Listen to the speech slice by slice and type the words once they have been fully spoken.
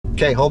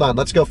Okay, hold on.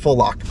 Let's go full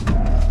lock.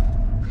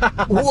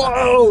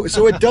 Whoa!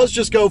 So it does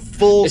just go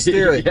full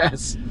steering.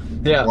 Yes.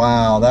 Yeah.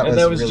 Wow, that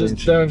was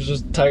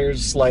just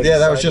tires sliding. Yeah,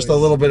 that sideways. was just a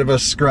little bit of a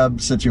scrub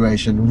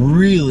situation.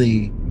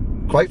 Really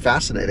quite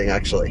fascinating,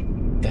 actually.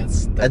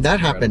 That's and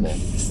that incredible. happened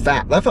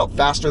fast. That felt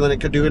faster than it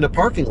could do in a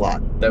parking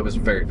lot. That was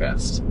very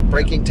fast.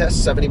 Braking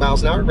test, 70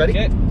 miles an hour. Ready?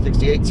 Okay.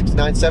 68,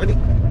 69, 70.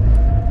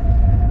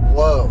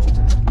 Whoa.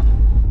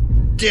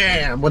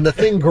 Damn, when the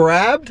thing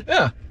grabbed,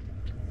 Yeah.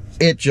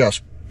 it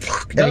just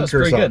That was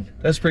pretty good.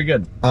 That's pretty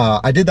good.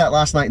 I did that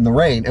last night in the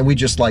rain, and we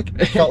just like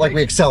felt like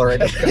we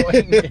accelerated.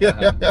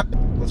 Yeah.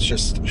 Let's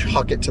just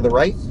huck it to the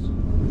right.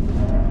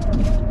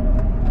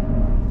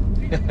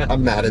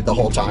 I'm matted the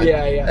whole time.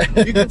 Yeah.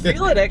 You can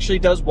feel it actually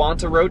does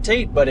want to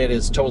rotate, but it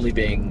is totally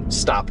being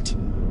stopped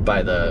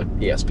by the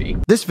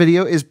ESP. This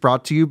video is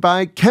brought to you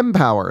by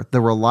Kempower,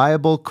 the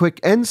reliable, quick,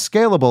 and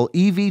scalable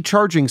EV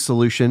charging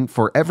solution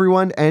for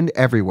everyone and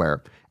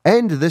everywhere.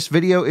 And this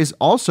video is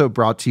also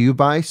brought to you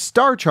by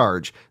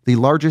Supercharge, the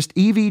largest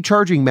EV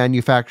charging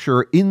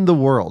manufacturer in the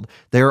world.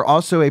 They are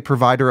also a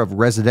provider of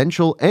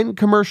residential and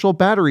commercial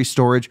battery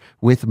storage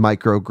with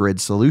microgrid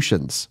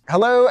solutions.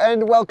 Hello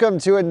and welcome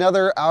to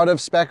another Out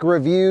of Spec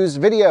Reviews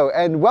video,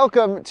 and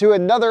welcome to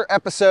another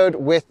episode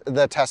with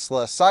the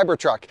Tesla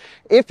Cybertruck.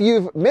 If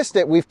you've missed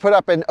it, we've put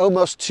up an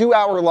almost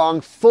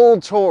 2-hour-long full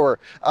tour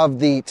of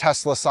the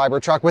Tesla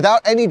Cybertruck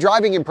without any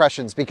driving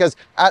impressions, because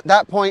at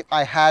that point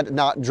I had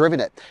not driven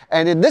it.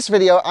 And in this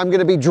video, I'm going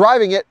to be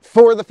driving it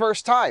for the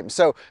first time.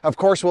 So, of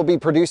course, we'll be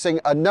producing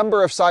a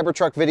number of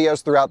Cybertruck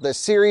videos throughout this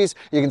series.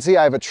 You can see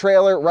I have a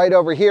trailer right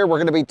over here. We're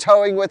going to be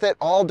towing with it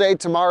all day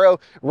tomorrow,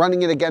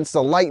 running it against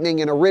a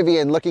Lightning and a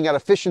Rivian, looking at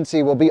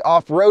efficiency. We'll be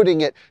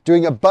off-roading it,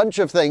 doing a bunch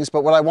of things.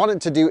 But what I wanted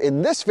to do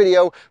in this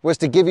video was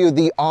to give you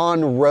the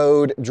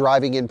on-road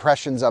driving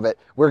impressions of it.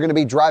 We're going to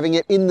be driving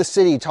it in the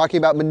city, talking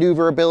about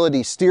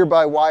maneuverability,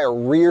 steer-by-wire,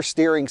 rear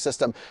steering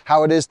system,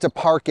 how it is to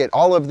park it,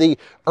 all of the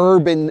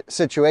urban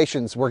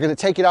situations. We're going to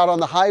take it out on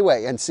the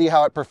highway and see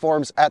how it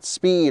performs at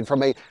speed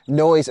from a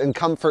noise and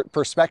comfort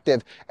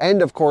perspective.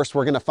 And of course,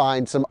 we're going to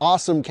find some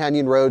awesome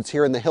canyon roads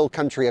here in the hill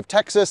country of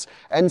Texas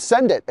and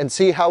send it and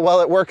see how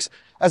well it works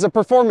as a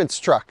performance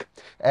truck.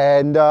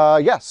 And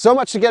yeah, so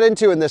much to get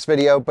into in this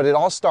video, but it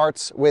all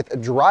starts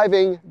with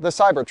driving the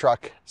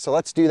Cybertruck. So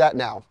let's do that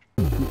now.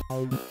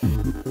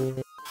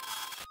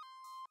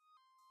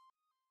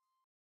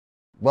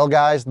 Well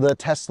guys, the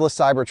Tesla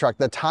Cybertruck,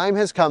 the time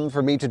has come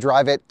for me to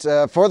drive it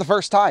for the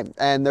first time,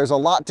 and there's a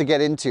lot to get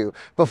into.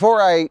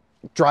 Before I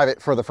drive it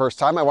for the first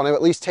time, I want to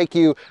at least take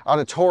you on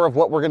a tour of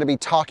what we're going to be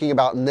talking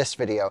about in this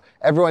video.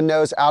 Everyone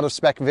knows out of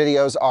spec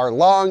videos are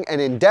long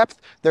and in depth.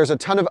 There's a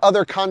ton of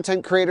other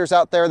content creators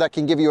out there that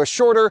can give you a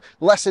shorter,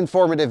 less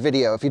informative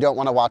video if you don't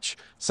want to watch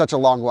such a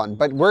long one.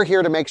 But we're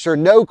here to make sure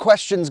no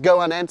questions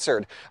go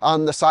unanswered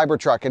on the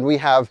Cybertruck, and we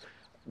have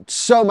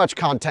so much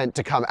content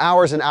to come,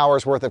 hours and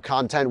hours worth of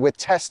content with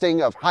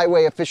testing of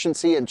highway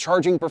efficiency and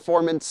charging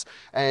performance,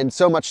 and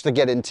so much to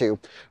get into.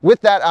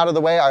 With that out of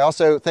the way, I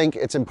also think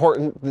it's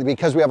important,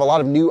 because we have a lot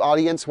of new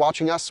audience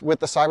watching us with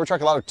the Cybertruck,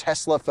 a lot of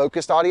Tesla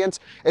focused audience.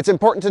 It's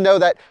important to know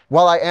that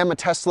while I am a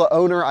Tesla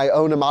owner, I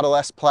own a Model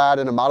S Plaid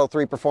and a Model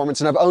 3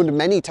 Performance, and I've owned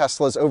many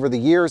Teslas over the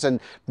years and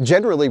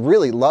generally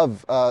really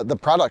love the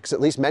products,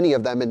 at least many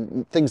of them,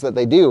 and things that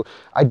they do.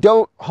 I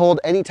don't hold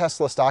any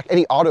Tesla stock,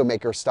 any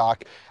automaker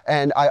stock,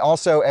 and I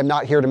also am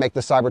not here to make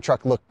the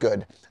Cybertruck look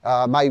good.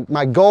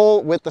 My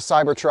goal with the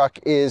Cybertruck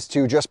is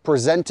to just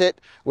present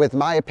it with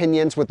my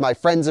opinions, with my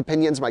friends'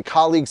 opinions, my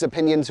colleagues'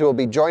 opinions who will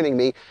be joining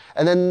me,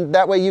 and then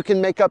that way you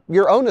can make up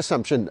your own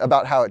assumption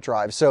about how it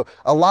drives. So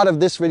a lot of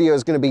this video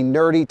is going to be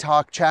nerdy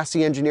talk,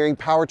 chassis engineering,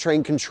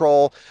 powertrain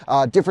control,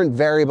 different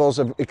variables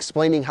of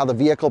explaining how the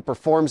vehicle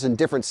performs in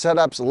different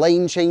setups,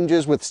 lane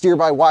changes with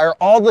steer-by-wire,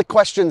 all the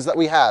questions that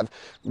we have,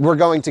 we're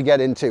going to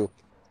get into.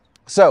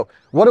 So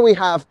what do we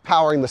have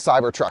powering the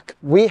Cybertruck?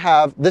 We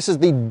have, this is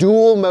the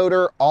dual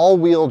motor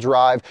all-wheel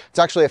drive. It's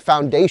actually a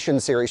Foundation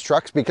series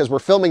trucks, because we're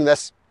filming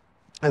this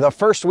in the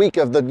first week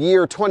of the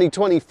year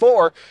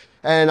 2024.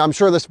 And I'm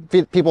sure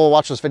people will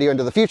watch this video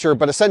into the future,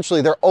 but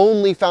essentially they're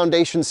only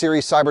Foundation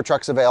series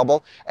Cybertrucks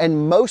available.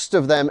 And most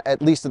of them,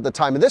 at least at the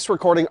time of this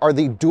recording, are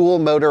the dual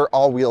motor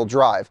all-wheel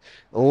drive.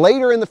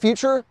 Later in the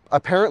future,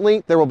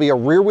 apparently there will be a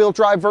rear-wheel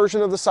drive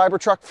version of the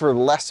Cybertruck for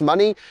less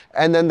money.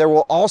 And then there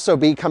will also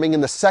be, coming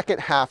in the second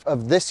half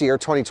of this year,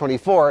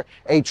 2024,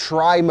 a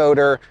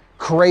tri-motor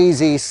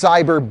crazy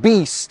cyber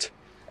beast.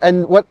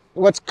 And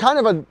what's kind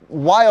of a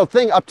wild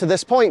thing up to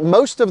this point,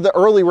 most of the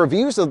early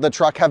reviews of the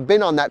truck have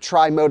been on that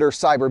tri-motor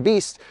Cyber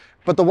Beast,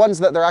 but the ones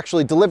that they're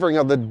actually delivering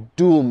are the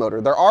dual motor.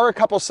 There are a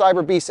couple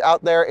Cyber Beasts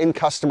out there in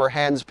customer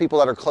hands, people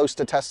that are close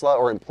to Tesla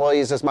or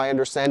employees, is my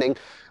understanding.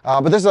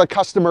 But this is a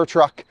customer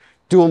truck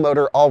dual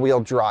motor, all-wheel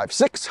drive.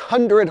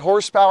 600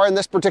 horsepower in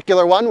this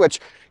particular one,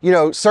 which, you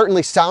know,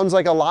 certainly sounds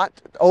like a lot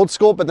old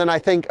school, but then I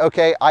think,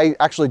 okay, I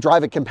actually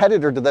drive a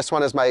competitor to this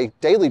one as my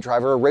daily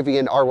driver, a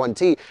Rivian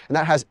R1T, and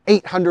that has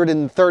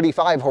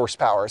 835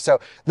 horsepower. So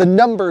the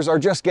numbers are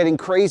just getting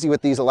crazy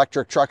with these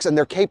electric trucks, and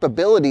their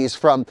capabilities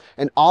from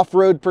an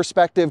off-road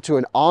perspective to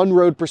an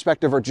on-road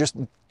perspective are just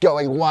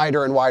going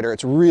wider and wider.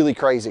 It's really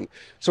crazy.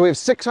 So we have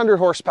 600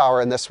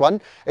 horsepower in this one.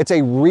 It's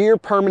a rear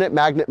permanent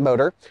magnet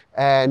motor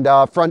and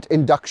front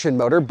induction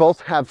motor.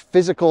 Both have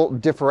physical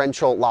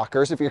differential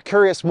lockers. If you're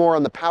curious more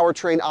on the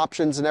powertrain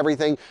options and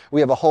everything, we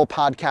have a whole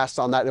podcast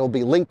on that. It'll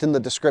be linked in the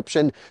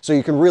description, so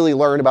you can really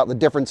learn about the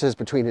differences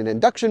between an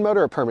induction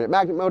motor, a permanent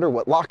magnet motor,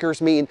 what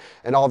lockers mean,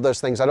 and all of those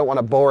things. I don't want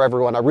to bore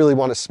everyone. I really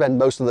want to spend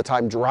most of the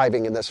time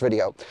driving in this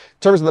video. In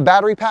terms of the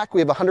battery pack,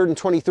 we have a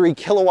 123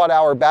 kilowatt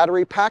hour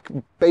battery pack,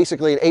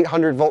 basically an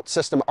 800 volt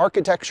system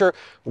architecture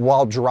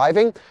while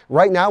driving.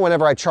 Right now,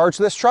 whenever I charge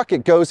this truck,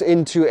 it goes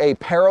into a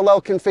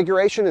parallel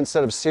configuration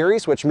instead of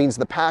series, which means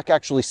the pack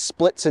actually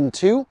splits in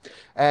two,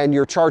 and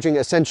you're charging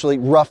essentially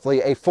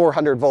roughly a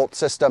 400 volt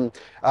system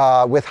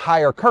with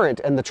higher current,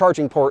 and the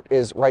charging port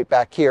is right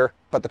back here,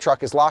 but the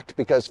truck is locked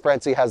because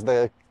Francie has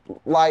the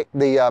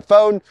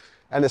phone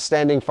and is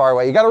standing far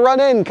away. You got to run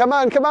in. Come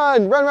on,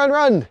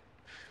 run.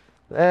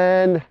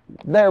 And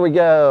there we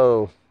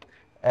go.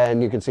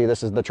 And you can see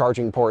this is the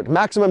charging port.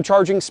 Maximum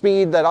charging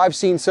speed that I've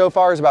seen so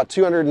far is about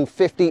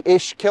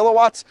 250-ish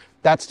kilowatts.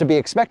 That's to be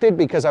expected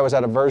because I was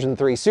at a version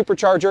 3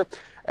 supercharger,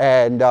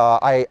 and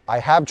I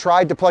have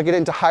tried to plug it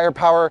into higher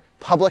power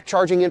public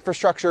charging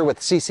infrastructure with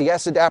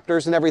CCS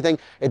adapters and everything.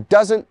 It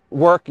doesn't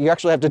work. You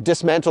actually have to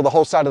dismantle the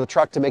whole side of the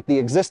truck to make the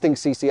existing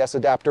CCS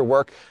adapter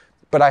work.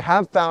 But I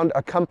have found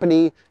a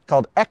company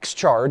called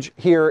X-Charge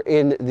here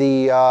in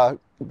the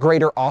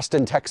greater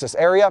Austin, Texas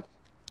area,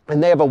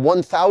 and they have a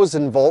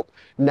 1000 volt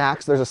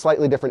NACS. There's a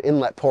slightly different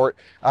inlet port,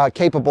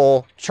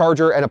 capable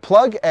charger and a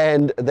plug,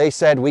 and they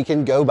said we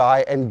can go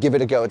by and give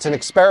it a go. It's an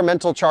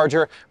experimental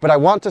charger, but I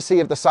want to see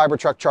if the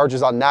Cybertruck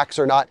charges on NACS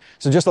or not.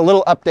 So just a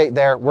little update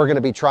there. We're going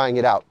to be trying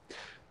it out.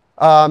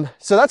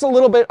 So that's a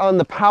little bit on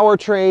the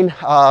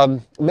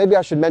powertrain. Maybe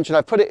I should mention,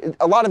 I put it,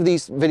 a lot of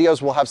these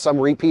videos will have some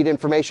repeat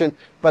information,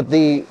 but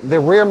the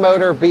rear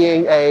motor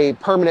being a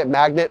permanent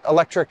magnet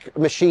electric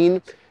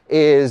machine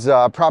is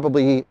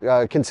probably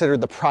considered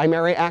the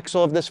primary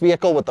axle of this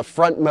vehicle, with the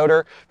front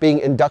motor being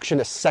induction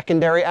a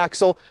secondary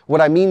axle.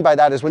 What I mean by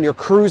that is when you're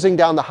cruising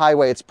down the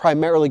highway, it's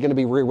primarily going to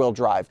be rear-wheel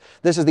drive.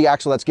 This is the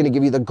axle that's going to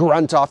give you the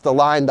grunt off the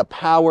line, the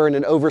power in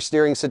an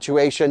oversteering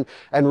situation,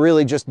 and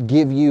really just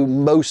give you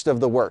most of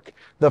the work.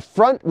 The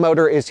front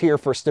motor is here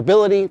for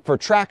stability, for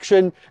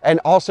traction, and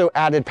also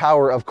added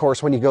power, of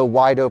course, when you go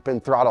wide open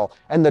throttle.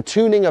 And the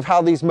tuning of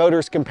how these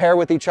motors compare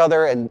with each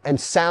other and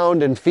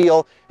sound and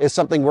feel is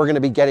something we're going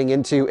to be getting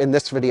into in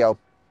this video.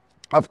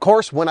 Of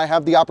course, when I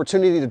have the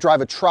opportunity to drive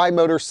a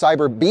tri-motor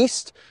Cyber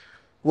Beast,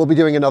 we'll be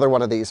doing another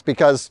one of these,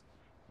 because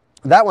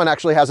that one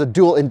actually has a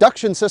dual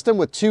induction system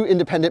with 2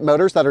 independent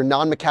motors that are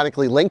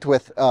non-mechanically linked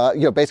with,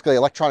 basically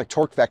electronic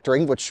torque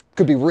vectoring, which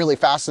could be really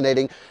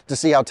fascinating to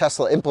see how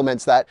Tesla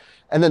implements that.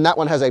 And then that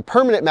one has a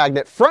permanent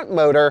magnet front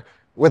motor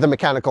with a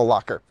mechanical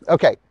locker.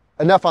 Okay,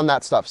 enough on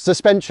that stuff.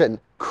 Suspension,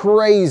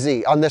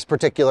 crazy on this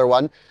particular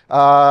one.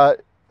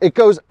 It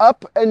goes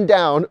up and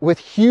down with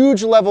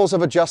huge levels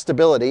of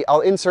adjustability. I'll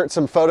insert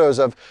some photos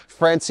of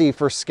Francie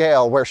for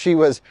scale, where she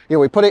was,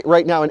 we put it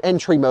right now in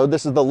entry mode.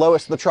 This is the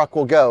lowest the truck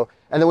will go.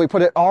 And then we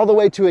put it all the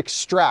way to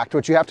extract,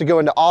 which you have to go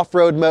into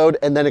off-road mode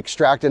and then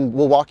extract, and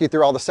we'll walk you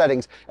through all the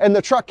settings. And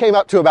the truck came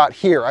up to about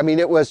here. I mean,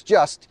 it was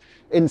just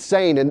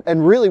insane.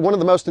 And really one of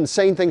the most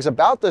insane things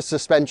about this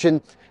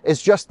suspension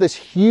is just this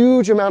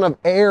huge amount of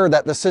air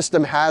that the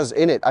system has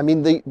in it. I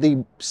mean,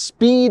 the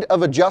speed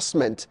of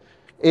adjustment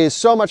is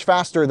so much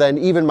faster than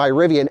even my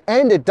Rivian,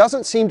 and it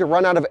doesn't seem to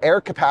run out of air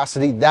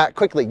capacity that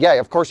quickly. Yeah,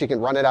 of course you can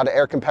run it out of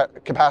air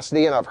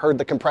capacity, and I've heard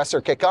the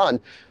compressor kick on,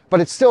 but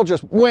it's still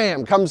just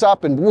wham, comes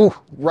up and woo,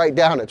 right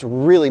down. It's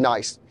really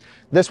nice.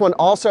 This one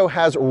also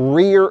has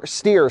rear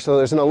steer, so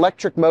there's an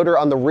electric motor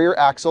on the rear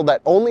axle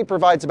that only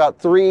provides about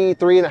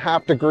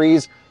 3.5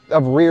 degrees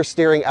of rear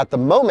steering at the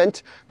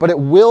moment, but it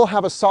will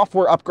have a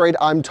software upgrade,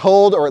 I'm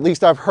told, or at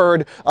least I've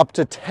heard, up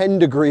to 10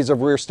 degrees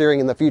of rear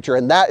steering in the future,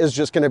 and that is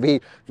just going to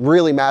be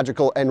really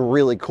magical and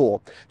really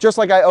cool. Just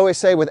like I always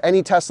say with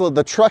any Tesla,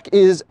 the truck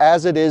is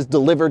as it is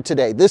delivered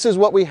today. This is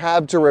what we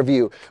have to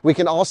review. We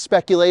can all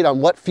speculate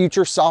on what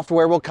future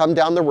software will come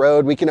down the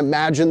road. We can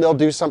imagine they'll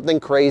do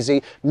something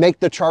crazy, make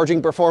the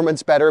charging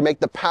performance better, make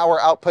the power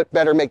output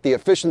better, make the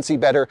efficiency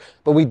better,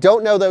 but we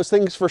don't know those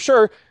things for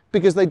sure,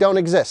 because they don't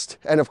exist.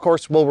 And of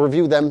course, we'll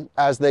review them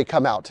as they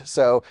come out.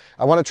 So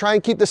I want to try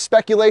and keep the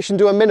speculation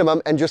to a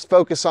minimum and just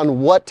focus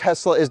on what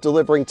Tesla is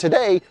delivering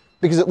today,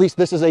 because at least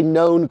this is a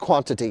known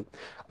quantity.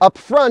 Up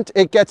front,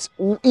 it gets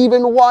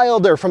even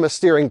wilder from a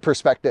steering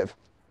perspective.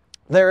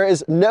 There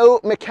is no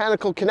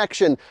mechanical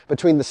connection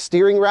between the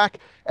steering rack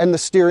and the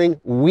steering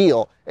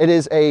wheel. It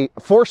is a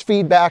force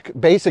feedback,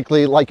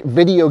 basically like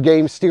video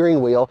game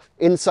steering wheel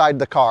inside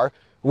the car,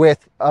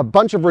 with a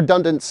bunch of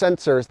redundant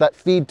sensors that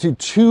feed to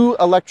 2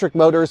 electric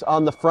motors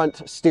on the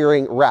front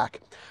steering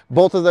rack.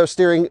 Both of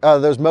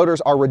those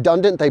motors are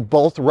redundant. They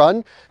both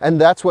run,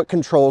 and that's what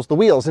controls the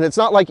wheels. And it's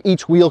not like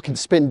each wheel can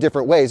spin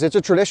different ways. It's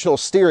a traditional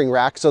steering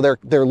rack, so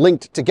they're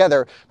linked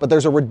together, but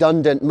there's a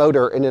redundant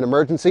motor in an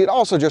emergency. And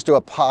also just to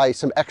apply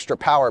some extra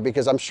power,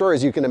 because I'm sure,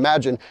 as you can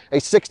imagine, a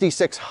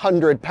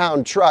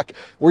 6,600-pound truck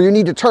where you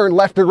need to turn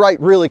left and right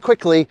really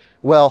quickly,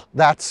 well,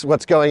 that's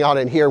what's going on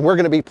in here. We're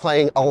going to be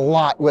playing a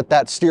lot with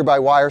that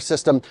steer-by-wire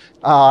system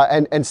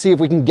and see if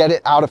we can get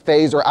it out of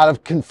phase or out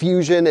of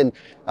confusion, and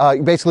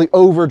basically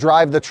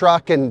overdrive the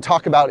truck and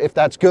talk about if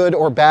that's good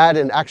or bad,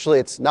 and actually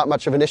it's not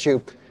much of an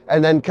issue.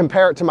 And then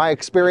compare it to my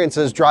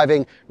experiences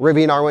driving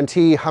Rivian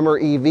R1T, Hummer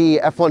EV,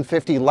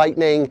 F-150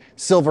 Lightning,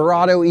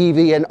 Silverado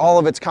EV, and all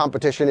of its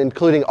competition,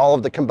 including all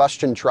of the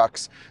combustion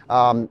trucks,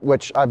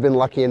 which I've been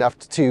lucky enough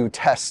to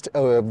test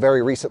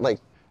very recently.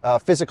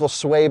 Physical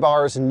sway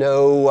bars,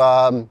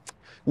 no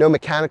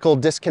mechanical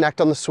disconnect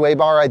on the sway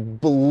bar, I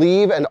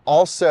believe, and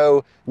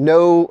also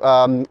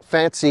no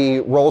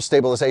fancy roll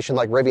stabilization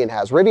like Rivian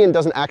has. Rivian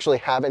doesn't actually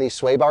have any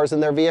sway bars in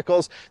their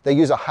vehicles. They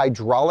use a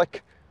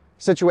hydraulic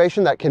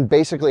situation that can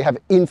basically have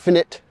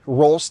infinite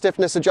roll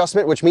stiffness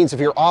adjustment, which means if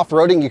you're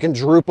off-roading, you can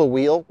droop a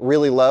wheel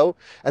really low,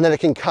 and then it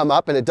can come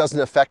up and it doesn't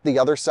affect the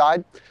other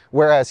side.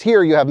 Whereas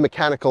here you have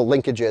mechanical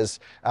linkages,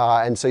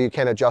 and so you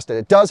can adjust it.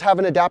 It does have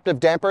an adaptive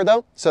damper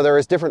though, so there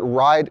is different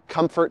ride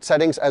comfort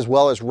settings as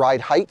well as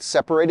ride height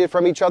separated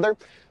from each other.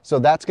 So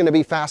that's going to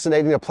be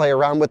fascinating to play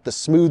around with, the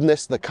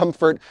smoothness, the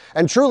comfort.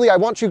 And truly, I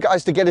want you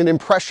guys to get an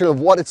impression of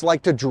what it's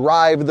like to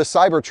drive the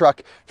Cybertruck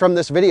from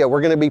this video.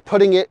 We're going to be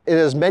putting it in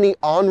as many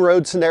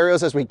on-road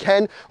scenarios as we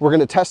can. We're going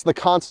to test the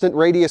constant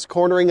radius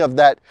cornering of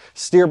that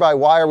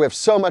steer-by-wire. We have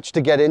so much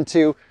to get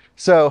into.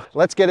 So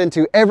let's get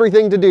into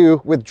everything to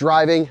do with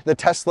driving the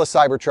Tesla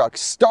Cybertruck,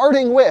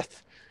 starting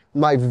with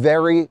my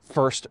very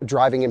first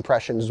driving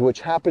impressions,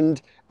 which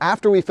happened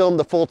after we filmed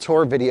the full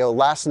tour video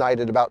last night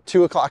at about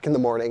 2 o'clock in the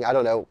morning. I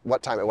don't know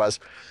what time it was.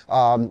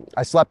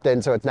 I slept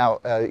in, so it's now,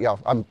 you know,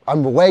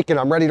 I'm awake and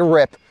I'm ready to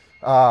rip.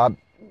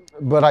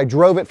 But I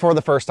drove it for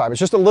the first time. It's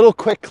just a little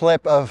quick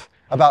clip of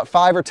about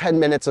 5 or 10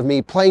 minutes of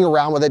me playing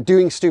around with it,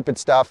 doing stupid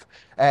stuff,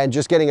 and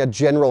just getting a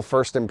general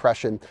first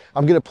impression.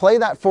 I'm gonna play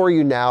that for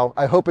you now.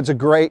 I hope it's a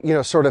great, you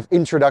know, sort of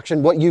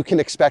introduction, what you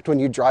can expect when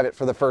you drive it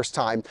for the first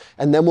time.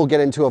 And then we'll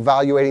get into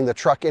evaluating the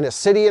truck in a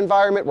city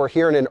environment. We're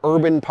here in an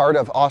urban part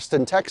of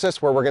Austin,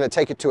 Texas, where we're gonna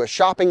take it to a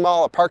shopping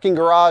mall, a parking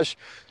garage,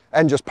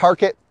 and just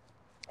park it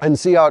and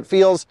see how it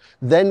feels.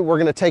 Then we're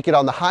gonna take it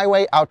on the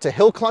highway out to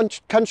hill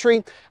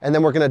country, and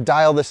then we're gonna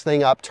dial this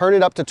thing up, turn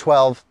it up to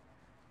 12,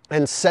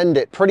 and send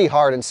it pretty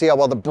hard and see how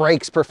well the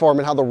brakes perform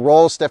and how the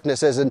roll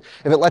stiffness is, and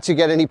if it lets you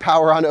get any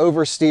power on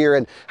oversteer,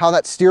 and how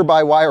that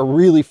steer-by-wire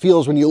really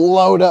feels when you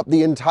load up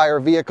the entire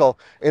vehicle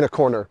in a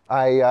corner.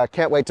 I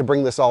can't wait to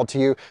bring this all to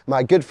you.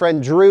 My good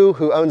friend Drew,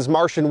 who owns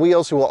Martian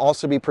Wheels, who will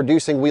also be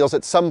producing wheels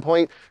at some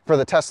point for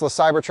the Tesla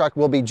Cybertruck,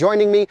 will be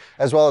joining me,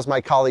 as well as my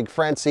colleague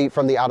Francie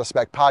from the Out of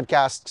Spec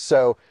podcast.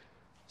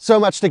 So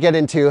much to get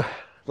into.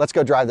 Let's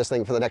go drive this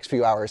thing for the next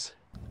few hours.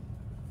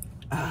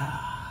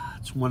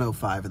 It's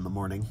 1:05 in the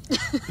morning.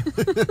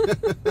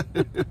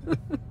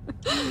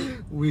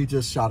 We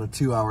just shot a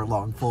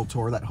 2-hour-long full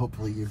tour that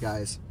hopefully you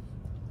guys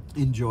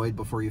enjoyed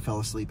before you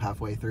fell asleep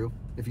halfway through,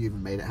 if you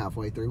even made it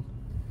halfway through.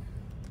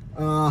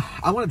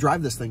 I want to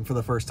drive this thing for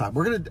the first time.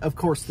 We're going to, of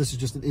course, this is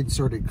just an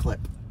inserted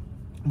clip,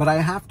 but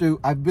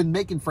I've been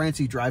making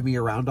Francie drive me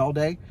around all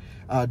day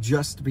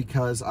just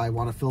because I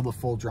want to film a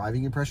full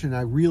driving impression, and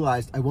I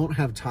realized I won't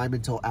have time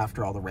until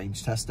after all the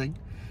range testing.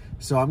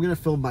 So I'm going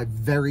to film my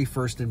very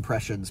first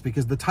impressions,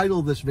 because the title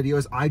of this video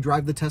is I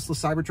drive the Tesla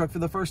Cybertruck for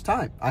the first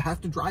time. I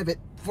have to drive it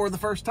for the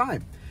first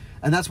time.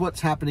 And that's what's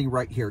happening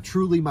right here.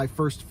 Truly my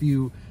first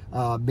few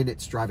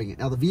minutes driving it.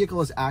 Now the vehicle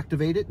is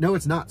activated. No,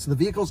 it's not. So the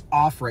vehicle's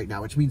off right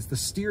now, which means the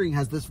steering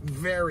has this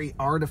very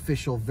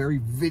artificial, very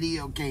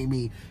video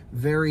gamey,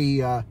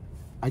 very, I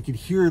can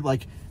hear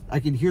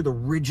the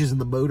ridges in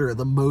the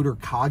motor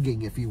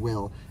cogging, if you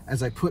will,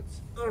 as I put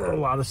a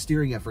lot of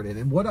steering effort in.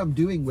 And what I'm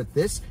doing with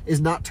this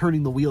is not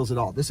turning the wheels at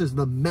all. This is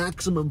the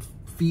maximum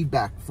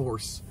feedback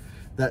force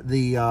that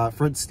the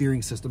front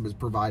steering system is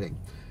providing.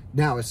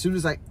 Now, as soon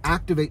as I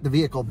activate the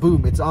vehicle,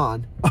 boom, it's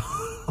on.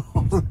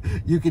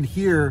 You can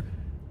hear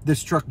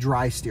this truck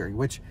dry steering,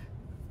 which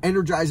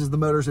energizes the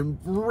motors and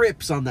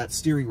rips on that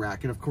steering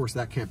rack, and of course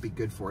that can't be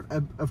good for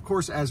it. Of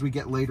course, as we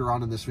get later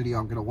on in this video,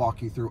 I'm going to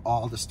walk you through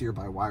all the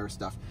steer-by-wire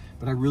stuff,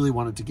 but I really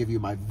wanted to give you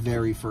my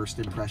very first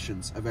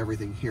impressions of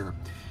everything here.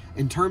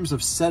 In terms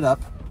of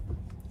setup,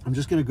 I'm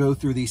just going to go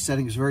through these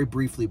settings very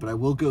briefly, but I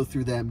will go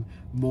through them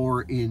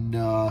more in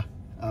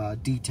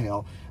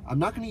detail. I'm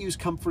not going to use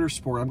comfort or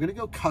sport. I'm going to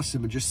go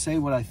custom and just say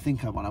what I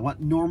think I want. I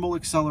want normal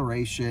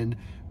acceleration,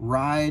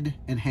 ride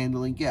and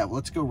handling. Yeah, well,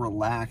 let's go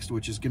relaxed,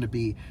 which is going to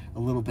be a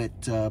little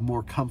bit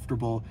more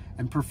comfortable,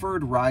 and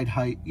preferred ride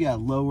height. Yeah,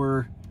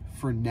 lower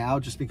for now,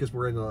 just because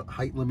we're in a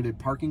height limited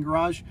parking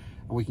garage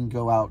and we can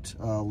go out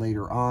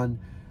later on.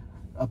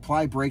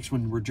 apply brakes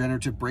when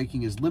regenerative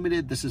braking is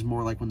limited. This is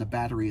more like when the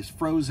battery is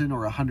frozen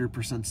or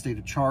 100% state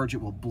of charge,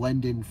 it will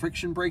blend in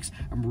friction brakes.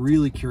 I'm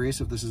really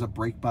curious if this is a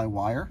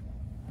brake-by-wire,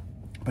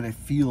 but it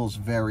feels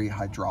very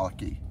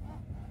hydraulic-y.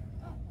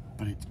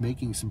 But it's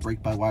making some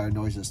brake-by-wire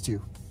noises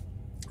too.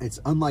 It's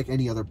unlike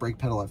any other brake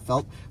pedal I've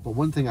felt, but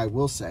one thing I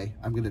will say,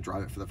 I'm going to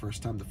drive it for the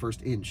first time, the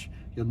first inch,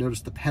 you'll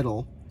notice the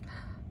pedal,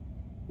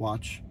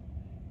 watch,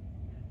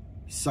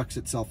 sucks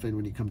itself in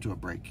when you come to a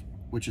brake,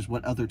 which is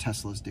what other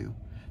Teslas do.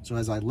 So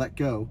as I let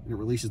go, it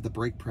releases the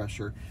brake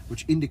pressure,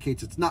 which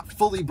indicates it's not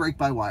fully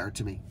brake-by-wire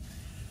to me.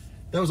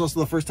 That was also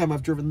the first time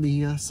I've driven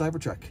the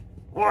Cybertruck.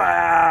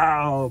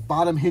 Wow!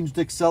 Bottom hinged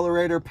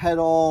accelerator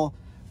pedal,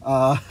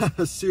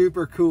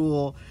 super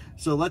cool.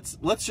 So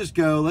let's just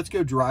go, let's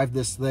go drive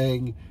this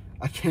thing.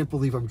 I can't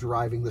believe I'm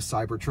driving the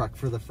Cybertruck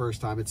for the first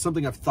time. It's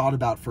something I've thought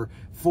about for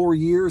 4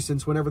 years,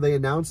 since whenever they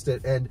announced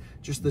it, and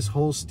just this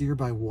whole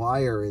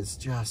steer-by-wire is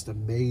just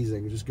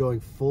amazing. Just going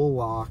full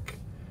lock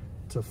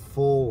to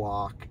full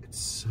lock. It's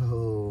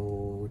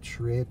so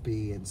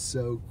trippy and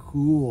so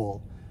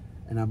cool.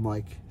 And I'm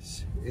like,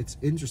 it's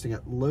interesting.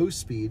 At low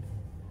speed,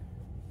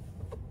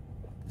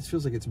 this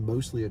feels like it's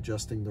mostly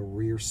adjusting the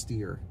rear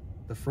steer.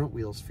 The front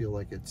wheels feel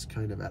like it's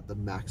kind of at the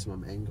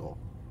maximum angle.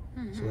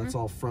 So that's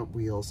all front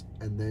wheels,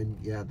 and then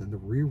then the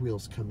rear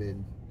wheels come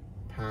in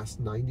past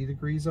 90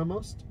 degrees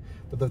almost.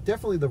 But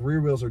definitely the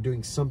rear wheels are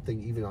doing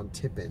something even on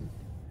tip-in.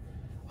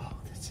 Oh,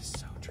 this is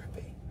so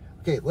trippy.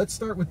 Okay, let's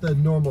start with the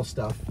normal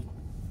stuff.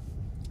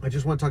 I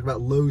just want to talk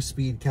about low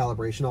speed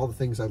calibration, all the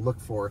things I look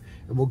for,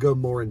 and we'll go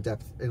more in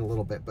depth in a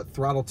little bit. But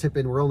throttle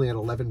tip-in, we're only at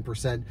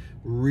 11%.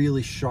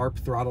 Really sharp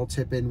throttle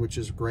tip-in, which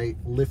is great.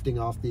 Lifting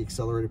off the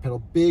accelerator pedal.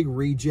 Big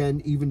regen,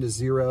 even to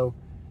 0.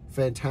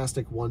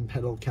 Fantastic one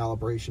pedal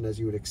calibration, as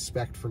you would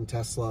expect from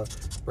Tesla.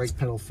 Brake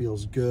pedal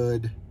feels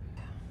good.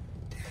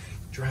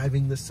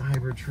 Driving the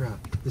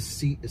Cybertruck, the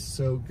seat is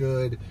so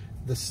good.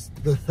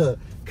 The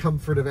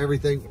comfort of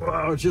everything.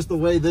 Wow, just the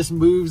way this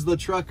moves the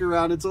truck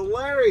around, it's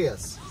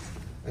hilarious.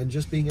 And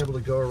just being able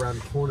to go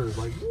around corners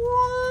like,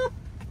 what?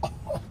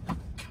 Oh my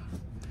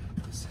God,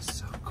 this is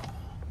so cool.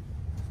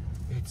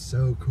 It's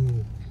so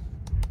cool.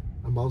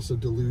 I'm also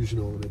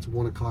delusional, and it's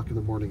 1 o'clock in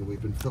the morning and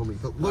we've been filming.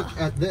 But look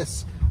at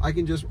this. I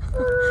can just,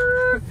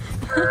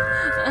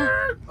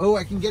 oh,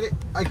 I can get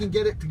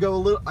it to go a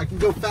little, I can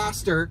go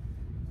faster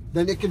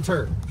than it can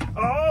turn.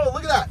 Oh,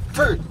 look at that,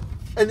 turn.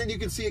 And then you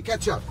can see it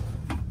catch up.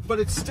 But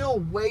it's still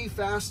way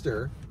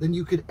faster than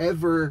you could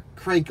ever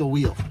crank a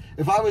wheel.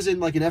 If I was in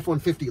like an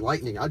F-150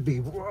 Lightning, I'd be,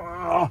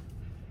 whoa.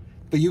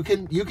 But you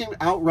can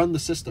outrun the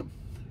system.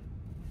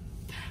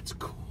 That's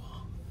cool.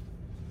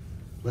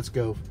 Let's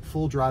go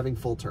full driving,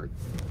 full turn.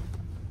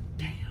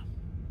 Damn.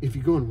 If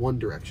you go in one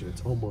direction,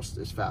 it's almost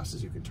as fast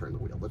as you can turn the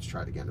wheel. Let's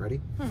try it again. Ready?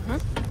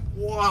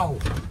 Wow.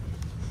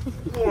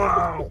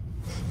 Wow.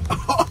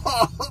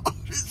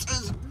 This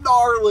is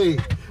gnarly.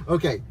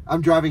 Okay,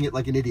 I'm driving it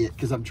like an idiot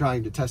because I'm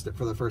trying to test it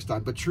for the first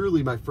time. But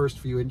truly, my first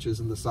few inches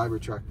in the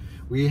Cybertruck,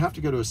 we have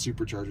to go to a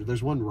supercharger.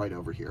 There's one right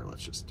over here.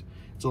 It's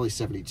only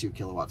 72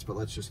 kilowatts, but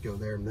let's just go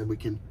there, and then we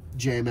can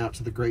jam out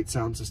to the great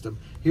sound system.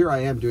 Here I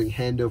am doing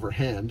hand over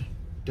hand.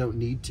 Don't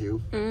need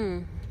to.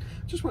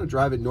 Just want to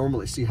drive it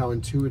normally, see how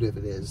intuitive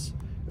it is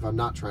if I'm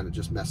not trying to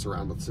just mess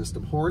around with the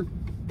system. Horn.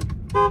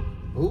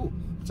 Oh,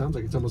 sounds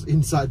like it's almost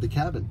inside the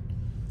cabin.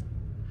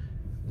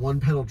 One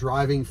pedal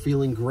driving,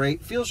 feeling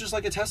great. Feels just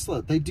like a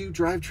Tesla. They do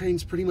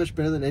drivetrains pretty much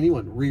better than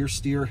anyone. Rear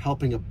steer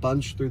helping a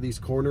bunch through these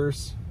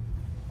corners.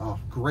 Oh,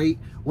 great.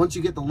 Once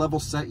you get the level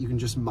set, you can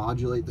just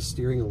modulate the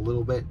steering a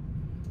little bit.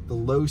 The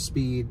low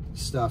speed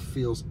stuff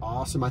feels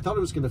awesome. I thought it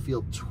was going to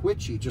feel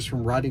twitchy just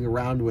from riding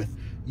around with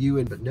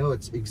you, but no,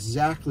 it's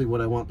exactly what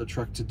I want the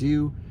truck to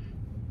do.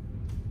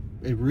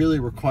 It really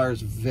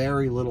requires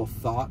very little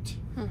thought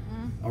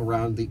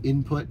around the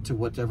input to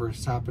whatever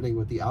is happening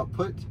with the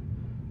output.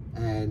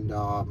 And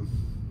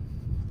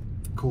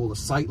cool, the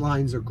sight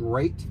lines are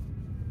great.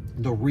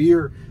 The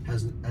rear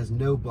has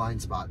no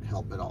blind spot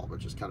help at all,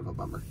 which is kind of a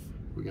bummer.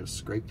 We're gonna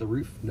scrape the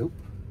roof? Nope.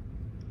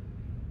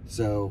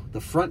 So the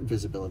front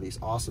visibility is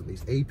awesome.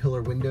 These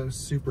A-pillar windows,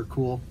 super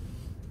cool.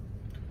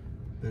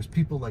 There's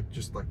people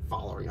just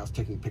following us,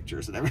 taking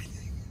pictures and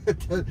everything.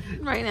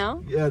 Right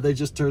now? Yeah, they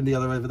just turned the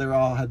other way, but they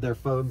all had their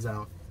phones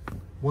out.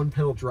 One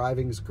pedal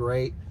driving is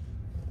great.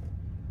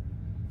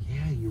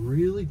 Yeah, you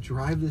really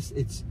drive this.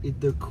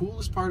 The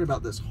coolest part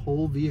about this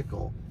whole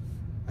vehicle,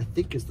 I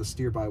think, is the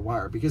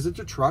steer-by-wire, because it's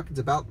a truck. It's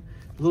about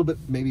a little bit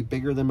maybe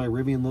bigger than my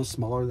Rivian, a little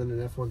smaller than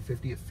an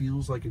F-150. It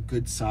feels like a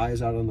good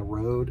size out on the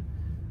road.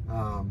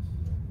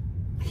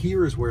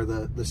 Here is where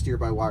the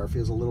steer-by-wire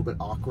feels a little bit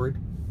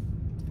awkward,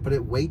 but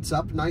it weights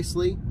up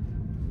nicely.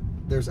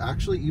 There's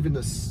actually even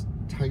a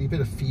tiny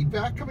bit of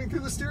feedback coming through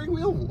the steering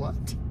wheel.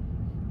 What?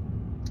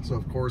 So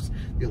of course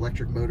the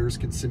electric motors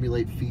can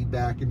simulate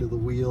feedback into the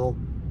wheel.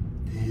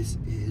 This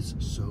is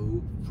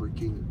so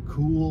freaking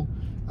cool.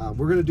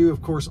 We're gonna do,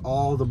 of course,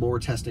 all the more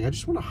testing. I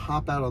just want to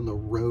hop out on the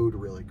road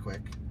really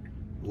quick.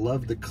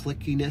 Love the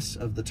clickiness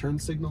of the turn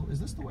signal. Is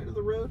this the way to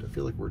the road? I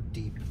feel like we're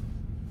deep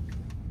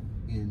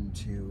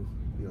into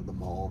you know, the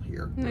mall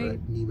here. Right. We're at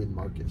Neiman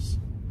Marcus.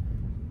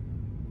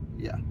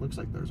 Yeah, looks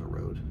like there's a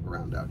road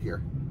around out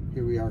here.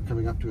 Here we are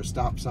coming up to a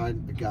stop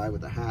sign. A guy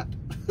with a hat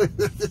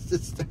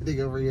is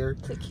standing over here.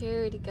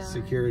 Security guard.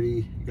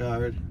 Security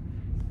guard.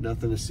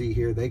 Nothing to see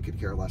here. They could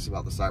care less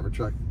about the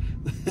Cybertruck.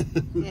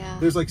 Yeah.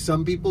 There's like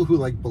some people who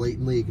like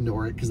blatantly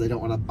ignore it because they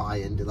don't want to buy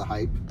into the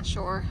hype.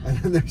 Sure. And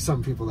then there's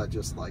some people that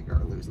just like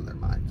are losing their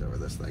minds over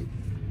this thing.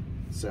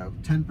 So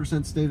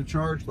 10% state of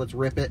charge. Let's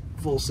rip it.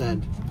 Full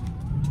send.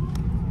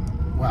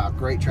 Wow,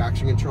 great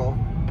traction control.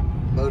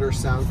 Motors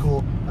sound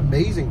cool.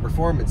 Amazing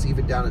performance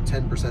even down at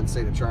 10%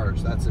 state of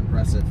charge. That's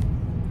impressive.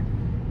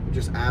 We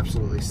just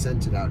absolutely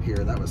sent it out here.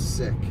 That was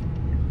sick.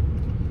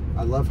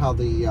 I love how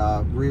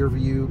the rear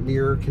view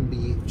mirror can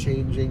be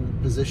changing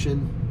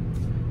position.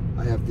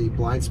 I have the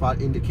blind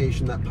spot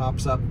indication that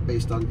pops up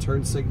based on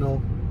turn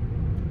signal.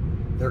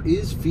 There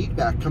is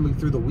feedback coming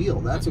through the wheel.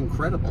 That's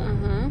incredible.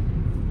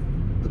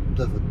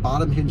 The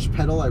bottom hinge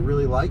pedal I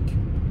really like.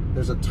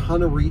 There's a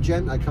ton of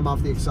regen. I come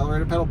off the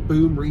accelerator pedal,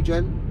 boom,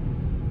 regen.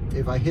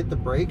 If I hit the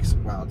brakes,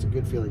 wow, it's a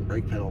good feeling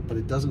brake pedal, but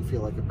it doesn't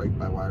feel like a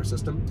brake-by-wire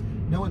system.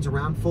 No one's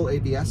around, full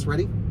ABS,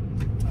 ready?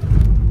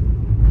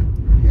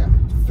 Yeah,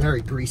 it's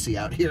very greasy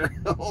out here.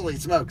 Holy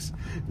smokes.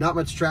 Not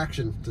much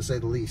traction, to say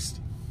the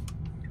least.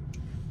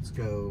 Let's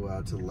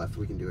go to the left.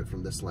 We can do it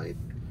from this lane.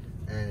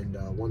 And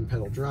one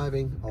pedal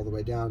driving all the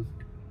way down.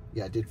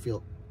 Yeah, I did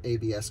feel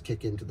ABS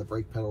kick into the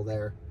brake pedal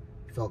there.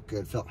 Felt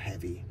good, felt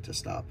heavy to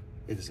stop.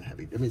 It is a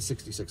heavy, I mean,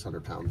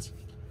 6,600 pounds.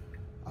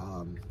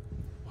 Wow,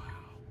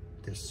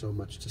 there's so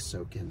much to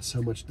soak in.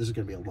 So much, this is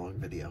gonna be a long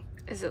video.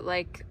 Is it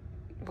like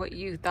what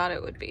you thought it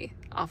would be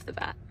off the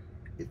bat?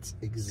 It's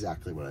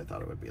exactly what I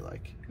thought it would be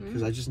like.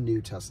 Because I just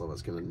knew Tesla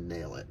was gonna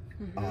nail it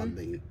on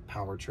the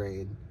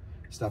powertrain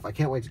stuff. I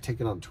can't wait to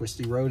take it on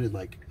twisty road and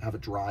like have a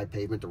dry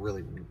pavement to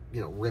really,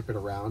 you know, rip it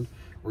around,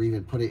 or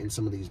even put it in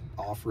some of these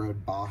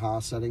off-road Baja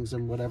settings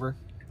and whatever.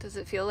 Does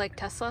it feel like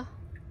Tesla?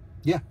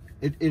 Yeah,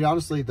 it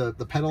honestly, the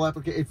pedal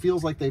application, it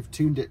feels like they've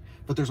tuned it,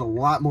 but there's a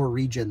lot more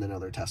regen than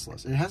other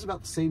Teslas. It has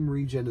about the same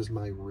regen as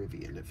my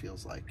Rivian, it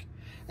feels like.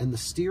 And the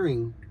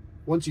steering,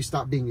 once you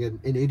stop being an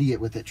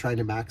idiot with it trying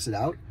to max it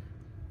out,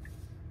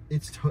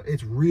 it's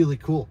really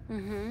cool.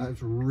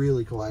 It's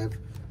really cool. I have,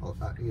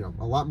 you know,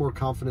 a lot more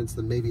confidence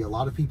than maybe a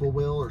lot of people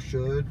will or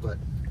should, but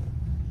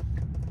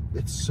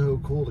it's so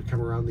cool to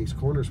come around these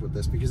corners with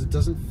this because it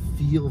doesn't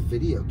feel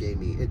video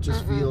gamey. It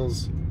just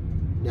feels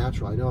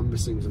natural. I know I'm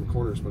missing some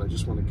corners, but I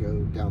just want to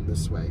go down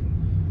this way.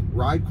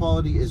 Ride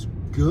quality is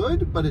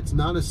good, but it's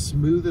not as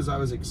smooth as I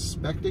was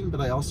expecting, but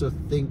I also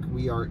think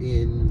we are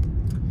in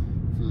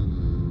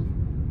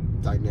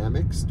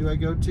dynamics. Do I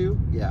go to?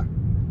 Yeah.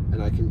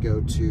 And I can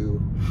go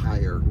to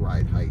higher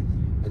ride height.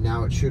 And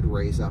now it should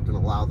raise up and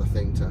allow the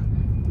thing to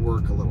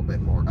work a little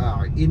bit more.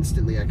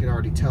 Instantly, I can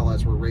already tell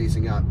as we're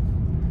raising up,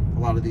 a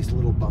lot of these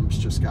little bumps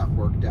just got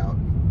worked out.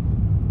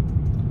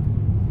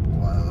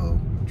 Whoa.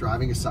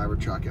 Driving a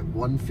Cybertruck at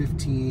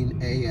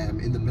 1:15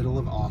 a.m. in the middle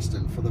of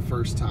Austin for the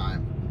first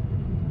time.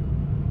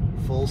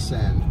 Full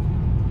send.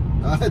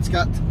 It's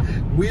got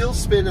wheel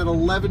spin at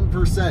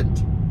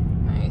 11%.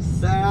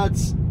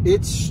 Nice.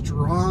 It's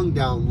strong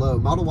down low.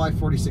 Model Y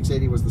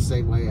 4680 was the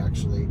same way,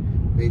 actually.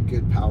 Made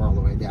good power all the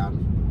way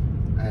down.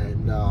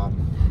 And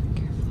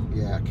Careful.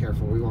 yeah,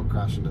 careful. We won't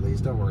crash into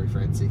these. Don't worry,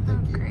 Francie.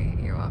 Thank you. Great,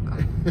 you're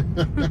welcome.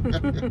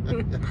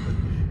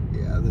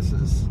 Yeah, this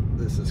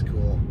is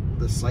cool.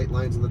 The sight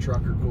lines in the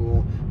truck are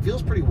cool.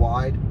 Feels pretty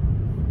wide.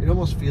 It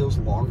almost feels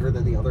longer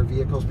than the other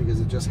vehicles because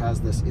it just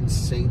has this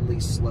insanely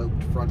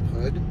sloped front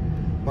hood.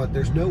 But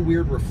there's no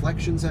weird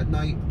reflections at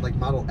night like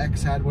Model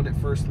X had when it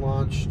first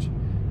launched.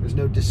 There's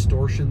no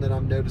distortion that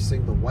I'm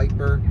noticing. The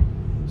wiper,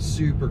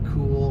 super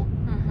cool.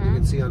 You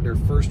can see under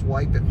first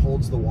wipe it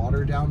holds the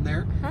water down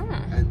there,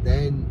 and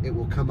then it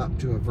will come up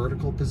to a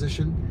vertical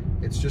position.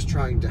 It's just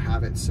trying to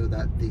have it so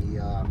that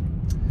the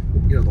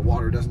you know, the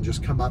water doesn't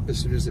just come up as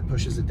soon as it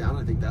pushes it down.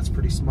 I think that's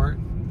pretty smart.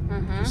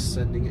 Just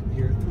sending it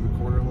here through the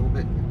corner a little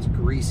bit. It's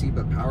greasy,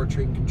 but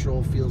powertrain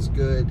control feels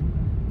good.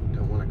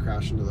 Don't want to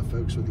crash into the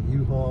folks with the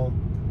U-Haul.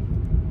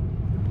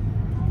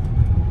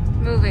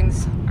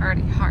 Moving's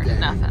already hard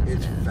enough as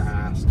it's it is.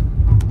 fast.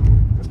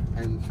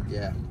 And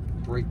yeah,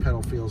 brake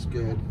pedal feels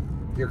good.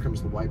 Here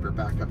comes the wiper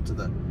back up to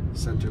the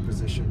center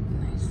position.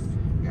 Nice.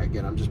 Yeah,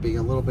 again, I'm just being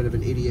a little bit of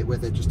an idiot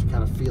with it just to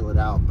kind of feel it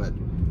out, but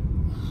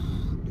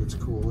it's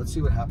cool. Let's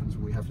see what happens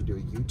when we have to do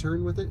a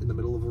U-turn with it in the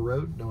middle of a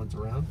road. No one's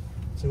around.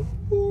 So,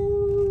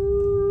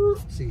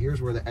 see,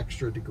 here's where the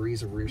extra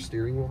degrees of rear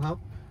steering will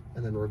help.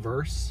 And then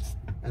reverse,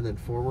 and then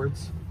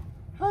forwards.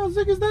 How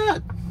sick is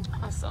that?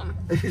 Awesome.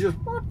 It's just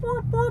boop,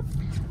 boop, boop.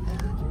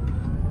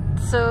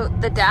 So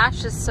the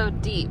dash is so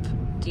deep.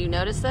 Do you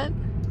notice it?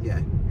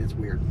 Yeah, it's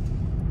weird.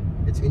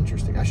 It's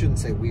interesting. I shouldn't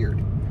say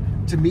weird.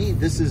 To me,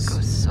 this is... It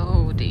goes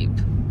so deep.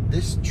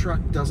 This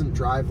truck doesn't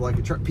drive like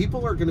a truck.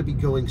 People are going to be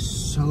going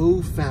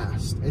so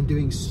fast and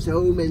doing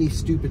so many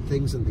stupid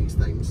things in these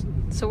things.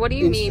 So what do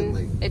you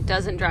instantly. mean it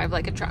doesn't drive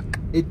like a truck?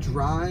 It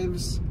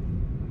drives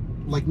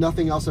like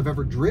nothing else I've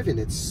ever driven.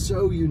 It's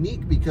so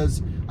unique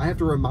because I have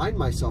to remind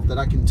myself that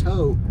I can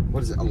tow,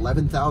 what is it,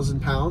 11,000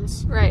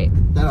 pounds? Right.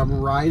 That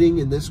I'm riding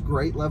in this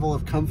great level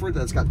of comfort,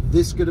 that's got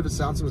this good of a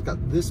sound system, it's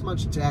got this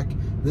much tech,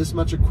 this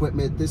much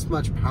equipment, this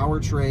much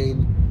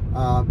powertrain,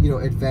 you know,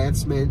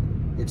 advancement.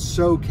 It's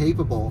so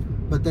capable,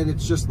 but then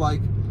it's just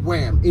like,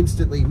 wham,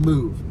 instantly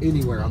move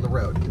anywhere on the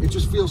road. It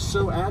just feels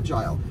so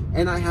agile.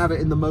 And I have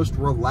it in the most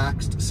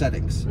relaxed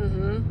settings.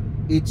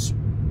 It's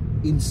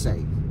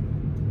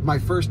insane. My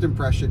first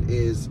impression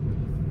is,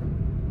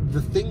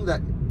 the thing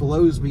that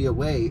blows me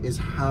away is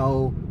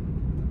how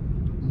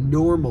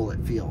normal it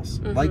feels.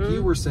 Like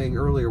you were saying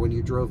earlier when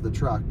you drove the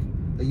truck,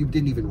 that you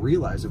didn't even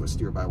realize it was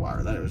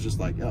steer-by-wire, that it was just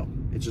like, oh,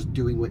 it's just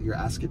doing what you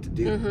ask it to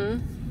do.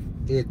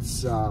 It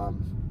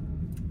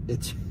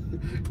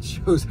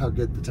shows how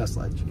good the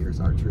Tesla engineers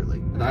are, truly.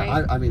 And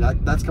right. I mean,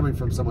 that's coming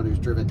from someone who's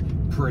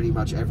driven pretty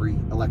much every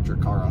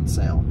electric car on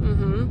sale.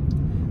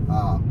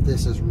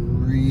 This is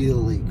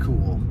really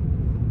cool.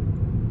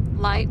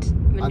 Light,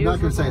 maneuverable. I'm not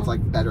going to say it's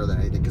like better than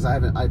anything, because I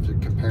have to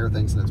compare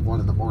things and it's 1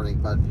 in the morning,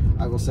 but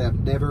I will say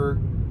I've never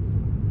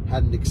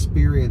had an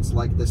experience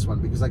like this one,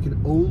 because I can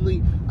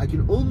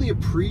only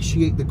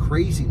appreciate the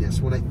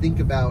craziness when I think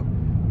about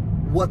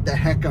what the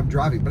heck I'm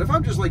driving. But if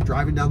I'm just like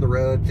driving down the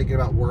road thinking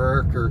about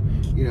work, or,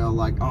 you know,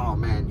 like, oh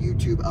man,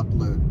 YouTube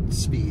upload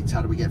speeds,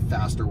 how do we get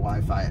faster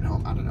Wi-Fi at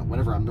home, I don't know,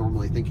 whatever I'm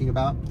normally thinking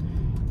about,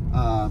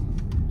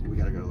 we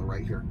gotta go to the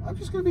right here, I'm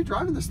just gonna be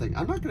driving this thing.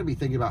 I'm not gonna be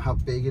thinking about how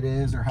big it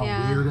is, or how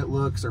weird it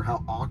looks, or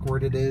how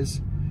awkward it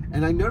is.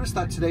 And I noticed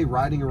that today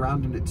riding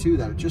around in it too,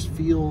 that it just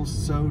feels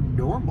so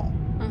normal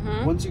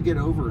once you get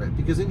over it.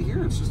 Because in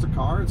here it's just a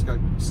car, it's got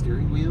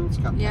steering wheel, it's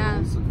got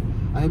pedals,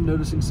 and I am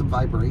noticing some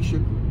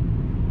vibration.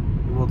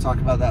 And we'll talk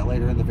about that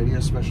later in the video,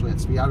 especially at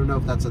speed. I don't know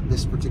if that's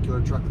this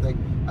particular truck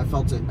thing. I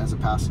felt it as a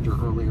passenger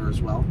earlier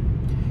as well.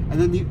 And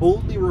then the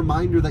only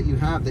reminder that you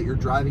have that you're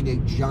driving a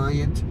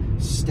giant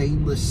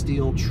stainless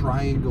steel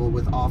triangle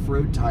with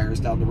off-road tires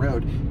down the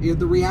road, you know,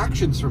 the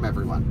reactions from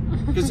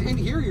everyone. Because in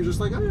here you're just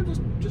like, oh, yeah,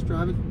 just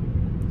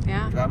driving.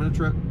 Yeah. Driving a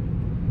truck.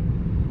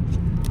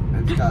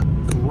 And it's got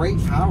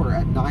great power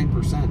at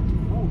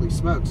 9%. Holy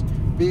smokes.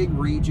 Big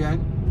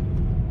regen.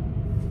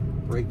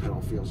 Brake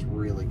pedal feels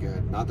really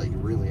good. Not that you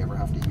really ever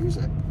have to use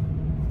it.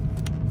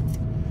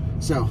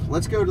 So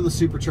let's go to the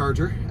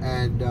Supercharger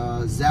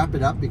and zap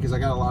it up, because I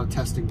got a lot of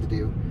testing to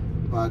do.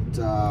 But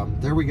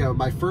there we go.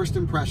 My first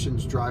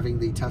impressions driving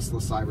the Tesla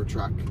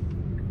Cybertruck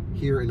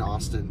here in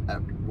Austin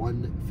at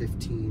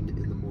 1:15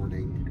 in the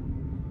morning.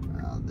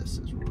 This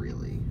is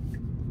really,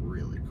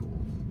 really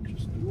cool.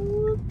 Just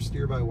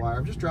steer by wire.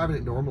 I'm just driving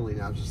it normally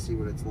now just to see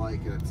what it's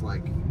like. And it's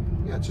like,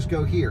 yeah, just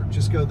go here,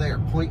 just go there,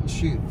 point and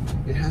shoot.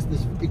 It has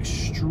this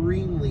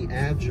extremely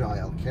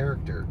agile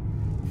character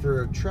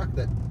for a truck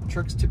that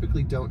trucks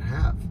typically don't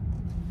have.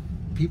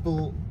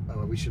 People,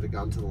 oh, we should have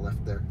gone to the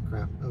left there.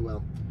 Crap. Oh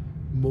well.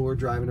 More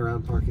driving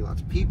around parking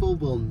lots. People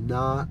will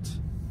not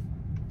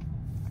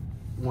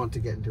want to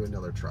get into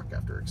another truck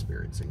after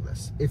experiencing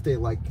this, if they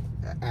like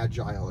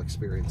agile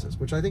experiences,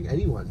 which I think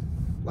anyone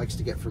likes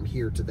to get from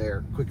here to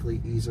there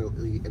quickly,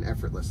 easily, and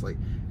effortlessly.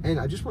 And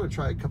I just want to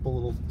try a couple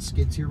little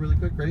skids here really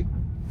quick. Ready?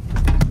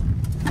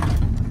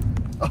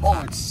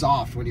 Oh, it's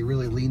soft when you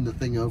really lean the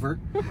thing over.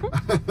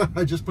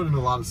 I just put in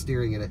a lot of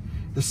steering in it.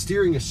 The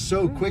steering is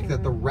so quick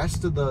that the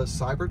rest of the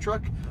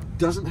Cybertruck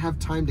doesn't have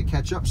time to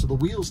catch up. So the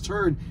wheels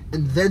turn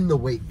and then the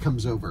weight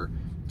comes over.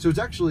 So it's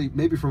actually,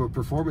 maybe from a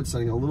performance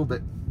setting, a little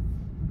bit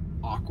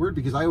awkward,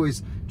 because I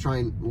always try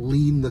and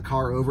lean the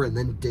car over and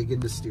then dig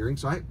into steering.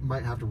 So I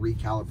might have to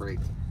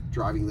recalibrate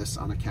driving this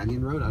on a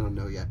canyon road. I don't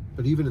know yet.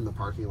 But even in the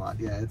parking lot,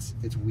 yeah,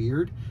 it's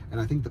weird.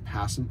 And I think the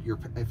passenger,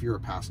 if you're a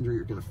passenger,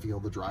 you're going to feel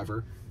the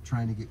driver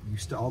trying to get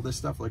used to all this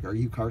stuff. Like, are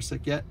you car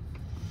sick yet?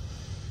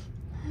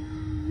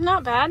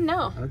 Not bad,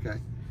 no. Okay.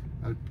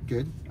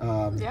 Good.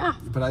 Yeah.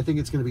 But I think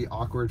it's going to be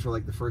awkward for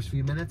like the first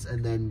few minutes,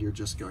 and then you're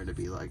just going to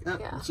be like,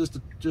 it's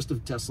just a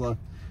Tesla,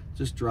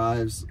 just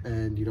drives,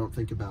 and you don't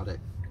think about it,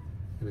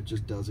 and it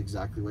just does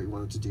exactly what you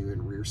want it to do,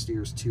 and rear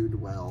steers tuned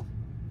well.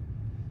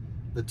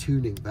 The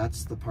tuning,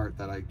 that's the part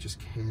that I just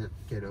can't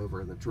get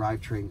over. The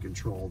drivetrain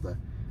control, the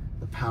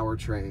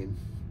powertrain,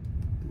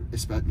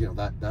 you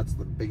know, that's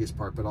the biggest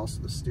part, but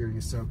also the steering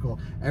is so cool.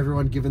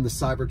 Everyone giving the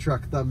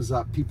Cybertruck thumbs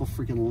up. People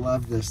freaking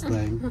love this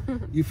thing.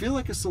 You feel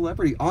like a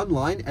celebrity.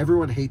 Online,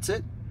 everyone hates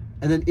it,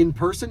 and then in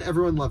person,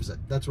 everyone loves it.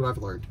 That's what I've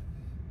learned.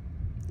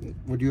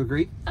 Would you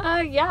agree?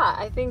 Yeah,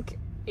 I think,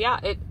 yeah,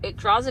 it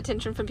draws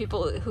attention from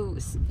people who,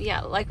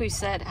 yeah, like we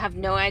said, have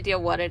no idea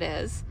what it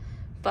is,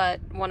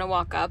 but want to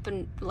walk up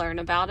and learn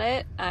about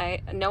it.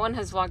 No one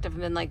has walked up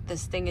and been like,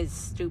 this thing is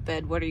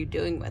stupid, what are you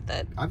doing with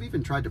it? I've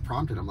even tried to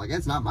prompt it. I'm like,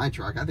 it's not my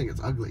truck, I think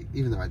it's ugly,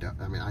 even though I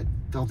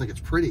don't think it's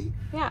pretty.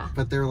 Yeah.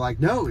 But they're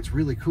like, no, it's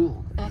really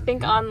cool. I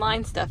think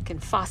online stuff can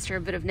foster a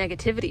bit of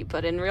negativity,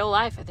 but in real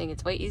life, I think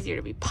it's way easier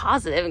to be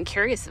positive and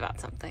curious about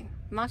something.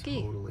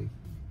 Maki. Totally.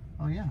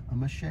 Oh yeah, a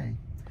mache.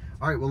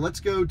 All right, well, let's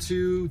go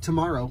to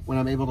tomorrow when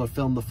I'm able to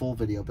film the full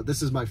video. But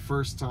this is my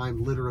first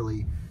time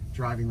literally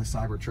driving the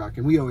Cybertruck,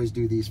 and we always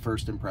do these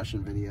first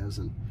impression videos,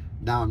 and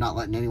now I'm not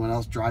letting anyone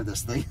else drive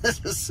this thing.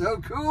 This is so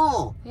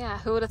cool. Yeah,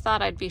 who would have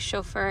thought I'd be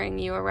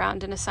chauffeuring you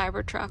around in a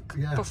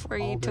Cybertruck before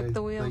you took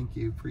the wheel? Thank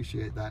you,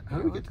 appreciate that. How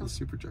do we get to the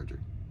Supercharger?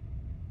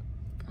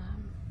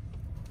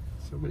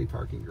 So many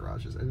parking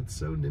garages, and it's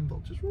so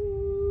nimble. Just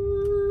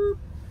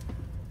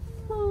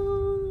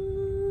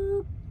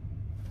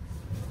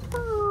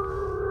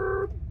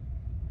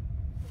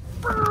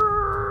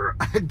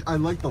I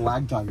like the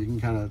lag time. You can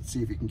kind of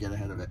see if you can get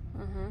ahead of it.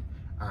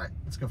 All right,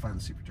 let's go find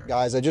the Supercharger.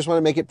 Guys, I just want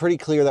to make it pretty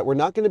clear that we're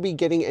not going to be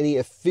getting any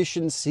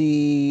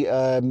efficiency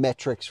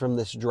metrics from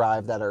this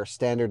drive that are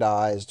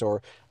standardized,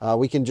 or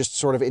we can just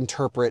sort of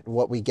interpret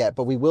what we get.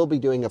 But we will be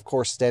doing, of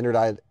course,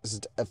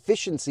 standardized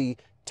efficiency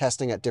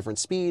testing at different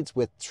speeds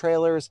with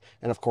trailers,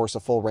 and of course a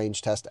full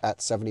range test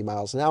at 70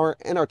 miles an hour,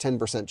 and our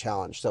 10%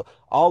 challenge. So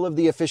all of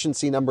the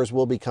efficiency numbers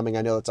will be coming.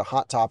 I know it's a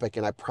hot topic,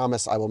 and I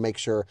promise I will make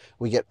sure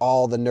we get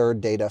all the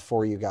nerd data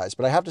for you guys.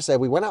 But I have to say,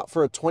 we went out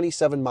for a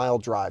 27-mile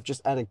drive,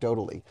 just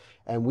anecdotally,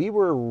 and we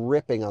were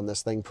ripping on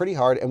this thing pretty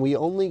hard, and we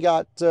only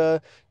got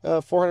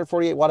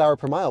 448 watt-hour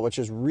per mile, which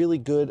is really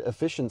good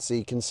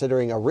efficiency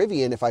considering a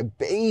Rivian, if I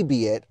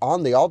baby it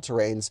on the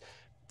all-terrains,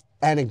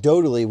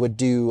 anecdotally would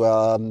do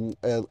a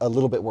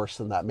little bit worse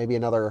than that, maybe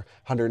another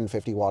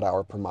 150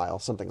 watt-hour per mile,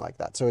 something like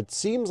that. So it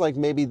seems like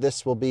maybe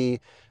this will be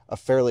a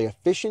fairly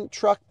efficient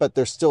truck, but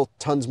there's still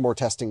tons more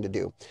testing to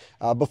do.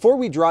 Before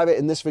we drive it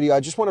in this video,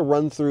 I just want to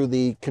run through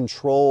the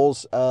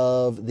controls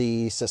of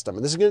the system.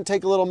 And this is going to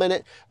take a little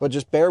minute, but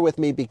just bear with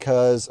me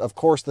because, of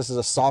course, this is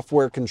a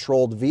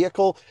software-controlled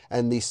vehicle,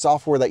 and the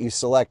software that you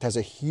select has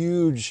a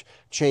huge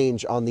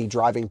change on the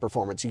driving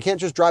performance. You can't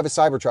just drive a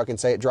Cybertruck and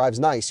say it drives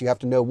nice. You have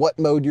to know what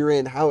mode you're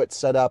in, how it's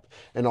set up,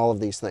 and all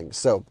of these things.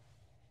 So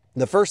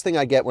the first thing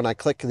I get when I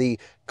click the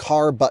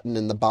car button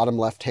in the bottom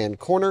left-hand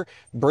corner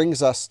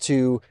brings us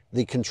to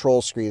the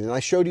control screen. And I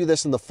showed you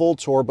this in the full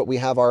tour, but we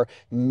have our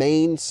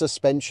main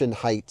suspension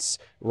heights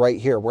right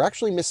here. We're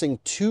actually missing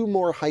two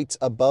more heights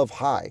above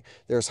high.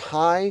 There's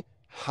high,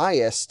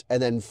 highest,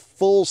 and then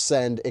full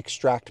send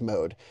extract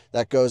mode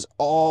that goes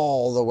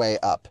all the way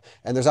up.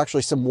 And there's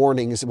actually some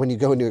warnings when you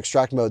go into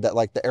extract mode that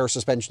like the air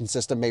suspension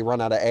system may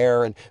run out of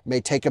air and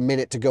may take a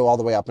minute to go all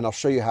the way up. And I'll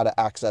show you how to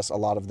access a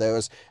lot of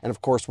those. And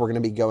of course, we're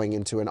going to be going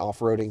into an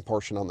off-roading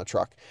portion on the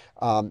truck.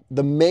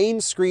 The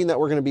main screen that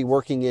we're going to be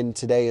working in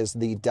today is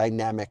the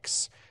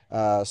dynamics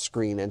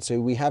screen. And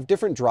so we have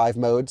different drive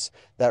modes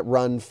that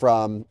run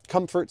from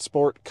comfort,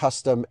 sport,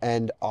 custom,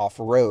 and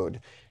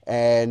off-road.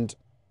 And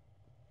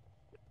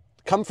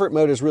comfort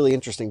mode is really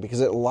interesting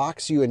because it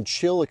locks you in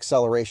chill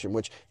acceleration,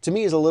 which to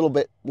me is a little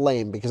bit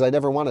lame because I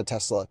never want a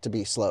Tesla to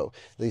be slow.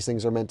 These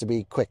things are meant to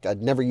be quick.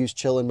 I'd never use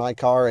chill in my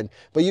car,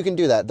 but you can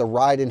do that. The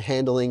ride and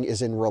handling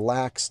is in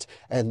relaxed,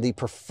 and the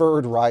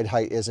preferred ride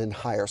height is in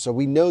higher. So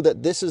we know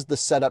that this is the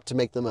setup to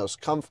make the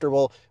most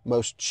comfortable,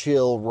 most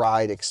chill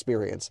ride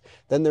experience.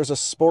 Then there's a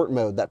sport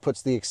mode that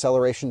puts the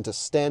acceleration to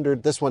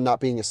standard. This one, not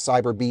being a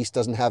cyber beast,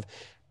 doesn't have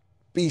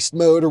beast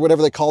mode or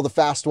whatever they call the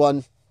fast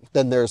one.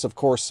 Then there's, of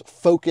course,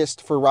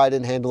 focused for ride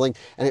and handling,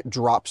 and it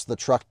drops the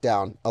truck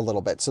down a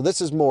little bit. So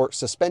this is more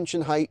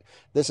suspension height.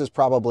 This is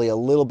probably a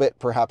little bit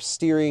perhaps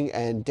steering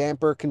and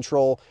damper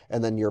control,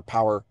 and then your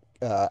power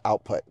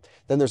output.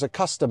 Then there's a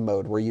custom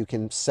mode where you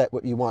can set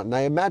what you want. And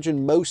I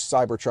imagine most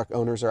Cybertruck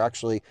owners are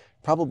actually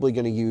probably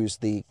going to use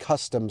the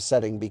custom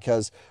setting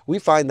because we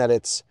find that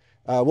it's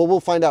well, we'll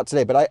find out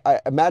today, but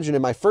I imagine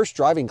in my first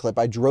driving clip,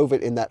 I drove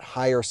it in that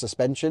higher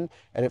suspension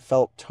and it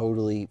felt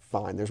totally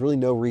fine. There's really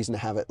no reason to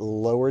have it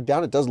lowered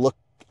down. It does look,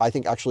 I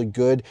think, actually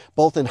good,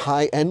 both in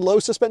high and low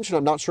suspension.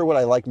 I'm not sure what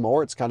I like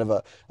more. It's kind of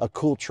a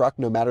cool truck,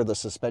 no matter the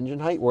suspension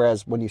height,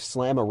 whereas when you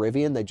slam a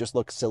Rivian, they just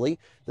look silly.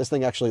 This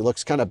thing actually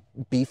looks kind of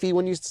beefy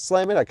when you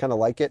slam it. I kind of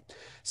like it.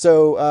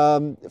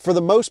 So for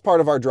the most part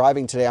of our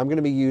driving today, I'm going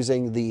to be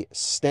using the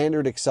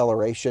standard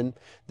acceleration,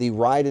 the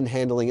ride and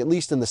handling, at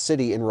least in the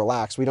city, in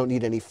relax. We don't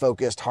need any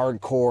focused,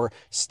 hardcore,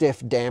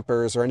 stiff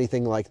dampers or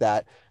anything like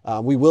that.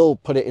 We will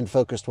put it in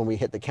focused when we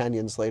hit the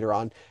canyons later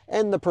on,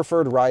 and the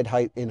preferred ride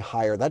height in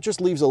higher. That just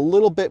leaves a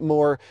little bit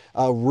more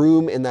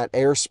room in that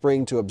air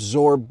spring to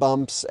absorb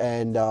bumps,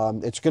 and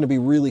it's going to be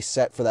really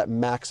set for that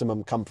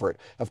maximum comfort.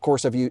 Of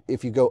course, if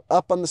you go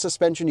up on the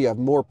suspension, you have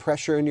more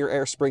pressure in your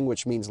air spring,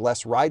 which means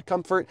less ride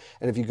comfort.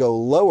 And if you go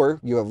lower,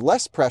 you have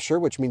less pressure,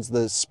 which means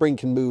the spring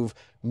can move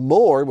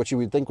more, which you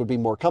would think would be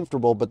more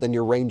comfortable, but then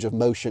your range of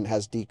motion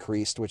has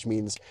decreased, which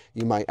means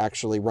you might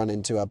actually run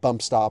into a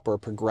bump stop or a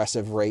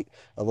progressive rate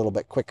a little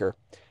bit quicker.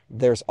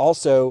 There's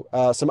also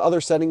some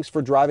other settings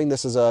for driving.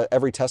 This is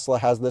every Tesla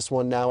has this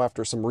one now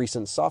after some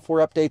recent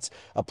software updates.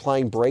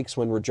 Applying brakes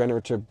when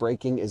regenerative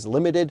braking is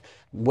limited.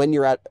 When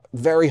you're at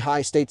very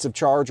high states of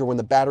charge, or when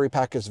the battery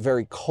pack is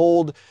very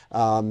cold,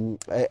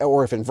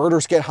 or if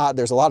inverters get hot,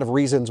 there's a lot of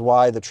reasons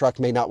why the truck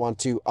may not want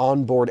to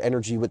onboard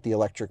energy with the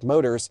electric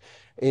motors.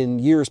 In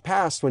years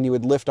past, when you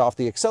would lift off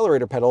the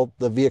accelerator pedal,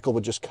 the vehicle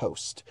would just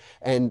coast.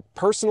 And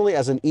personally,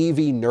 as an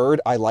EV nerd,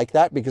 I like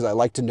that because I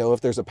like to know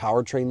if there's a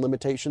powertrain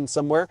limitation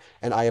somewhere.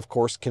 And I, of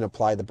course, can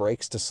apply the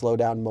brakes to slow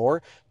down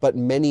more. But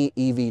many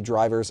EV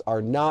drivers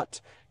are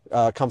not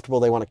comfortable.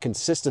 They want a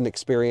consistent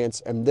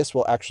experience, and this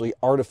will actually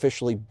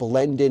artificially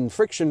blend in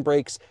friction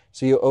brakes,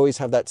 so you always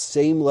have that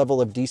same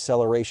level of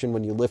deceleration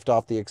when you lift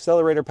off the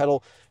accelerator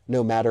pedal,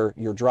 no matter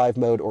your drive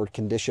mode or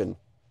condition.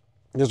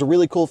 There's a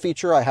really cool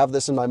feature. I have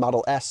this in my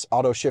Model S,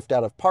 auto shift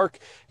out of park.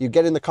 You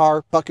get in the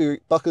car, buckle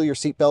your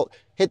seatbelt,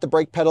 hit the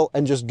brake pedal,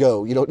 and just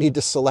go. You don't need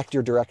to select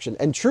your direction.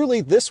 And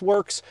truly, this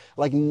works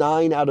like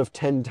 9 out of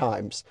 10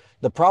 times.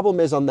 The problem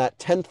is on that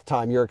 10th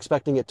time, you're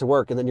expecting it to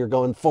work, and then you're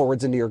going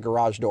forwards into your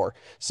garage door,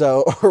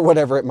 so, or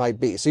whatever it might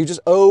be. So you just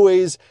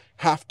always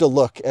have to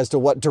look as to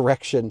what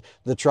direction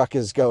the truck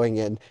is going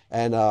in.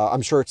 And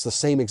I'm sure it's the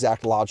same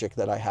exact logic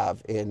that I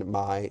have in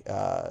my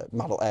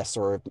Model S,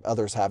 or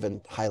others have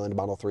in Highland,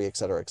 Model 3,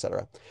 etc.,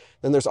 etc.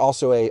 Then there's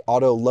also a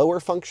auto lower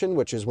function,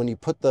 which is when you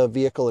put the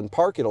vehicle in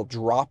park, it'll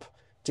drop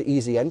to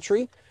easy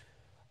entry.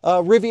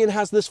 Rivian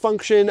has this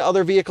function,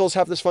 other vehicles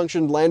have this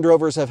function, Land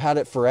Rovers have had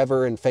it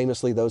forever, and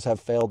famously those have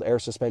failed air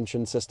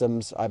suspension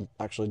systems. I'm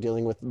actually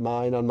dealing with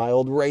mine on my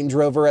old Range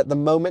Rover at the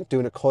moment,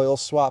 doing a coil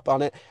swap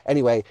on it.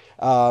 Anyway,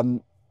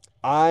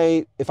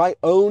 if I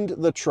owned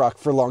the truck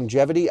for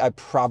longevity, I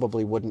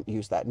probably wouldn't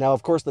use that. Now,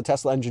 of course, the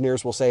Tesla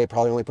engineers will say it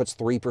probably only puts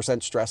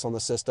 3% stress on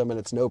the system and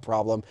it's no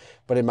problem.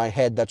 But in my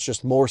head, that's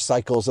just more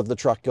cycles of the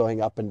truck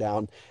going up and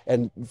down.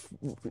 And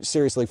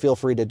seriously, feel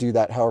free to do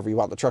that however you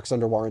want. The truck's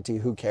under warranty,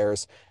 who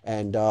cares?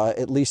 And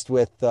at least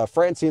with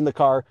Francie in the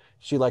car,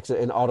 she likes it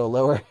in auto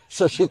lower,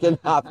 so she can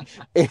hop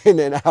in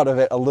and out of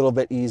it a little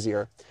bit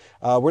easier.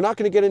 We're not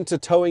going to get into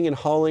towing and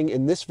hauling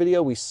in this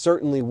video. We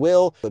certainly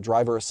will. The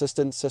driver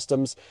assistance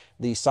systems,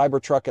 the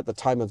Cybertruck at the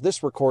time of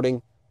this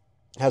recording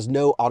has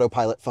no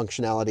autopilot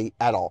functionality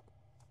at all.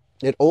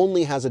 It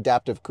only has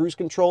adaptive cruise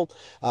control,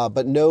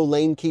 but no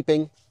lane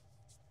keeping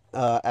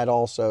at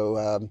all.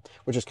 So,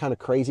 which is kind of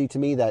crazy to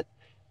me that,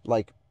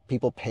 like,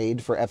 people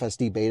paid for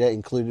FSD beta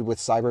included with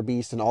Cyber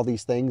Beast and all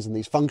these things and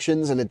these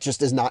functions, and it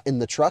just is not in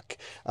the truck.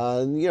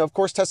 You know, of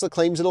course, Tesla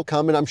claims it'll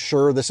come, and I'm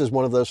sure this is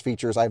one of those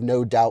features I have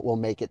no doubt will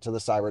make it to the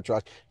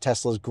Cybertruck.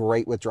 Tesla's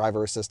great with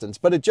driver assistance,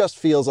 but it just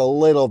feels a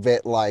little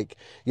bit like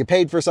you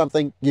paid for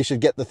something, you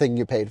should get the thing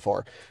you paid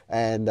for.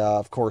 And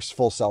of course,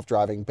 full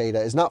self-driving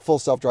beta is not full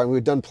self-driving.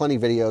 We've done plenty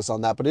of videos on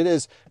that, but it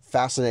is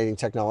fascinating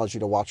technology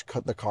to watch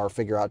the car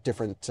figure out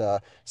different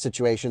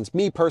situations.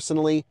 Me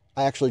personally,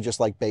 I actually just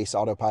like base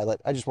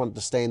autopilot. I just wanted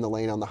to stay in the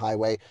lane on the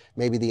highway.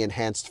 Maybe the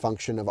enhanced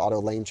function of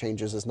auto lane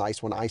changes is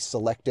nice when I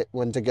select it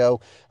when to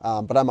go.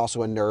 But I'm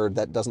also a nerd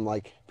that doesn't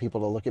like people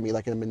to look at me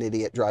like I'm an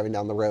idiot driving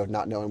down the road,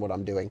 not knowing what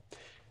I'm doing.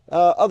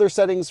 Other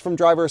settings from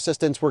driver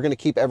assistance, we're going to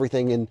keep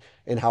everything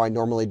in how I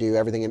normally do,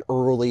 everything in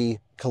early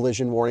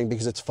collision warning,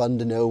 because it's fun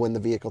to know when the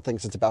vehicle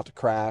thinks it's about to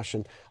crash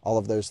and all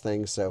of those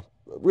things. So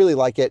really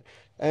like it.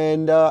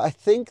 And I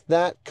think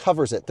that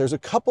covers it. There's a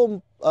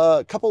couple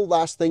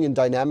last thing in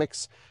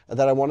dynamics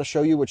that I want to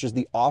show you, which is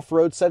the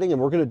off-road setting.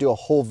 And we're going to do a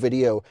whole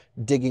video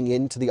digging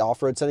into the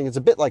off-road setting. It's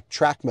a bit like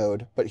track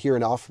mode, but here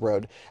in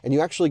off-road. And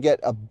you actually get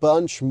a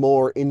bunch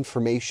more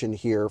information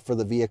here for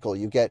the vehicle.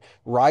 You get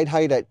ride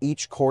height at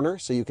each corner,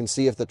 so you can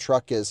see if the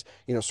truck is,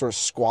 you know, sort of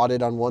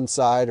squatted on one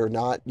side or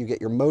not. You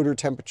get your motor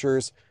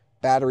temperatures,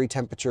 battery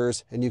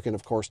temperatures, and you can,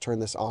 of course, turn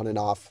this on and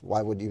off.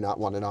 Why would you not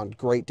want it on?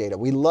 Great data.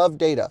 We love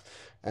data,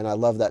 and I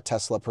love that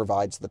Tesla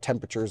provides the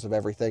temperatures of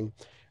everything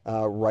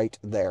right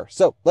there.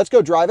 So let's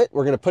go drive it.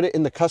 We're going to put it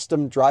in the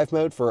custom drive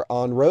mode for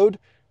on-road.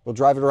 We'll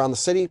drive it around the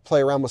city,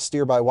 play around with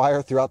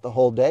steer-by-wire throughout the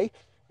whole day,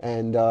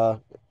 and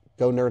go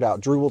nerd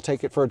out. Drew will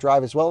take it for a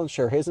drive as well and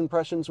share his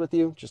impressions with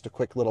you. Just a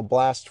quick little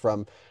blast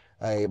from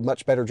a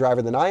much better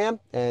driver than I am,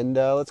 and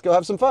let's go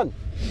have some fun.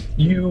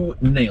 You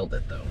nailed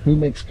it, though. Who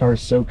makes cars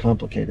so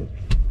complicated?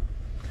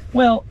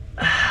 Well,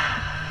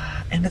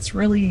 and it's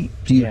really...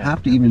 Do you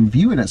have to even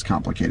view it as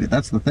complicated?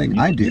 That's the thing.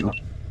 I do,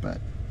 but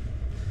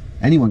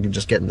anyone can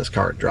just get in this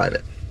car and drive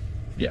it.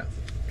 Yeah.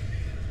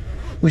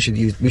 We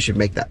should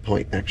make that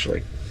point,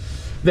 actually.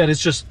 That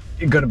it's just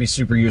going to be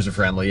super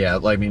user-friendly, yeah.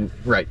 I mean,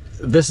 right.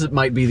 This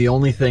might be the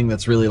only thing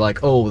that's really like,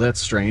 oh, that's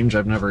strange.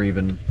 I've never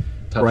even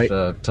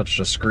touched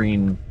a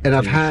screen and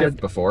I've had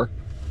before.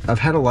 I've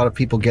had a lot of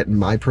people get in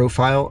my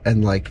profile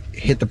and like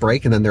hit the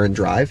brake and then they're in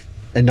drive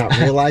and not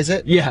realize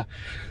it. Yeah.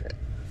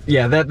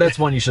 Yeah, that's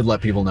one you should let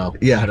people know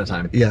ahead of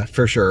time. Yeah,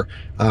 for sure.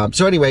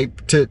 So anyway,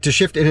 to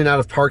shift in and out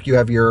of park, you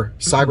have your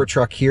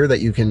Cybertruck here that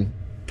you can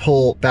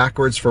pull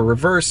backwards for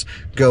reverse,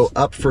 go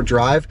up for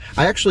drive.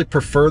 I actually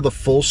prefer the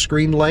full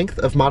screen length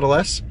of Model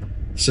S.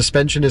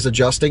 Suspension is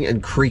adjusting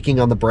and creaking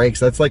on the brakes.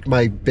 That's like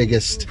my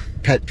biggest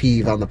pet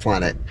peeve on the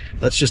planet.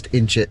 Let's just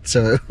inch it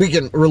so we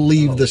can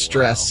relieve the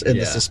stress in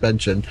the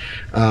suspension.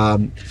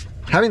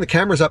 Having the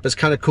cameras up is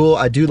kind of cool.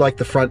 I do like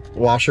the front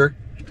washer.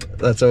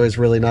 That's always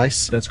really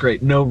nice. That's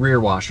great. No rear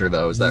washer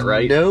though, is that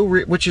right? No,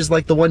 which is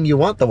like the one you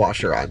want the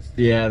washer on.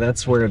 Yeah,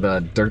 that's where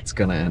the dirt's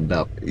gonna end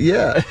up.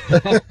 Yeah.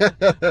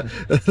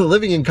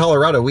 Living in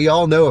Colorado, we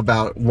all know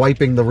about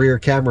wiping the rear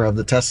camera of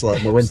the Tesla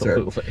in the winter.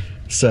 Absolutely.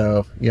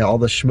 So yeah, all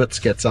the schmutz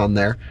gets on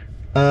there.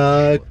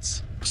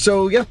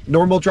 So yeah,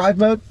 normal drive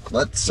mode.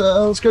 Let's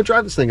go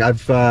drive this thing.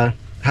 I've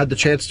had the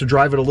chance to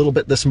drive it a little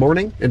bit this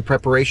morning in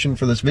preparation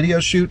for this video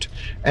shoot,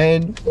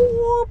 and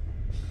whoop,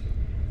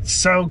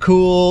 so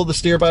cool, the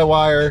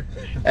steer-by-wire.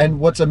 And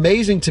what's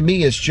amazing to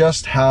me is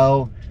just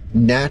how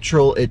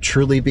natural it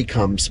truly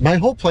becomes. My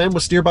whole plan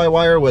with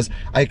steer-by-wire was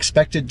I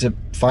expected to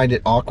find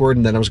it awkward,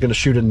 and then I was going to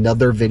shoot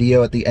another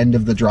video at the end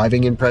of the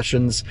driving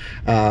impressions,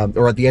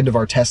 or at the end of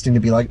our testing, to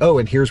be like, oh,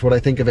 and here's what I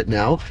think of it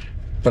now.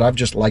 But I've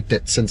just liked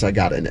it since I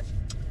got in it.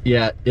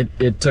 Yeah,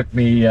 it took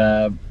me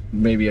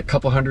maybe a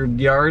couple hundred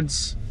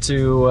yards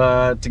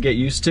to get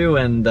used to,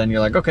 and then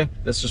you're like, okay,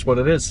 that's just what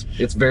it is.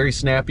 It's very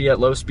snappy at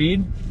low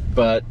speed,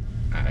 but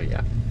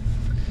yeah,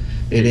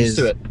 it is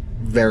to it.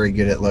 Very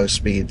good at low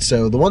speed.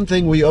 So the one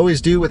thing we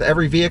always do with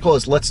every vehicle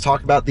is let's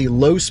talk about the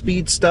low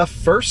speed stuff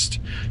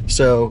first.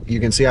 So you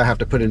can see I have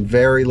to put in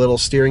very little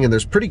steering, and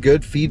there's pretty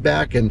good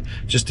feedback, and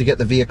just to get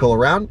the vehicle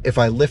around, if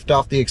I lift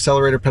off the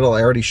accelerator pedal,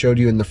 I already showed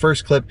you in the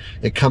first clip,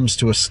 it comes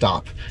to a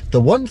stop.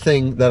 The one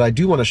thing that I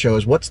do want to show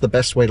is what's the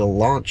best way to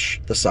launch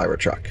the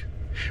Cybertruck,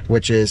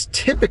 which is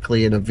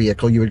typically in a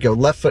vehicle, you would go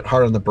left foot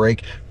hard on the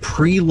brake,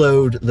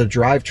 preload the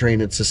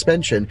drivetrain and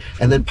suspension,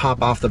 and then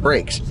pop off the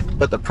brakes.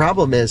 But the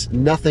problem is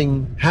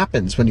nothing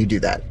happens when you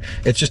do that.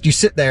 It's just you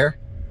sit there,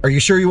 are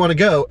you sure you want to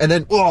go? And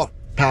then, oh,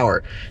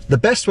 power. The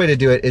best way to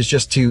do it is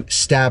just to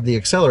stab the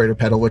accelerator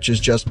pedal, which is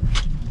just...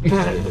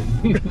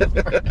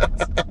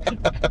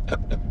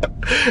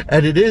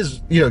 And it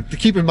is, you know, to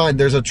keep in mind,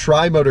 there's a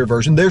tri-motor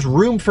version. There's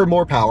room for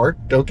more power.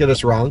 Don't get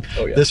us wrong.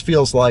 Oh, yeah. This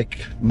feels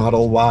like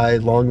Model Y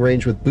long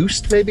range with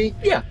boost, maybe?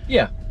 Yeah,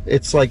 yeah.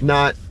 It's like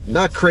not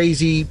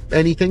crazy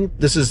anything.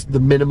 This is the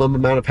minimum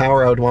amount of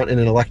power I would want in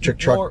an electric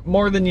truck.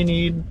 More than you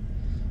need.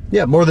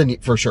 Yeah, more than you,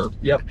 for sure.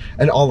 Yep.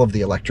 And all of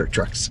the electric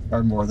trucks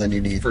are more than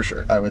you need. For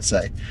sure. I would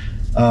say.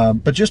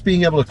 But just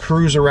being able to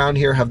cruise around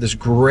here, have this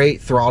great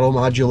throttle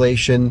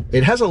modulation.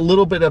 It has a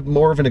little bit of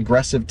more of an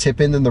aggressive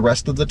tip in than the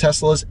rest of the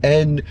Teslas,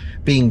 and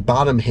being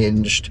bottom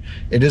hinged,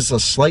 it is a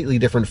slightly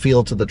different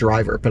feel to the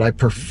driver, but I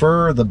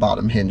prefer the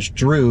bottom hinge.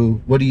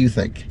 Drew, what do you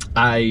think?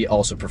 I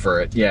also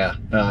prefer it, yeah.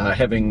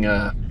 Having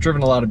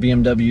driven a lot of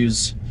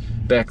BMWs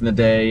back in the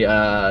day,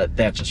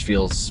 that just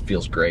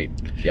feels great.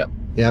 Yep.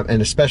 Yeah,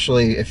 and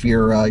especially if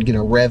you're, you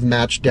know, rev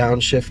match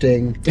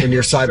downshifting in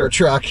your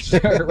Cybertruck.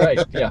 Sure, right,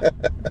 yeah.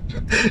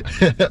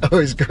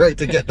 Always great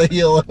to get the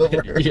heel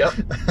over.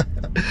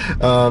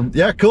 Yep.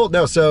 Yeah, cool.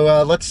 No,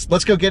 so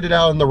let's go get it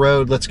out on the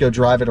road. Let's go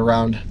drive it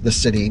around the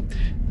city.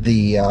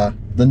 The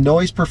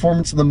noise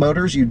performance of the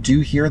motors, you do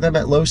hear them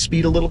at low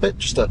speed a little bit,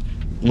 just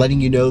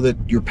letting you know that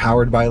you're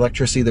powered by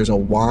electricity. There's a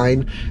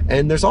whine,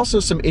 and there's also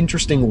some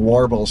interesting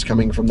warbles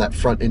coming from that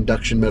front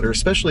induction motor,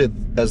 especially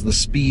as the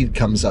speed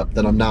comes up,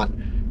 that I'm not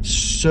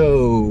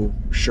so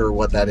sure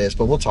what that is,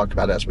 but we'll talk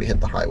about it as we hit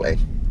the highway.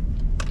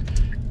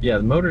 Yeah,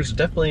 the motor's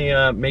definitely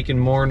making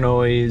more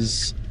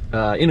noise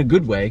in a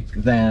good way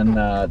than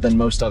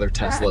most other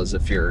Teslas,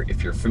 if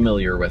you're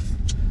familiar with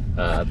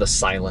the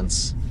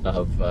silence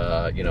of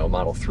you know,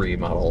 Model 3,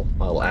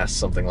 Model S,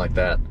 something like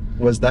that.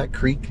 Was that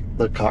creak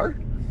the car?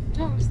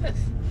 No, it was this.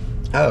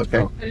 Oh, okay.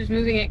 I was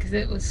moving it because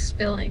it was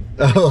spilling.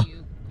 Oh.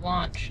 You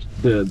launched.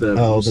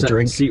 The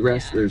drink seat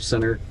rest, Yeah. there's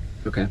center.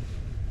 Okay.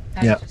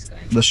 Yeah,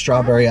 the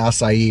strawberry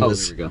acai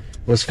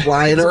was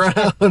flying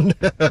around.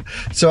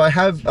 So I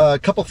have a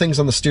couple things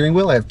on the steering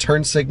wheel. I have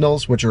turn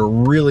signals, which are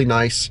really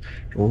nice,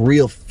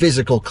 real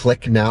physical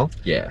click now.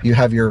 Yeah. You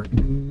have your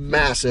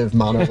massive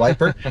mono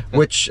wiper,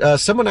 which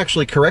someone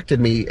actually corrected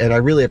me, and I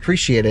really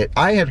appreciate it.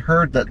 I had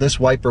heard that this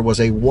wiper was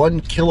a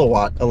 1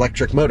 kilowatt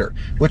electric motor,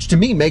 which to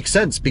me makes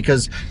sense,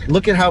 because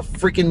look at how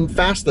freaking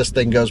fast this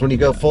thing goes when you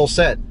go full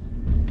set.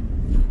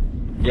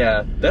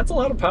 Yeah, that's a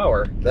lot of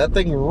power. That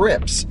thing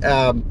rips,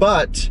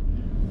 but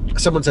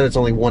someone said it's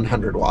only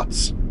 100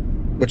 watts,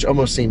 which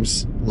almost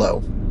seems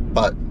low,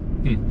 but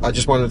I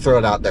just wanted to throw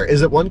it out there.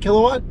 Is it 1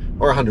 kilowatt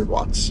or 100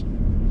 watts?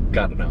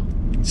 Gotta know.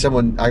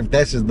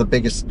 This is the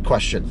biggest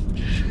question.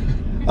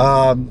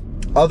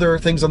 Other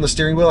things on the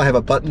steering wheel, I have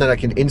a button that I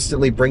can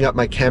instantly bring up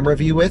my camera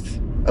view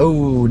with.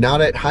 Oh,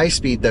 not at high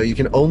speed though. You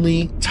can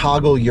only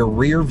toggle your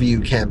rear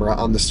view camera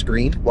on the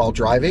screen while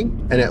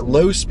driving, and at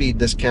low speed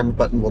this camera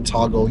button will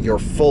toggle your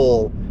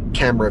full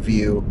camera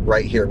view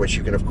right here, which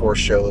you can of course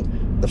show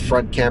the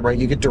front camera.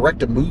 You can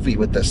direct a movie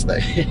with this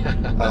thing.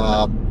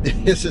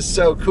 This is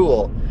so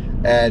cool.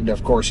 And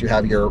of course you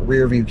have your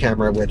rear view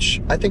camera,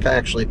 which I think I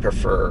actually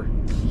prefer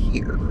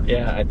here.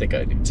 Yeah, I think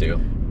I do too.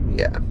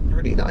 Yeah,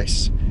 pretty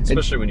nice.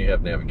 Especially when you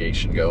have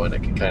navigation going,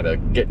 it can kind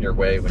of get in your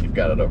way when you've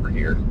got it over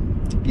here.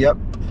 Yep.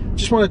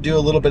 Just want to do a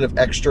little bit of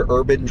extra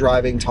urban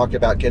driving, talk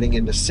about getting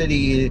into city,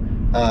 you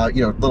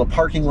know, little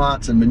parking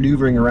lots and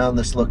maneuvering around.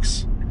 This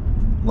looks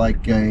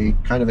like a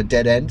kind of a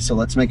dead end, so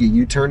let's make a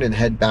U-turn and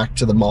head back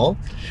to the mall.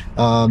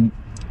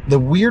 The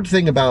weird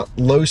thing about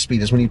low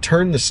speed is when you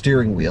turn the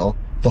steering wheel,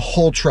 the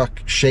whole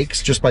truck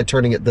shakes just by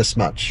turning it this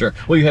much. Sure.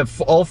 Well, you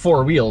have all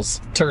 4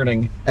 wheels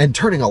turning. And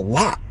turning a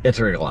lot. It's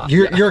turning a lot.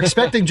 You're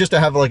expecting just to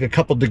have like a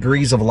couple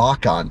degrees of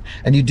lock on,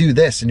 and you do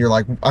this and you're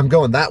like, I'm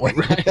going that way.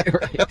 Right.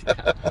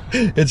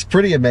 It's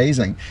pretty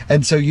amazing.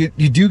 And so you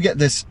do get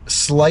this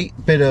slight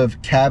bit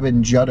of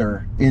cabin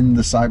judder in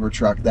the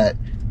Cybertruck that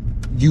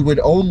you would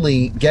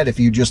only get if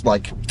you just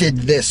like did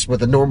this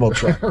with a normal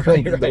truck.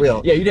 Right. The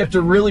wheel. Yeah, you'd have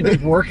to really be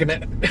working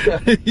it.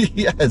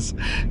 Yes.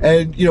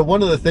 And you know,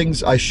 one of the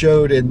things I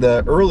showed in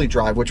the early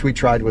drive, which we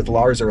tried with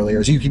Lars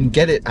earlier, is you can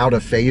get it out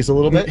of phase a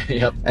little bit.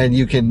 Yep. And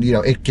you can, you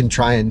know, it can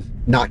try and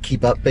not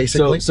keep up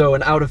basically. So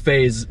an out of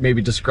phase,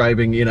 maybe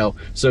describing, you know,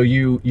 so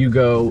you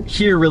go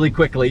here really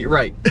quickly,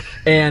 right?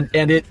 And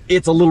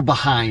it's a little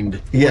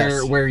behind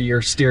where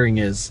your steering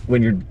is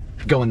when you're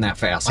going that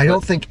fast. I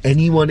don't think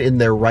anyone in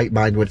their right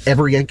mind would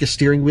ever yank a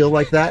steering wheel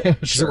like that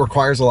because it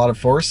requires a lot of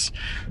force.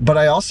 But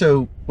I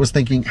also was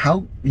thinking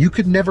how you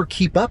could never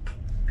keep up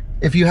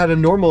if you had a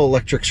normal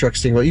electric truck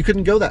steering wheel. You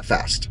couldn't go that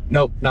fast.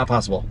 Nope, not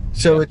possible.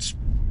 So it's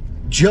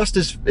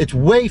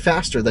way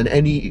faster than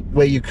any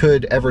way you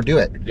could ever do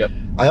it. Yep.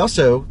 I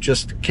also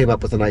just came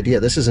up with an idea.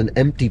 This is an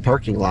empty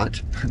parking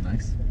lot.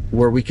 Nice.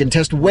 Where we can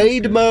test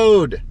Wade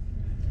mode.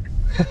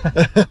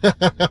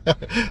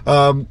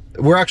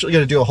 We're actually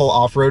going to do a whole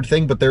off-road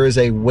thing, but there is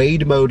a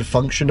Wade mode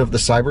function of the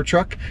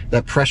Cybertruck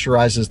that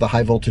pressurizes the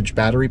high voltage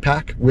battery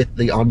pack with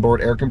the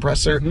onboard air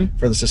compressor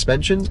for the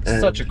suspension.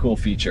 And such a cool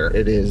feature.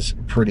 It is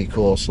pretty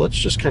cool. So let's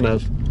just kind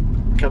of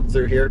come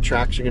through here.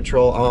 Traction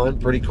control on,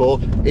 pretty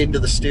cool. Into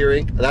the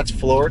steering. That's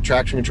floor.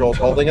 Traction control is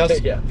holding us.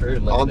 Yeah, very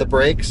limited. On the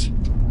brakes.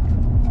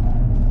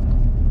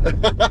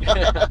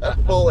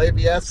 Full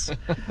ABS.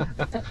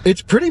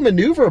 It's pretty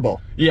maneuverable.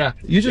 Yeah.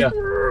 You just,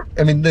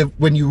 I mean,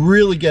 when you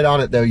really get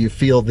on it though, you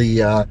feel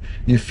the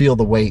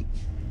weight.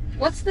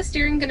 What's the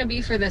steering going to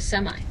be for this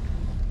semi?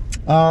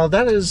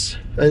 That is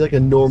like a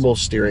normal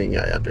steering,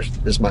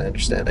 is my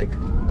understanding.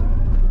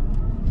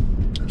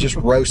 Just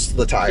roast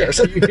the tires.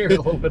 Yeah, you hear a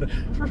little bit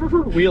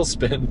of wheel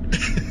spin.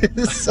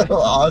 It's so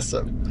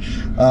awesome.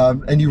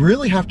 And you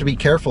really have to be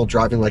careful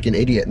driving like an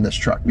idiot in this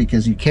truck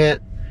because you can't,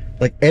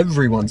 like,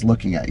 everyone's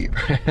looking at you.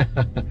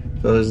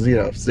 So, you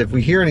know, if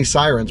we hear any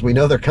sirens, we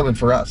know they're coming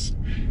for us.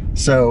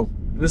 So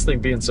this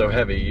thing being so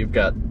heavy, you've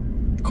got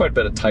quite a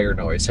bit of tire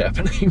noise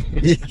happening.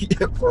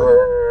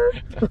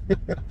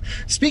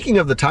 Speaking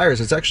of the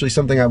tires, it's actually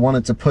something I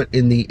wanted to put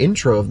in the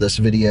intro of this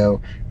video.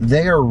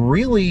 They are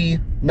really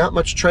not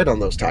much tread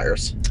on those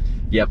tires.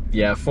 Yep,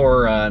 yeah,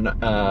 for an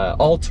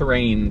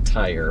all-terrain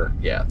tire,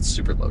 yeah, it's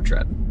super low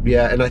tread.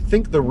 Yeah, and I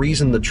think the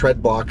reason the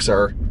tread blocks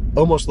are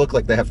almost look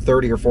like they have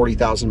 30 or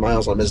 40,000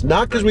 miles on them is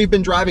not because we've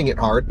been driving it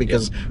hard,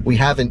 because we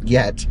haven't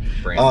yet.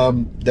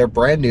 They're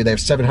brand new. They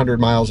have 700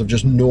 miles of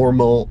just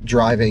normal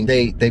driving.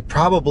 They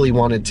probably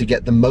wanted to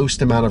get the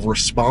most amount of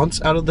response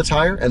out of the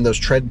tire, and those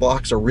tread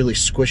blocks are really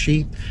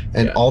squishy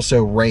and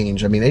also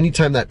range. I mean,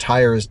 anytime that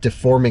tire is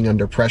deforming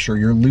under pressure,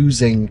 you're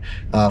losing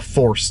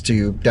force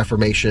to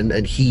deformation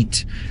and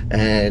heat.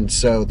 And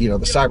so, you know,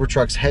 the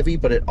Cybertruck's heavy,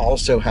 but it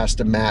also has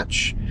to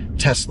match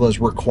Tesla's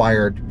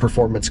required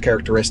performance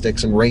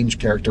characteristics and range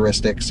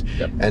characteristics.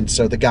 And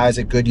so the guys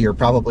at Goodyear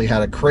probably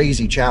had a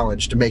crazy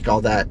challenge to make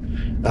all that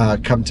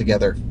come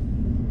together.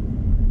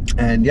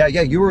 And yeah,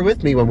 you were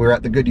with me when we were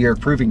at the Goodyear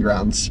Proving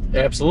Grounds.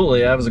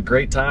 Absolutely, that was a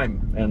great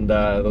time, and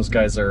those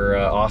guys are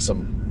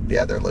awesome.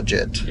 Yeah, they're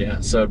legit.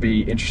 Yeah, so it'd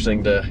be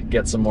interesting to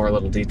get some more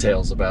little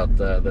details about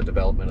the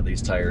development of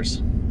these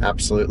tires.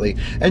 Absolutely.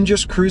 And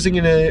just cruising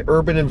in an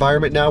urban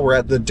environment now. We're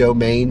at the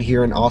Domain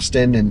here in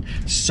Austin, and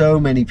so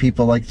many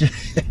people like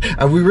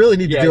we really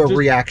need to do a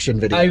reaction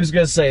video. I was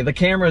gonna say, the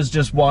camera's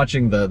just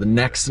watching the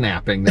neck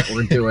snapping that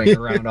we're doing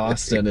around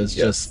Austin is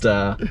just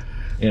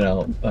you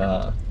know,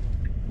 I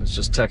was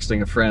just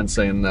texting a friend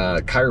saying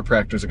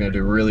chiropractors are going to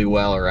do really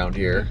well around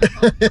here.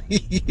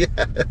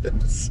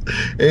 Yes,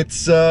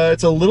 it's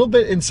a little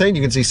bit insane.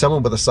 You can see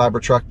someone with a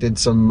Cybertruck did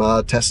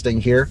some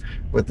testing here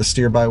with the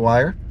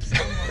steer-by-wire.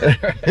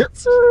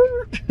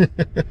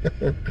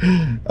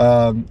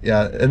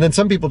 Yeah, and then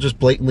some people just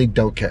blatantly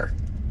don't care.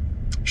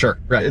 Sure,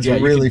 right. It's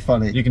really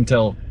funny. You can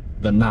tell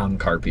the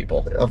non-car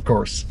people. Of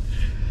course.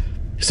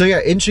 So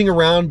yeah, inching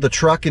around the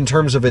truck in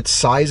terms of its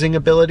sizing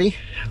ability.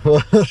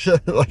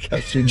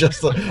 Like she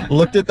just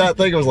looked at that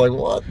thing and was like,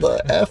 what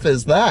the F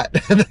is that?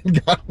 And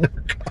then got in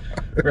her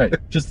car. Right,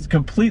 just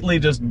completely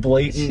just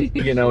blatant,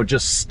 you know,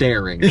 just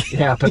staring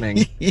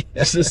happening.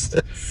 Yes.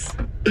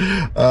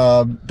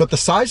 But the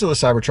size of the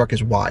Cybertruck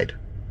is wide.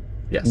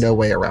 Yes. No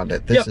way around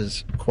it. This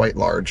is quite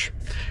large.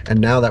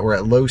 And now that we're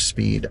at low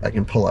speed, I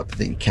can pull up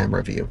the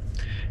camera view.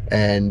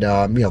 And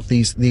you know,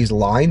 these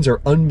lines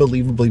are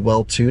unbelievably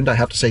well tuned. I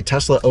have to say,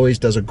 Tesla always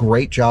does a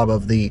great job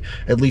of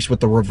at least with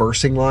the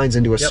reversing lines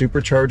into a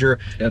supercharger.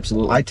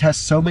 Absolutely. I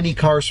test so many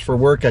cars for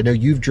work. I know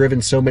you've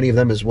driven so many of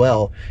them as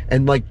well.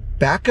 And like,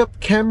 backup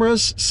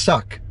cameras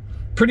suck.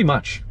 Pretty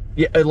much.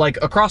 Yeah, like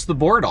across the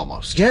board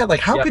almost. Yeah,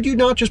 like how could you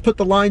not just put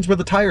the lines where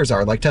the tires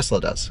are like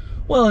Tesla does?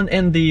 Well,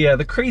 and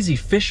the crazy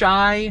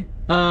fisheye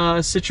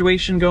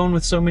situation going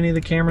with so many of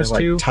the cameras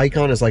too.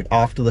 Taycan is like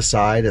off to the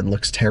side and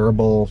looks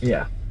terrible.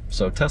 Yeah,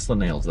 so Tesla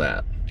nails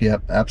that.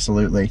 Yep,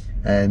 absolutely.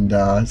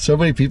 And so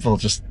many people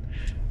just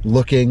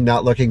looking,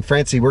 not looking.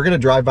 Francie, we're going to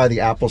drive by the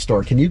Apple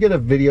store. Can you get a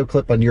video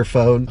clip on your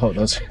phone? Oh,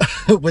 those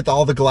with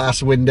all the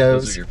glass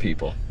windows. Those are your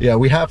people. Yeah,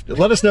 we have to.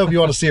 Let us know if you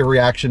want to see a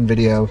reaction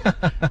video.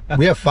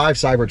 We have 5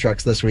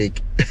 Cybertrucks this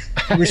week.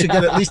 We should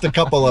get at least a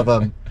couple of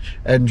them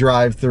and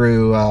drive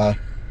through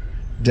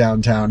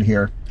downtown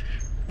here.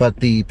 But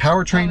the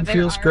powertrain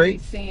feels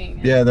great.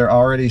 Yeah, they're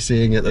already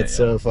seeing it. That's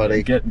so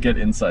funny. Get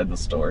inside the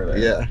store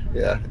there.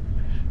 Yeah.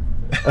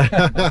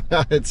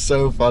 It's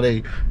so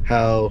funny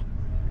how,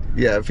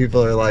 yeah,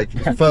 people are like,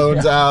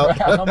 phones out.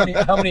 how many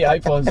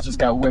iPhones just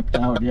got whipped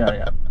out?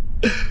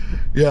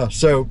 Yeah,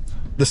 so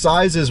the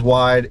size is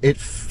wide. It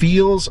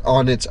feels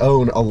on its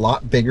own a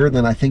lot bigger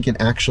than I think it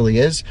actually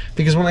is,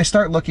 because when I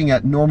start looking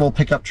at normal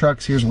pickup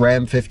trucks, here's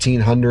Ram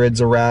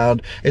 1500s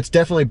around. It's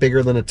definitely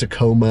bigger than a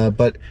Tacoma,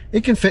 but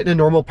it can fit in a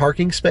normal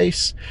parking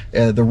space.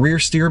 The rear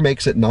steer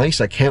makes it nice.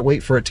 I can't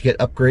wait for it to get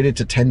upgraded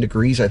to 10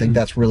 degrees. I think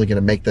that's really going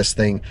to make this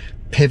thing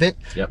pivot.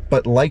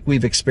 But like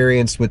we've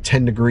experienced with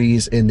 10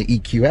 degrees in the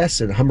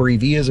EQS, and Hummer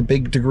EV is a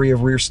big degree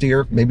of rear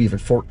steer, maybe even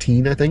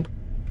 14, I think.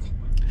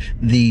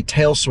 The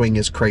tail swing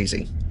is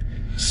crazy.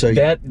 So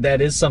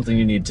that is something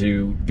you need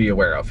to be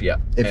aware of. Yeah.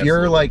 If absolutely.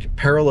 You're like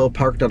parallel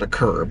parked on a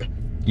curb,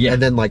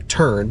 and then like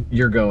turn,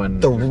 you're going.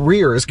 The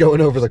rear is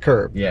going over the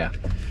curb. Yeah.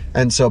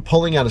 And so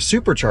pulling out of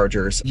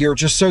superchargers, you're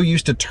just so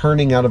used to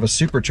turning out of a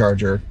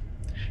supercharger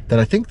that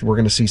I think we're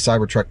going to see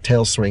Cybertruck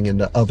tail swing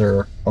into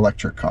other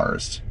electric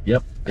cars.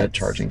 Yep. At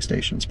charging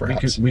stations,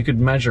 perhaps. We could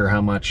measure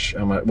how much.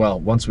 Well,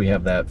 once we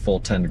have that full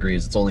 10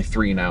 degrees, it's only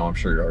 3 now. I'm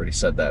sure you already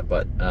said that,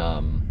 but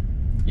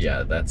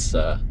yeah, that's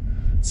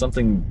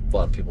something a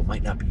lot of people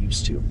might not be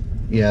used to.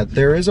 Yeah,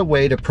 there is a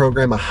way to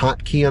program a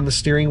hotkey on the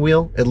steering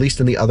wheel, at least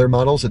in the other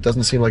models. It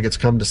doesn't seem like it's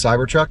come to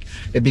Cybertruck.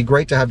 It'd be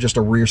great to have just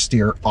a rear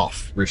steer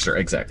off. Rear steer,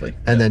 exactly.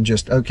 And then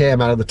just, okay,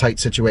 I'm out of the tight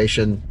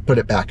situation, put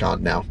it back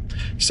on now.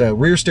 So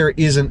rear steer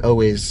isn't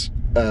always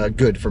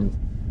good from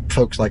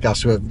folks like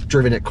us who have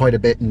driven it quite a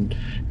bit, and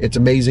it's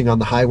amazing on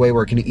the highway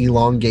where it can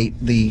elongate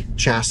the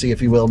chassis,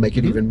 if you will, make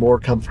it even more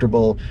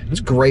comfortable. It's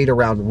great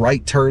around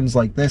right turns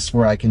like this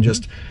where I can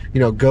just, you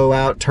know, go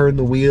out, turn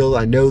the wheel.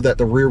 I know that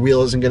the rear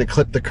wheel isn't going to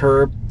clip the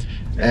curb.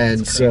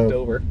 And so,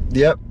 over.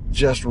 Yep,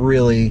 just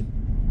really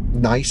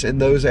nice in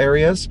those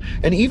areas.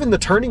 And even the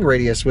turning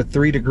radius with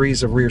 3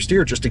 degrees of rear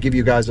steer, just to give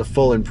you guys a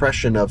full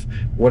impression of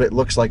what it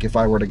looks like if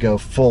I were to go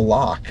full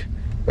lock.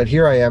 But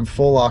here I am,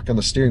 full lock on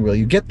the steering wheel.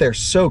 You get there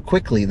so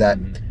quickly that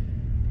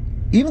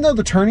even though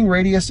the turning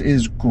radius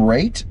is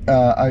great,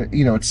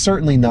 you know, it's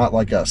certainly not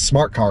like a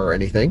smart car or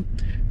anything,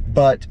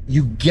 but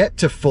you get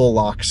to full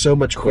lock so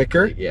much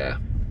quicker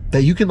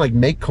that you can like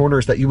make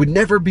corners that you would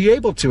never be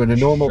able to in a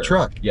normal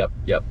truck. Yep.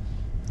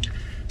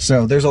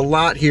 So there's a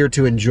lot here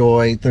to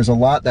enjoy. There's a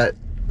lot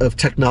of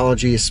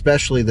technology,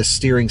 especially the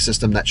steering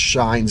system, that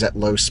shines at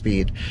low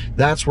speed.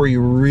 That's where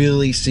you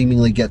really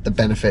seemingly get the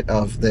benefit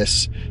of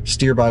this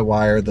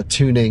steer-by-wire, the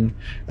tuning.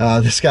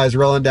 This guy's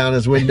rolling down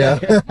his window,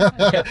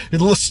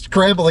 he's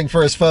scrambling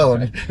for his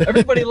phone.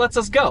 Everybody lets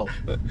us go.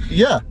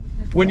 Yeah.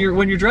 When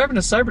you're driving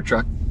a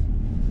Cybertruck,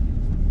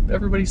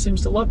 everybody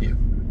seems to love you.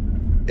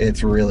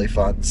 It's really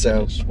fun.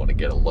 So I just want to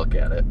get a look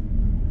at it.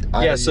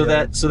 So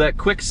that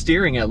quick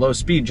steering at low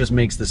speed just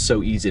makes this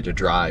so easy to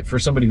drive for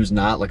somebody who's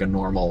not like a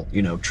normal,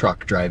 you know,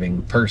 truck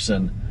driving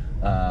person.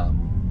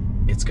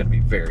 It's going to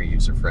be very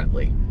user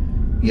friendly.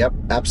 Yep,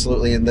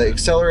 absolutely. And the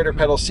accelerator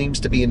pedal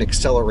seems to be an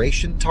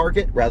acceleration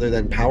target rather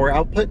than power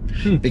output,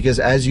 because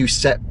as you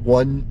set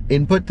one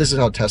input, this is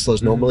how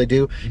Teslas normally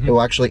do, it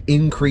will actually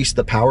increase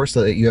the power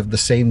so that you have the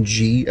same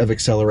G of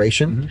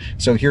acceleration.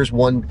 So here's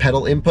one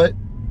pedal input,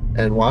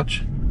 and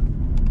watch.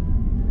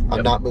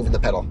 I'm not moving the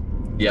pedal.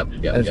 Yep.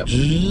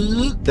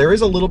 There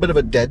is a little bit of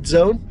a dead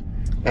zone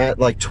at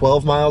like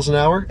 12 miles an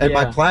hour, and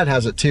my Plaid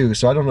has it too,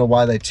 so I don't know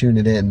why they tune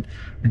it in.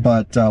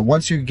 But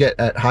once you get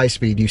at high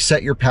speed, you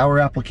set your power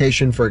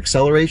application for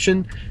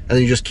acceleration, and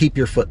then you just keep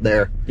your foot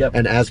there.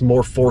 And as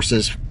more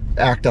forces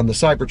act on the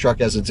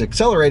Cybertruck as it's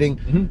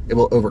accelerating, it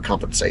will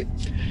overcompensate.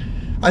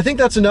 I think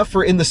that's enough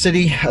for in the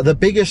city. The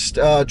biggest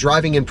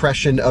driving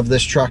impression of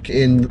this truck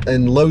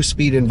in low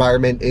speed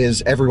environment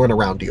is everyone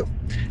around you.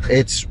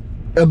 It's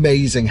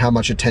amazing how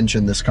much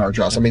attention this car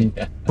draws. I mean,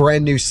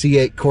 brand new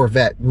C8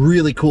 Corvette,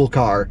 really cool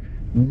car,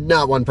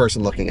 not one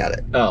person looking at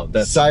it. Oh,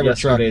 that's Cybertruck,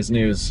 yesterday's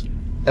news.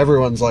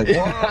 Everyone's like,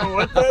 whoa,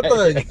 what's that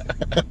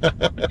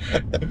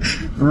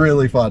thing?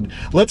 Really fun.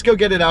 Let's go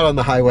get it out on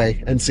the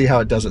highway and see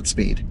how it does at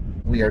speed.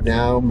 We are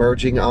now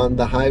merging on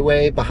the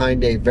highway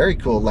behind a very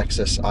cool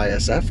Lexus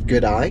ISF.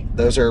 Good eye.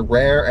 Those are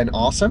rare and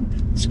awesome.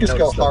 Let's just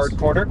go hard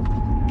corner.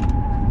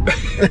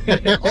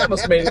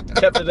 Almost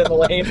kept it in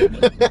the lane.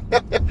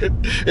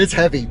 It's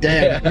heavy,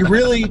 damn. You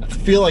really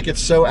feel like it's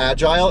so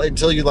agile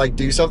until you like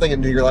do something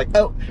and you're like,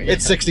 oh,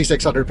 it's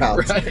 6,600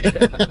 pounds.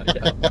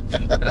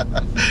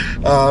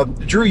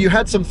 Drew, you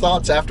had some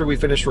thoughts after we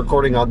finished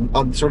recording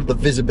on sort of the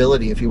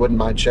visibility, if you wouldn't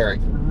mind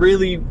sharing.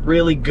 Really,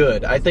 really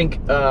good. I think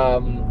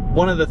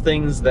one of the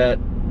things that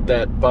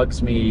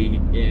bugs me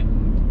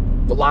in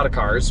a lot of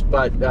cars,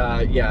 but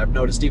yeah, I've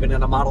noticed even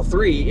in a Model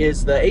 3,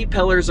 is the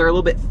A-pillars are a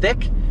little bit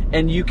thick,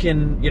 and you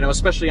can,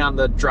 especially on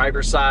the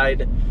driver's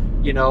side,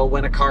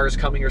 when a car is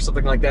coming or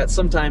something like that,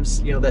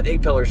 sometimes, that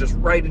A-pillar is just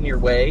right in your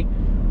way.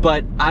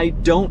 But I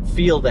don't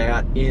feel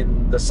that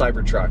in the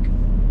Cybertruck.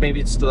 Maybe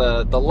it's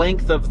the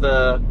length of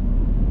the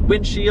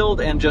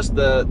windshield and just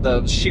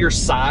the sheer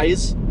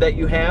size that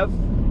you have,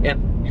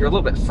 and you're a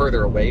little bit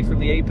further away from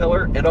the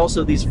A-pillar, and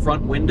also these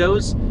front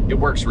windows, it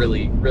works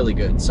really, really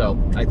good.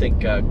 So I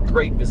think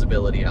great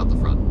visibility out the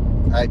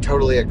front. I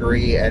totally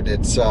agree, and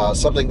it's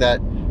something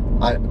that,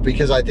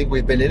 because I think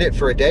we've been in it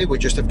for a day, we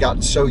just have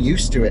gotten so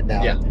used to it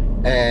now. Yeah.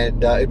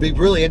 And it'd be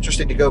really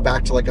interesting to go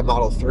back to like a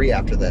Model 3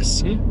 after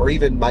this, or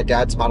even my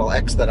dad's Model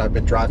X that I've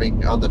been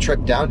driving on the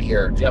trip down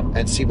here,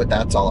 and see what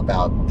that's all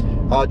about.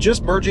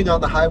 Just merging on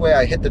the highway,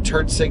 I hit the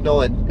turn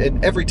signal,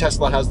 and every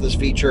Tesla has this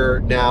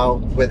feature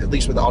now, at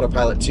least with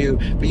Autopilot 2,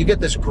 but you get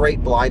this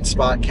great blind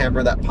spot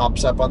camera that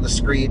pops up on the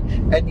screen.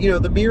 And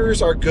the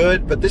mirrors are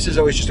good, but this is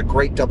always just a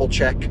great double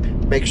check.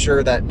 Make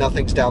sure that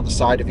nothing's down the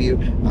side of you.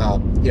 A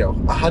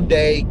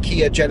Hyundai,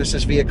 Kia,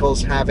 Genesis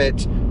vehicles have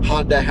it.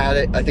 Honda had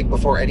it, I think,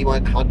 before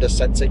anyone. Honda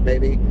Sensing,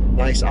 maybe.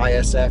 Nice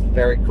ISF,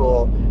 very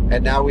cool.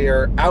 And now we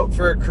are out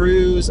for a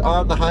cruise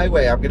on the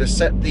highway. I'm going to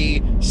set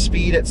the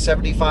speed at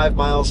 75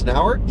 miles an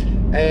hour,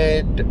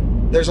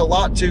 and there's a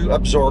lot to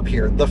absorb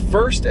here. The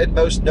first and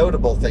most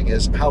notable thing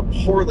is how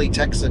poorly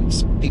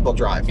Texans people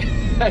drive.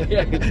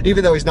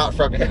 Even though he's not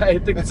from here. I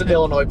think it's an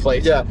Illinois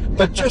place. Yeah,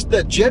 but just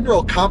the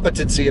general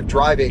competency of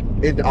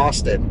driving in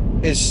Austin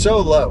is so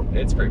low.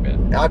 It's pretty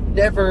bad.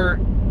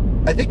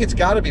 I think it's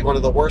got to be one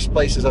of the worst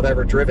places I've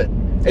ever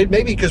driven. And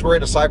maybe because we're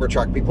in a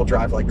Cybertruck, people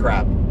drive like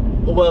crap.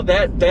 Well,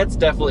 that's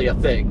definitely a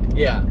thing.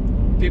 Yeah,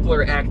 people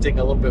are acting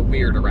a little bit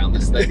weird around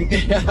this thing.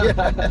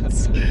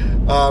 Yes.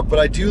 But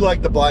I do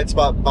like the blind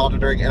spot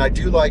monitoring, and I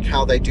do like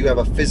how they do have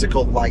a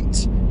physical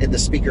light in the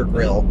speaker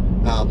grill,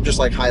 just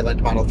like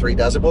Highland Model 3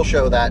 does. And we'll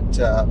show that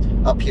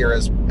up here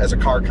as a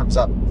car comes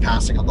up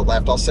passing on the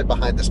left. I'll sit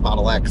behind this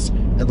Model X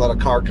and let a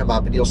car come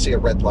up, and you'll see a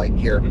red light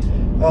here.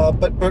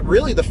 But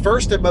really, the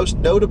first and most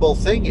notable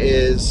thing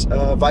is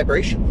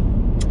vibration.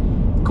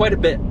 Quite a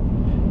bit.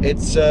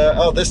 It's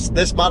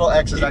this Model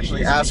X is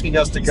actually asking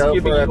us to go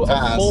for a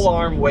pass. Full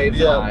arm wave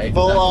high. Yeah,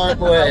 full arm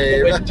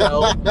wave. He's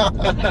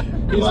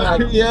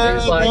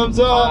like, thumbs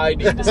up. I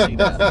need to see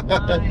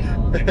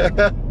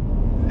that.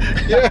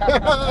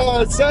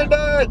 Yeah, send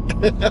it.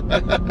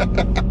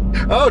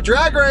 Oh,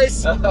 drag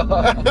race.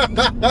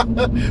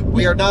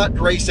 We are not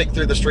racing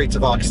through the streets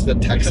of Austin,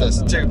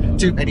 Texas.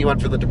 To anyone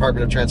from the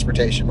Department of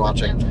Transportation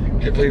watching,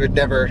 we would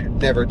never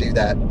do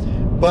that.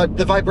 But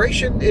the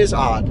vibration is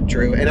odd,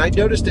 Drew, and I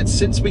noticed it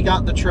since we got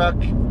in the truck,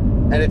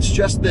 and it's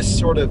just this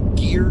sort of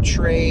gear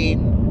train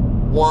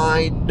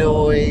whine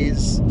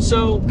noise,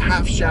 so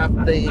half shaft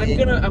thing.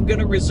 I'm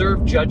gonna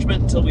reserve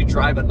judgment until we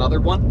drive another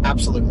one.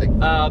 Absolutely.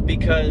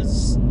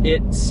 Because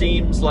it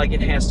seems like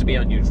it has to be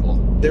unusual.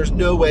 There's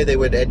no way they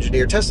would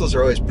engineer. Teslas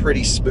are always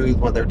pretty smooth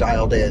when they're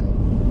dialed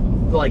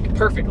in. Like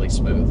perfectly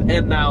smooth.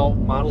 And now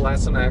Model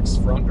S and X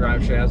front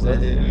drive shafts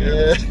and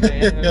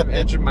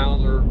engine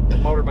mount or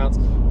motor mounts.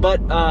 But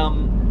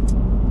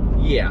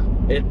yeah,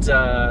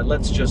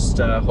 let's just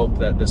hope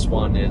that this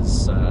one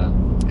is a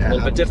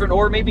little bit different,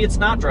 or maybe it's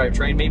not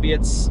drivetrain, maybe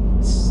it's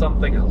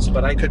something else.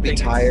 But I could be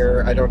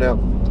tire. I don't know.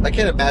 I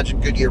can't imagine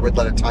Goodyear would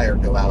let a tire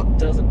go out. It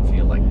doesn't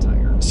feel like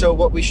tire. So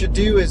what we should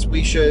do is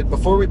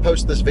before we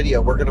post this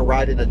video, we're going to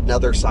ride in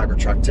another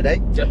Cybertruck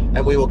today. Yep.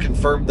 And we will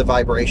confirm the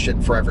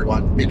vibration for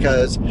everyone,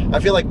 because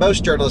I feel like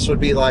most journalists would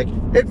be like,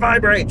 it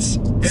vibrates,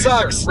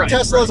 sucks, right,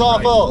 Tesla's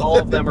awful. All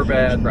of them are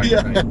bad. Right,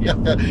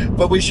 yeah.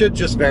 But we should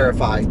just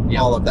verify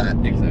all of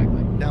that. Exactly.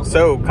 Now,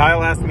 so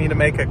Kyle asked me to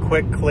make a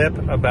quick clip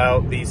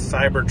about the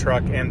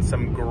Cybertruck and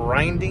some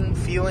grinding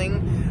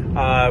feeling.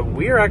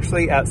 We are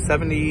actually at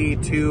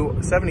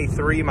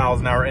 73 miles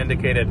an hour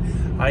indicated.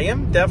 I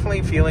am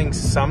definitely feeling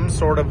some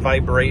sort of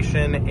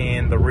vibration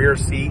in the rear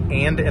seat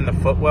and in the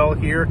footwell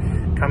here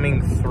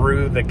coming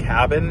through the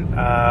cabin.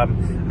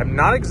 I'm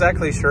not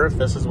exactly sure if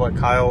this is what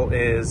Kyle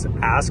is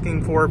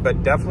asking for,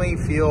 but definitely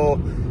feel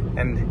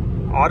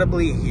and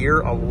audibly hear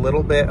a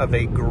little bit of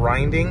a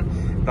grinding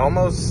and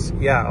almost,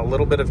 a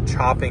little bit of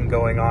chopping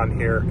going on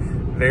here.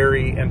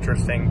 Very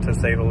interesting to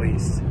say the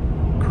least.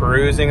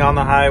 Cruising on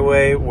the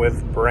highway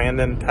with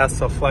Brandon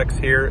Tesla Flex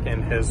here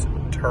in his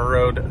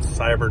Turoed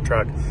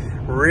Cybertruck.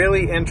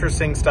 Really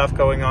interesting stuff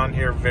going on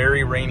here.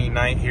 Very rainy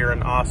night here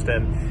in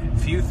Austin.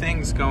 Few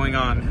things going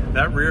on.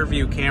 That rear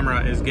view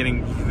camera is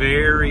getting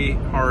very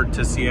hard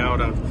to see out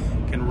of.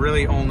 Can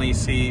really only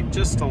see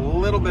just a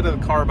little bit of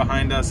the car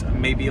behind us,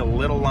 maybe a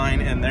little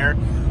line in there.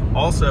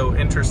 Also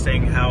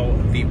interesting how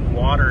the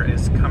water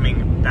is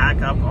coming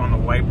back up on the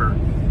wiper.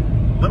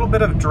 Little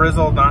bit of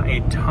drizzle, not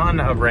a ton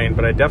of rain,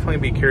 but I'd definitely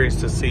be curious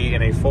to see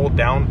in a full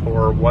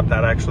downpour what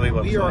that actually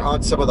looks like. We are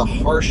on some of the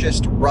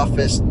harshest,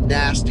 roughest,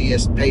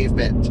 nastiest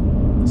pavement.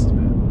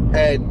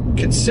 And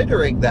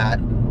considering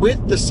that,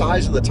 with the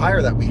size of the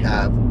tire that we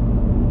have,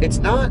 it's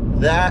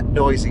not that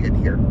noisy in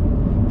here.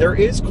 There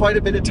is quite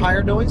a bit of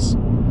tire noise,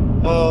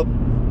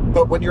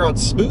 but when you're on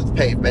smooth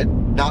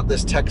pavement, not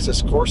this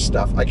Texas course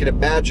stuff, I can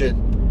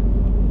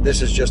imagine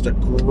this is just a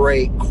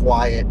great,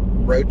 quiet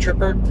road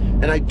tripper.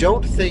 And I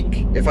don't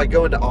think, if I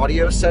go into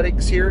audio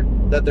settings here,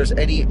 that there's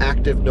any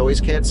active noise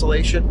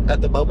cancellation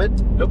at the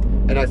moment. Nope.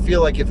 And I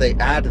feel like if they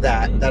add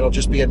that, that'll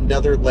just be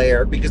another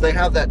layer, because they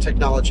have that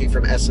technology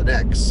from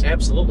S&X.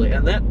 Absolutely,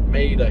 and that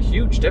made a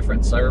huge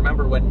difference. I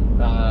remember when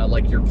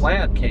like your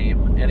Plaid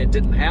came and it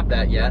didn't have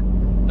that yet,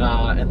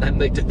 and then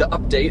they did the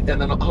update, and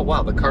then, oh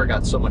wow, the car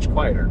got so much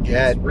quieter.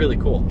 Yeah. It's really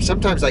cool.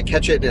 Sometimes I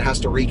catch it and it has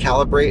to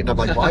recalibrate, and I'm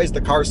like, why is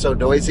the car so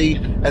noisy?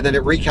 And then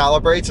it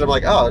recalibrates, and I'm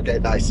like, oh, okay,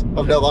 nice.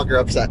 I'm no longer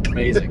upset.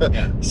 Amazing,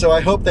 yeah. So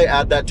I hope they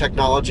add that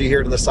technology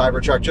here to the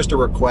Cybertruck, just a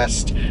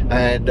request.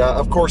 And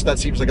of course, that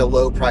seems like a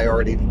low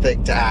priority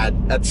thing to add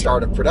at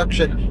start of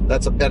production.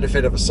 That's a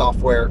benefit of a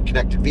software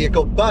connected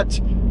vehicle, but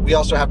we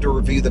also have to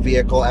review the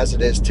vehicle as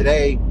it is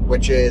today,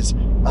 which is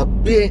a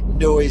bit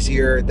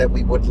noisier than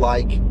we would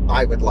like,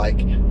 I would like.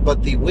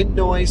 But the wind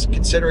noise,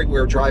 considering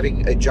we're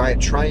driving a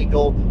giant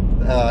triangle,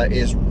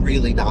 is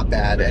really not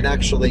bad, and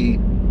actually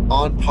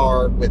on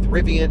par with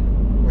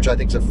Rivian, which I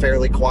think is a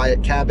fairly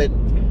quiet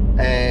cabin,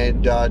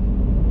 and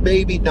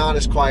maybe not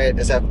as quiet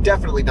as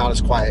definitely not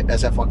as quiet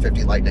as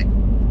F-150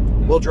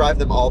 Lightning. We'll drive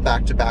them all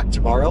back to back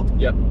tomorrow.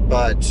 Yep.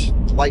 But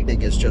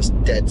Lightning is just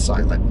dead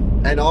silent,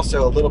 and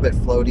also a little bit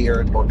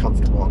floatier and more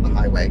comfortable on the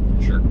highway.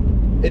 Sure.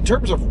 In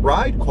terms of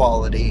ride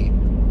quality,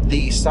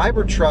 the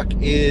Cybertruck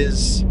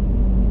is,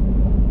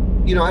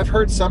 you know, I've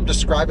heard some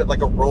describe it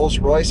like a Rolls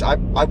Royce. I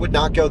would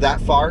not go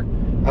that far.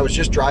 I was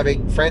just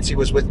driving, Francie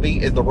was with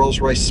me in the Rolls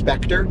Royce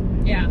Spectre.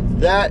 Yeah.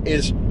 That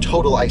is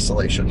total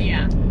isolation.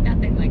 Yeah,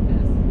 nothing like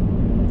this.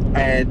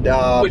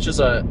 And which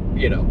is a,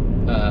 you know,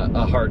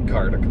 a hard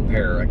car to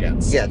compare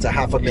against. yeah, it's a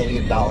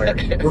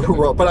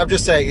 $500,000 but I'm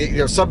just saying, you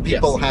know, some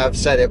people have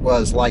said it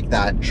was like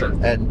that. Sure.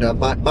 And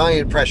my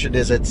impression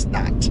is it's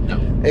not. No.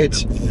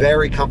 It's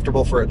very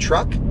comfortable for a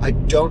truck. I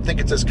don't think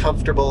it's as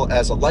comfortable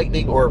as a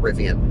Lightning or a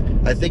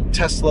Rivian. I think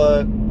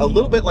Tesla, a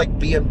little bit like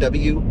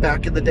BMW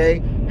back in the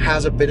day,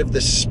 has a bit of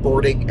this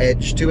sporting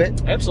edge to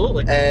it.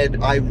 Absolutely.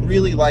 And I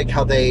really like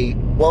how they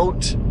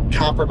won't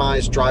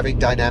compromise driving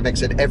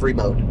dynamics in every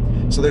mode.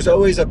 So there's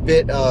always a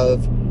bit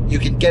of, you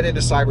can get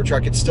into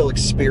Cybertruck and still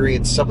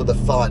experience some of the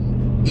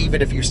fun,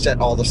 even if you set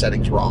all the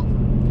settings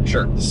wrong.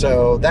 Sure.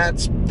 So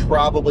that's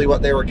probably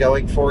what they were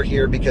going for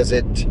here, because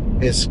it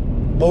is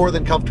more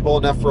than comfortable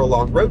enough for a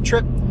long road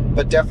trip,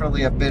 but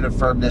definitely a bit of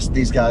firmness.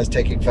 These guys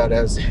taking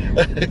photos.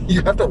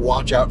 You have to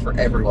watch out for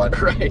everyone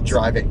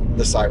driving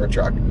the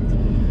Cybertruck.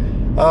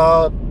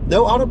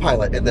 No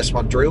autopilot in this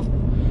one, Drew.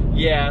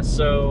 Yeah,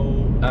 so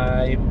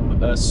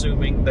I'm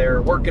assuming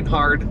they're working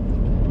hard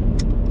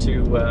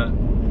to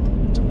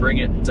bring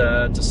it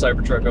to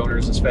Cybertruck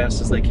owners as fast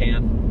as they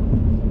can.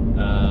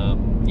 I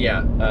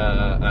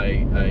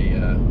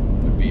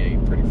would be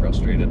pretty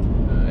frustrated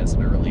as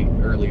an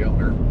early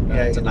owner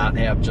to not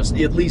have just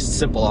at least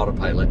simple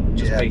autopilot,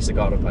 just basic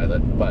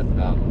autopilot. But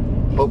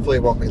hopefully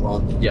it won't be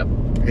long. Yep.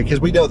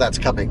 Because we know that's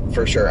coming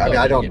for sure. I mean,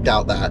 I don't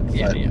doubt that.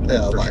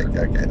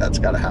 Okay, that's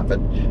got to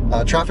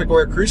happen. Traffic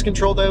aware cruise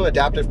control, though,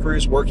 adaptive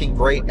cruise working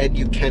great, and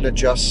you can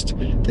adjust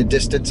the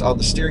distance on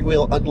the steering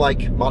wheel,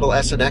 unlike Model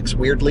S and X,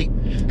 weirdly.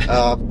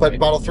 But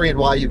Model 3 and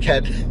Y, you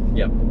can.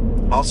 Yep.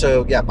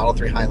 Also, yeah, Model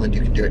 3 Highland,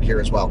 you can do it here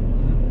as well.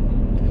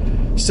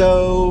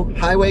 So,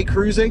 highway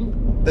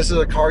cruising, this is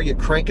a car you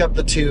crank up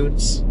the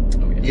tunes.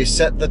 You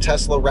set the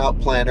Tesla route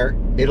planner.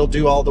 It'll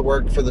do all the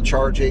work for the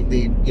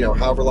charging,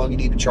 however long you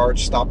need to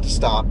charge, stop to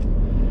stop.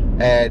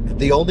 And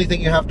the only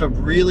thing you have to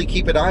really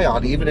keep an eye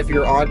on, even if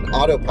you're on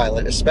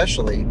autopilot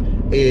especially,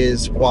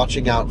 is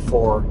watching out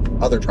for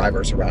other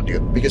drivers around you,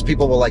 because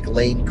people will like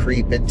lane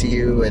creep into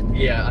you. And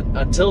yeah,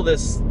 until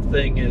this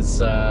thing is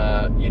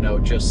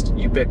just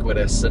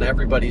ubiquitous and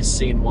everybody's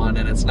seen one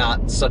and it's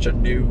not such a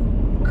new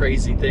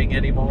crazy thing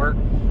anymore.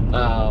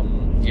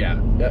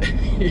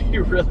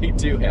 You really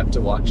do have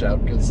to watch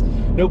out, because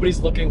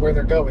nobody's looking where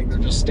they're going. They're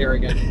just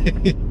staring at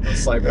the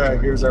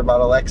Cybertruck. Here's our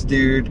Model X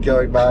dude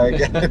going by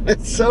again.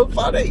 It's so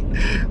funny.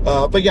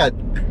 But yeah,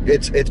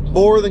 it's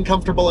more than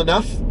comfortable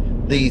enough.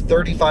 The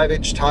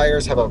 35-inch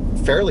tires have a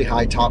fairly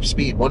high top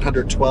speed,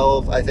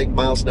 112, I think,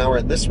 miles an hour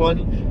in this one,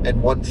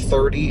 and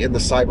 130 in the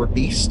Cyber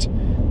Beast,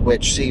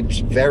 which seems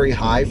very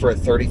high for a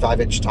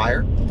 35-inch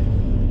tire.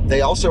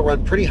 They also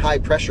run pretty high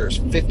pressures,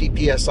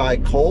 50 PSI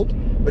cold,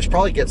 which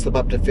probably gets them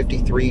up to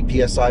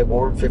 53 PSI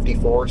warm,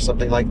 54,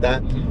 something like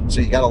that.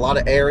 So you got a lot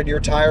of air in your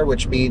tire,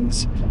 which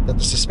means that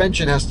the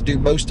suspension has to do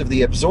most of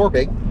the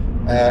absorbing.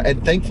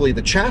 And thankfully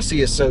the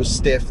chassis is so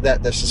stiff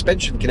that the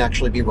suspension can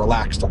actually be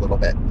relaxed a little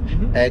bit.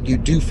 And you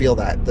do feel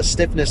that. The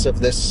stiffness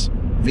of this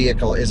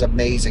vehicle is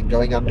amazing.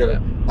 Going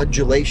under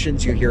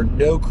undulations, you hear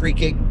no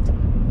creaking,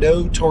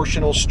 no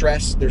torsional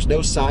stress. There's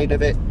no sign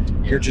of it.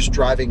 You're just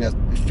driving it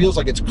feels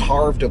like it's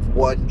carved of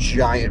one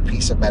giant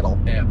piece of metal.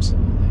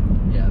 Absolutely.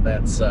 Yeah,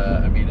 that's,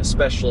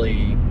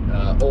 especially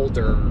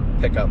older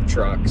pickup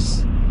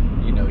trucks,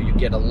 you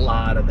get a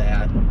lot of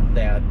that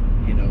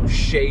you know,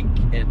 shake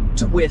and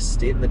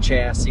twist in the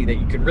chassis that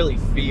you can really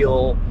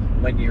feel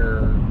when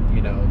you're,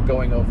 you know,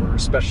 going over,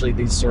 especially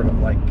these sort of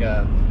like,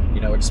 you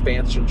know,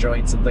 expansion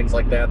joints and things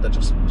like that, that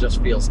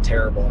just feels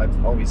terrible.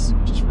 I've always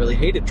just really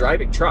hated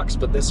driving trucks,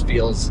 but this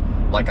feels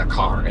like a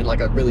car, and like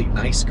a really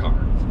nice car.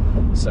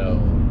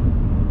 So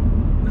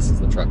this is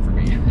the truck for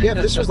me. Yeah,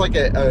 if this was like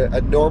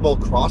a normal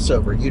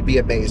crossover, you'd be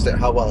amazed at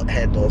how well it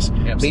handles.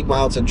 Absolutely.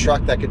 Meanwhile, it's a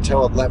truck that can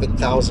tow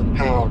 11,000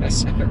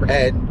 pounds,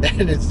 Right. and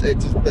it's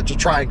a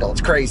triangle.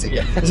 It's crazy.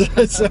 Yeah.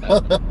 So,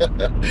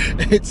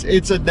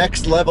 it's a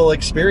next level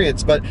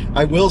experience. But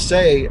I will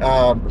say,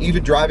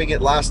 even driving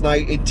it last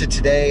night into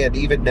today and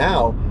even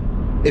now,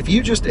 if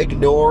you just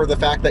ignore the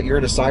fact that you're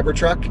in a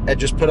Cybertruck and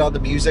just put on the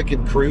music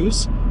and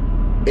cruise,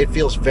 it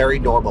feels very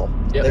normal.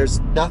 Yep. There's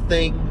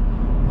nothing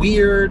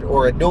weird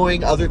or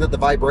annoying other than the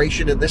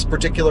vibration in this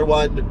particular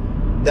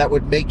one that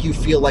would make you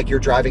feel like you're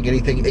driving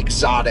anything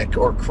exotic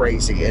or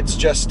crazy. It's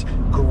just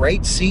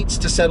great seats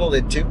to settle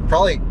into.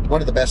 Probably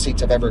one of the best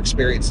seats I've ever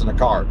experienced in a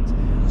car.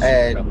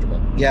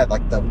 And yeah,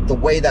 like the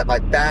way that my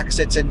back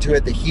sits into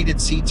it, the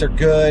heated seats are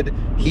good.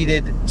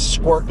 Heated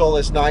Squircle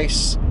is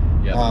nice.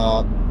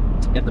 Yeah.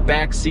 And the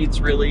back seats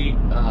really,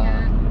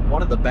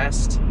 one of the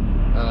best.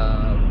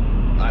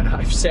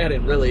 I've sat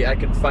in, really. I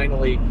can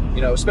finally,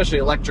 you know, especially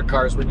electric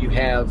cars, when you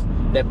have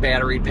that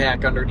battery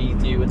pack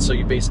underneath you, and so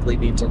you basically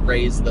need to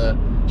raise the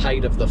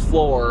height of the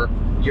floor,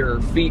 your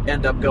feet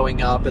end up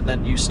going up, and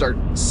then you start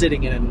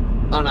sitting in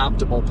an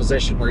unoptimal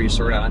position where you're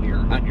sort of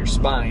on your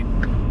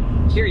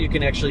spine. Here you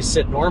can actually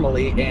sit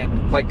normally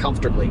and quite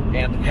comfortably,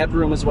 and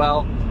headroom as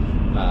well.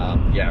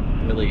 Yeah,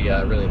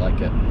 really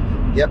like it.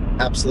 Yep,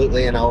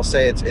 absolutely. And I'll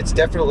say it's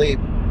definitely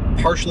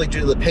partially due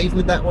to the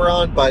pavement that we're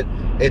on, but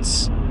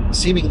it's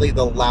seemingly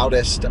the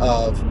loudest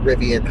of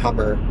Rivian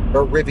Hummer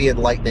or Rivian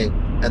Lightning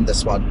and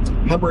this one.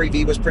 Hummer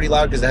EV was pretty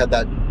loud because it had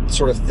that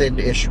sort of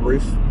thin-ish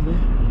roof,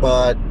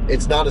 but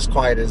it's not as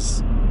quiet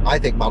as I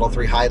think Model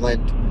 3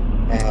 Highland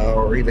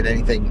or even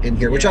anything in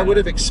here, which I would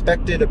have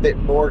expected a bit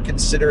more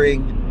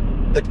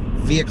considering the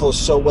vehicle is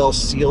so well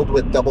sealed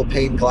with double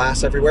pane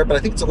glass everywhere. But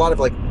I think it's a lot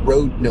of like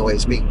road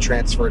noise being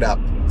transferred up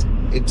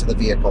into the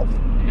vehicle.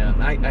 Yeah,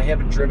 I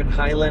haven't driven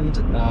Highland.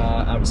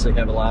 Obviously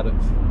have a lot of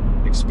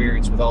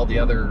experience with all the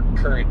other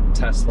current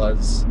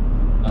Teslas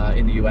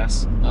in the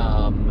US,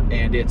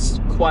 and it's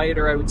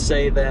quieter, I would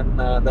say, than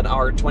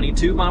our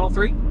 22 Model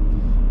 3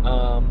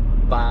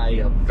 by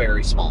a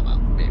very small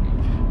amount, maybe.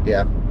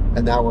 Yeah,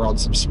 and now we're on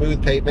some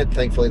smooth pavement.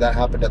 Thankfully that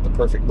happened at the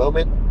perfect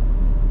moment.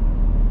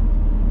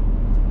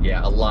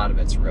 Yeah, a lot of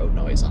it's road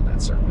noise on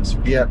that surface.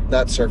 For Yeah, sure.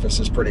 that surface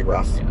is pretty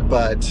rough,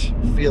 but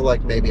feel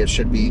like maybe it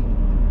should be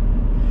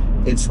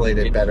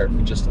insulated better.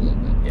 Just a little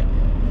bit, yeah.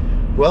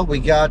 Well, we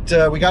got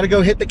to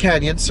go hit the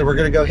canyon, so we're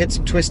going to go hit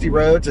some twisty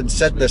roads and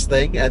send this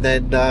thing, and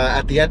then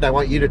at the end I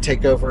want you to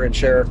take over and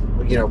share,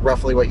 you know,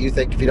 roughly what you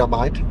think, if you don't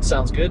mind.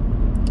 Sounds good.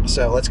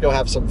 So let's go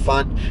have some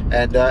fun.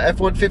 And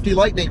F-150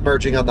 Lightning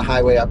merging on the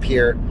highway up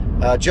here.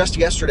 Just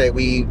yesterday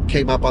we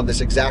came up on this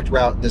exact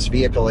route in this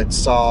vehicle and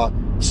saw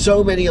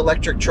so many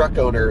electric truck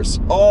owners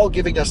all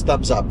giving us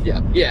thumbs up.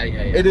 Yeah.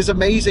 It is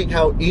amazing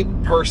how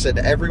in person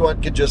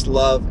everyone can just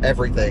love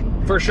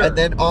everything. For sure. And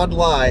then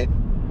online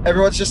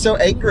everyone's just so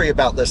angry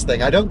about this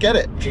thing. I don't get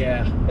it.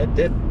 Yeah,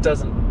 it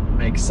doesn't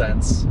make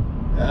sense.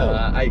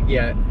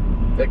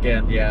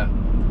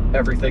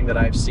 Everything that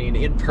I've seen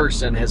in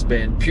person has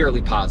been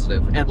purely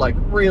positive and like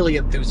really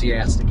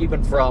enthusiastic,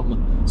 even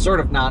from sort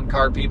of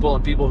non-car people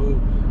and people who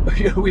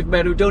we've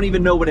met who don't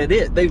even know what it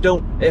is. They've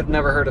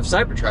never heard of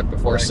Cybertruck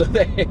before, right. So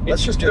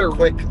let's just do a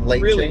quick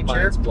lane really change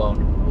minds here.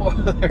 Blown. Whoa,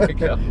 there we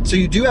go. So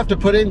you do have to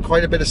put in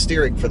quite a bit of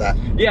steering for that.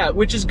 Yeah,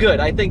 which is good.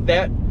 I think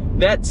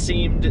that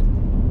seemed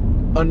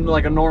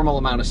like a normal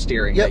amount of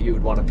steering that you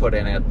would want to put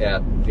in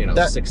at you know,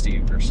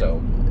 60 or so.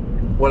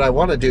 What I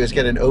want to do is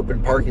get an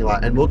open parking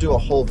lot, and we'll do a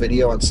whole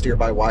video on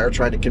steer-by-wire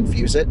trying to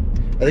confuse it.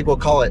 I think we'll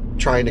call it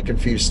trying to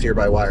confuse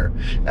steer-by-wire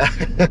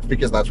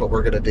because that's what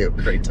we're going to do.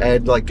 Great time.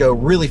 And like go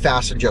really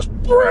fast and just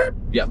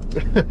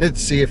and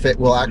see if it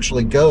will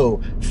actually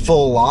go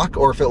full lock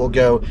or if it will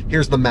go,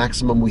 here's the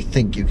maximum we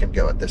think you can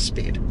go at this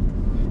speed.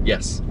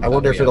 Yes. I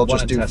wonder if it'll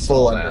just do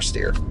full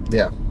understeer.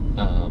 Yeah.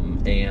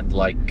 And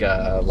like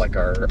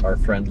our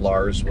friend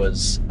Lars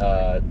was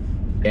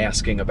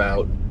asking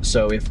about,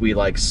 so if we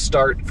like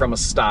start from a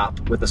stop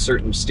with a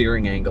certain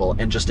steering angle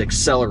and just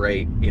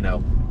accelerate, you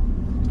know,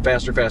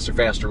 faster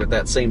with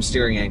that same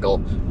steering angle,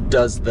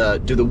 do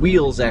the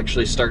wheels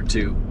actually start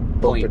to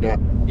point? Open up.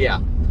 Yeah,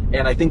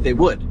 and I think they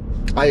would.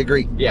 I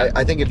agree. Yeah,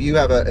 I think if you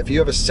have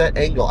a set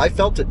angle, I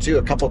felt it too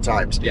a couple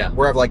times. Yeah,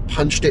 where I've like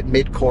punched it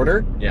mid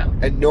corner. Yeah,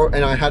 and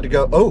I had to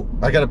go. Oh,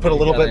 I got to put a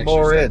little bit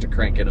more in to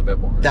crank it a bit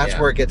more. That's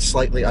where it gets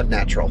slightly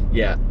unnatural.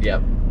 Yeah.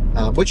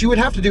 Which you would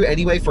have to do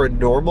anyway for a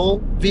normal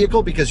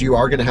vehicle because you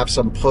are going to have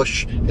some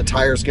push. The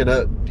tire's going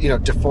to, you know,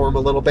 deform a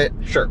little bit.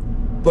 Sure.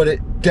 But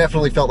it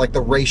definitely felt like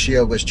the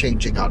ratio was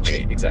changing on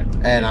me. Exactly.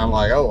 And I'm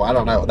like, oh, I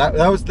don't know.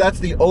 That's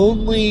the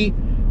only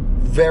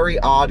very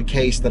odd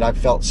case that I've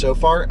felt so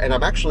far, and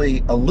I'm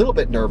actually a little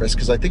bit nervous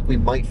because I think we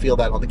might feel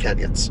that on the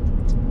canyons.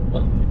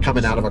 Well,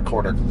 coming out of a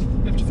corner?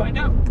 We have to find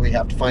out. We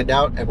have to find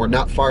out, and we're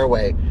not far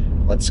away.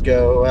 Let's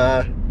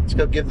go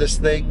give this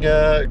thing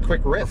a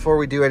quick rip. Before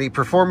we do any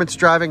performance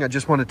driving, I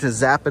just wanted to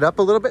zap it up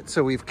a little bit.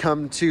 So we've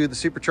come to the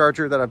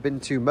Supercharger that I've been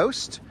to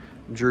most.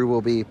 Drew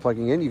will be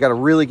plugging in. You got to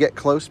really get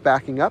close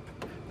backing up.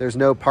 There's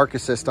no park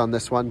assist on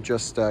this one,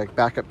 just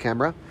backup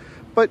camera.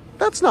 But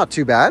that's not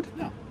too bad.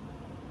 No.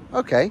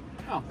 Okay.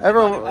 Oh,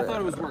 Everyone, I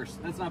thought it was worse.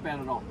 That's not bad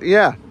at all.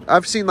 Yeah,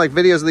 I've seen like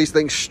videos of these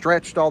things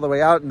stretched all the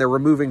way out, and they're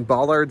removing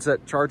bollards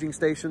at charging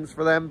stations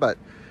for them. But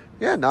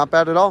yeah, not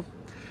bad at all.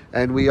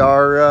 And we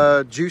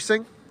are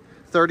juicing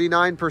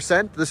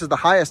 39%. This is the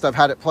highest I've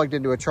had it plugged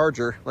into a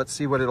charger. Let's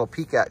see what it'll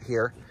peak at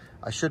here.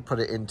 I should put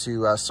it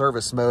into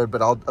service mode,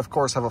 but I'll of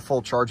course have a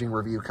full charging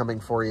review coming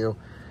for you.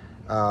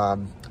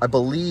 I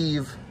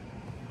believe,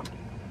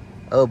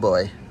 oh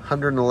boy,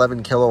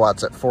 111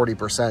 kilowatts at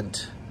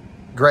 40%.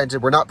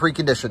 Granted, we're not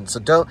preconditioned, so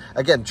don't,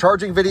 again,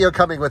 charging video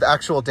coming with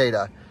actual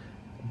data,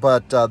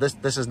 but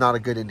this is not a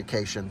good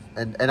indication.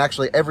 And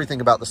actually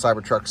everything about the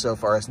Cybertruck so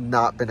far has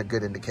not been a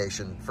good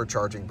indication for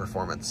charging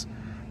performance.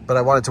 But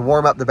I wanted to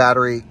warm up the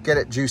battery, get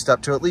it juiced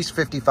up to at least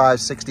 55,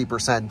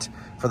 60%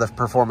 for the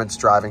performance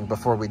driving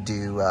before we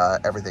do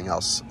everything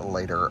else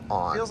later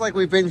on. Feels like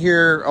we've been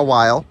here a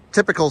while.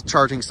 Typical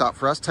charging stop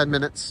for us, 10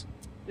 minutes.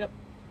 Yep.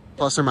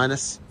 Plus or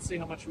minus. Let's see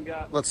how much we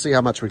got. Let's see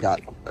how much we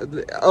got.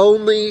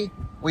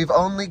 We've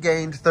only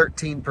gained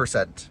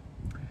 13%.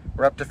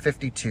 We're up to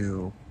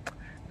 52.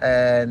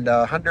 And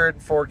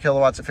 104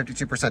 kilowatts at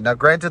 52%. Now,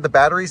 granted, the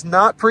battery's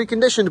not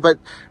preconditioned, but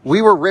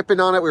we were ripping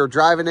on it. We were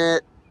driving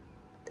it.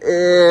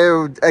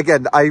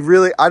 Again, I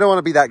don't want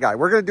to be that guy.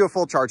 We're going to do a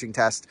full charging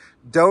test.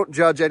 Don't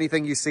judge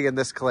anything you see in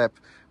this clip.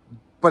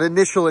 But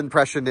initial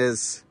impression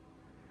is,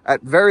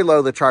 at very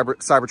low, the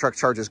Cybertruck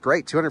charge is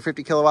great.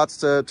 250 kilowatts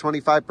to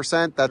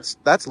 25%.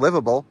 That's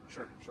livable.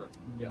 Sure.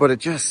 Yeah. But it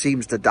just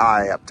seems to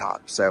die up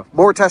top. So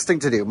more testing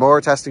to do.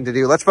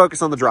 Let's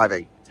focus on the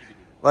driving.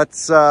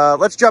 Let's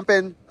jump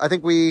in.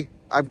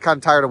 I'm kind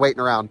of tired of waiting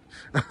around.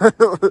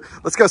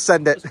 Let's go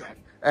send it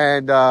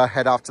and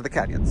head off to the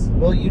canyons.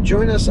 Well, you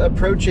join us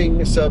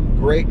approaching some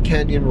great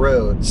canyon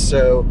roads.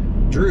 So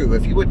Drew,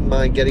 if you wouldn't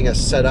mind getting us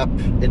set up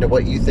into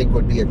what you think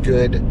would be a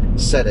good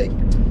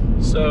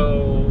setting.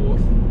 So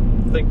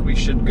I think we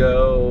should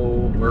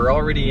go, we're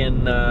already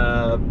in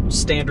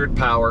standard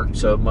power,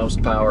 so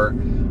most power.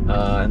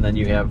 And then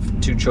you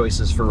have two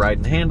choices for ride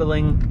and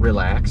handling,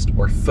 relaxed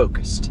or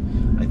focused.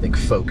 I think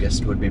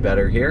focused would be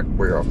better here.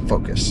 We're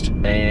focused.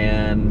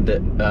 And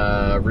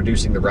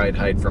reducing the ride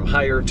height from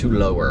higher to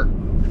lower.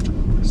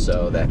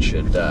 So that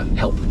should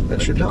help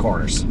the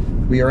corners.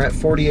 We are at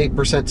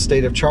 48%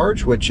 state of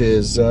charge, which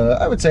is,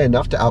 I would say,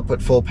 enough to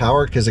output full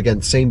power because,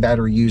 again, same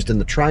battery used in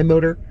the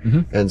tri-motor,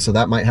 and so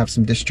that might have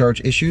some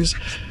discharge issues.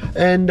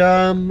 And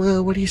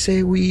what do you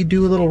say we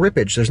do a little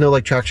rippage? There's no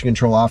like traction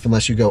control off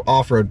unless you go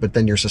off-road, but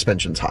then your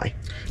suspension's high.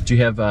 Do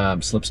you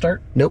have slip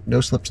start? Nope,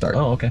 no slip start.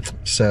 Oh, okay.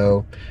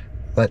 So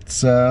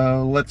let's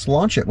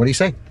launch it. What do you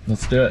say?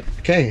 Let's do it.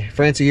 Okay,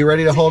 Francie, you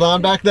ready to hold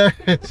on back there?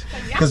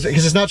 Because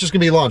it's not just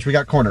gonna be launch. We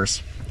got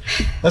corners.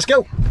 Let's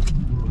go.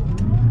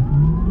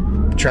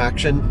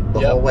 Traction the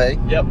whole way.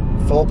 Yep.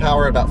 Full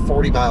power about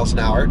 40 miles an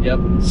hour.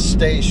 Yep.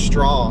 Stay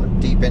strong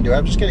deep into it.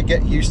 I'm just going to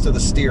get used to the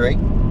steering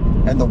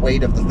and the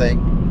weight of the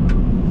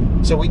thing.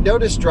 So we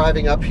noticed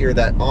driving up here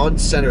that on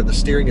center the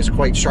steering is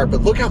quite sharp,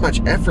 but look how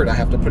much effort I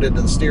have to put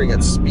into the steering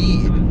at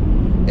speed.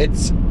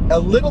 It's a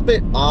little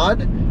bit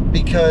odd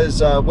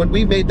because when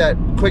we made that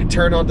quick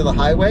turn onto the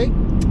highway,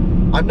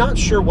 I'm not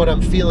sure what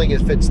I'm feeling,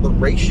 if it's the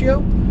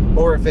ratio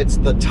or if it's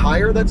the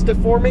tire that's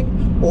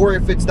deforming, or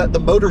if it's that the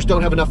motors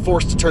don't have enough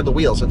force to turn the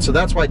wheels. And so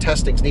that's why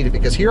testing's needed,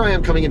 because here I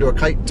am coming into a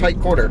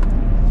tight corner.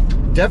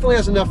 Definitely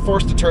has enough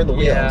force to turn the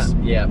wheels.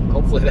 Yeah,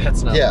 hopefully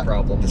that's not the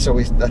problem. So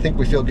I think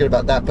we feel good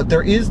about that. But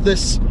there is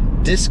this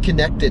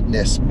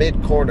disconnectedness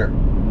mid-corner.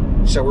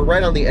 So we're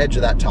right on the edge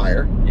of that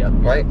tire,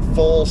 right?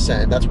 Full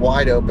send, that's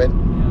wide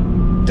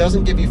open.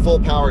 Doesn't give you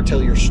full power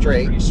till you're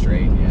straight. Pretty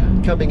straight,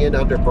 yeah. Coming in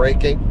under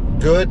braking.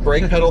 Good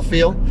brake pedal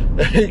feel.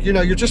 You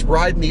know, you're just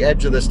riding the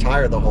edge of this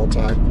tire the whole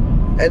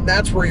time. And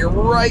that's where you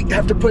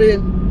have to put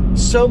in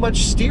so much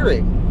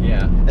steering.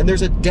 Yeah. And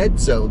there's a dead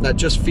zone that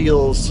just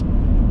feels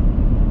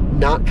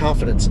not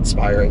confidence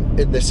inspiring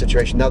in this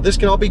situation. Now this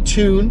can all be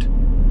tuned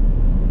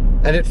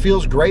and it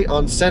feels great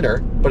on center,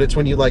 but it's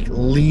when you like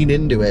lean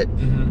into it,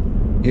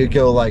 you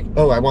go like,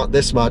 oh, I want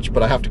this much,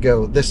 but I have to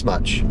go this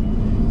much.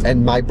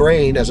 And my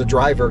brain as a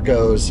driver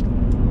goes,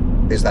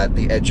 is that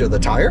the edge of the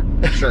tire?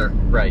 Sure,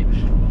 right.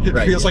 It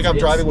feels like I'm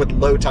driving with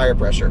low tire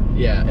pressure.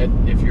 Yeah,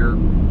 and if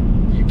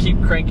you keep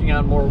cranking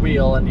on more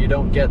wheel and you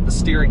don't get the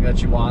steering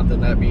that you want,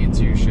 then that means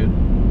you should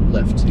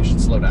lift. You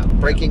should slow down.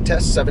 Braking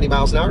test, 70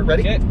 miles an hour.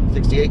 Ready? Okay.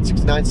 68,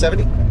 69,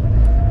 70.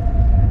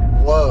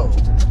 Whoa.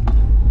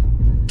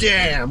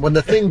 Damn, when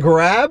the thing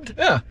grabbed,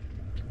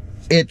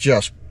 it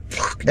just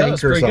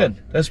That's pretty good.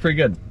 That's pretty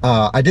good.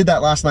 I did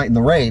that last night in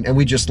the rain, and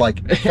we just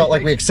like felt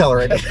like we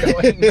accelerated.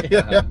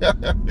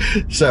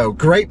 So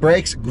great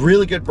brakes,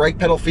 really good brake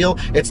pedal feel.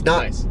 It's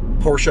not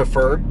Porsche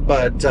firm,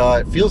 but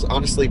it feels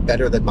honestly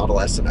better than Model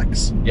S and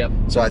X. Yep.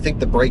 So I think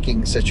the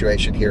braking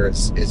situation here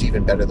is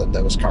even better than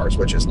those cars,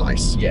 which is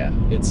nice. Yeah,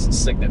 it's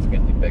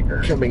significantly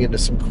bigger. Coming into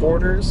some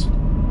corners,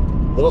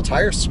 little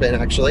tire spin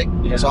actually.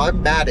 Yeah. So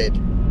I'm matted.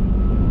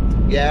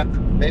 Yeah,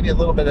 maybe a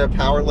little bit of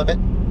power limit.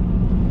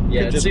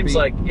 Yeah, Could it seems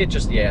like it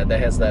just that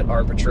has that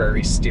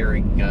arbitrary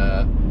steering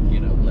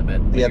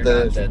limit. Yeah,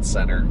 You're not dead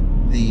center.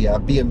 The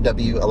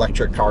BMW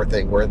electric car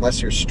thing, where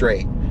unless you're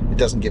straight, it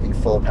doesn't give you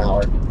full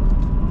power.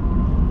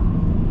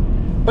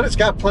 But it's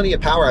got plenty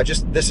of power.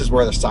 This is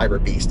where the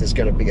Cyber Beast is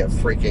going to be a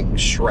freaking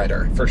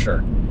shredder. For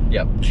sure.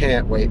 Yep.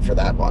 Can't wait for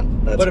that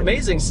one. But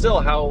amazing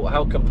still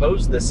how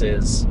composed this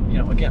is,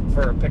 again,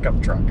 for a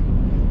pickup truck.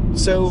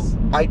 So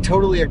I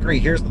totally agree.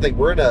 Here's the thing.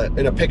 We're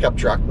in a pickup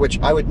truck, which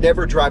I would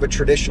never drive a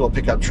traditional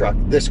pickup truck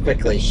this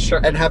quickly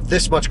and have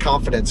this much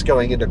confidence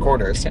going into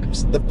corners.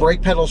 Absolutely. The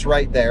brake pedal's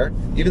right there.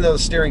 Even though the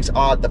steering's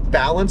odd, the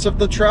balance of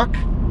the truck,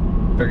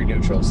 very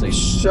neutral.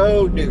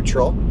 So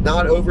neutral.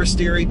 Not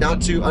oversteering,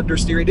 not too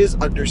understeering. It is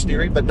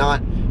understeering, but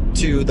not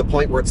to the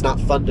point where it's not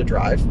fun to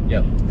drive.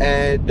 Yep.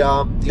 And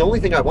the only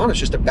thing I want is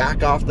just to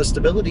back off the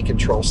stability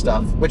control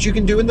stuff, which you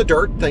can do in the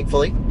dirt,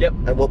 thankfully. Yep.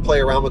 And we'll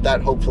play around with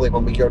that hopefully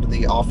when we go to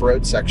the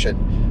off-road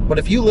section. But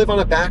if you live on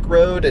a back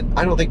road, and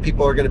I don't think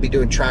people are going to be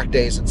doing track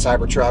days in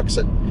Cybertrucks,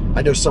 and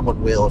I know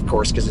someone will, of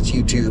course, because it's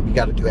YouTube, you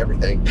got to do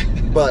everything.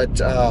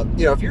 But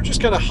if you're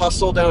just going to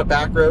hustle down a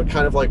back road,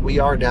 kind of like we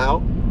are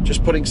now,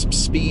 just putting some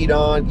speed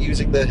on,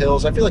 using the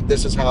hills, I feel like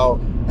this is how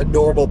a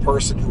normal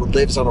person who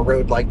lives on a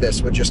road like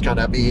this would just kind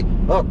of be,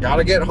 oh,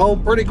 gotta get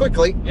home pretty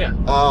quickly. Yeah.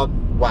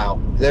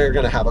 Wow, they're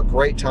gonna have a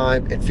great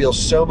time. It feels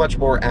so much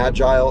more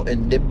agile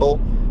and nimble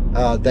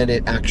than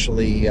it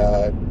actually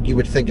you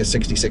would think a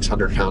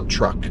 6,600 pound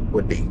truck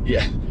would be.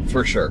 Yeah,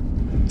 for sure.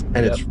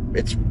 And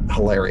it's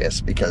hilarious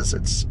because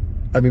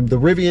the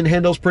Rivian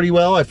handles pretty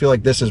well. I feel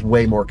like this is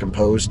way more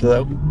composed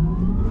though.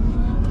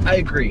 I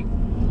agree.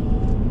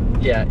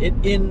 Yeah,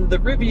 in the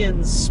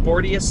Rivian's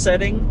sportiest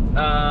setting,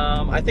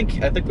 I think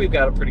we've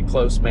got a pretty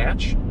close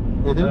match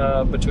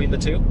between the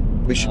two.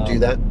 We should do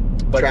that.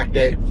 Track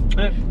day.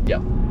 Yeah.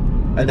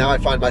 And now I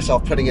find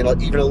myself putting in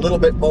even a little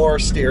bit more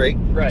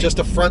steering, just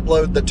to front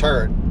load the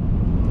turn.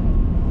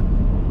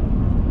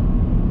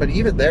 But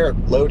even there,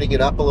 loading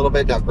it up a little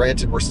bit. Now,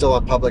 granted, we're still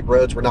on public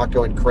roads. We're not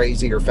going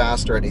crazy or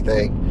fast or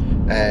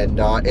anything. And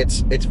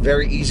it's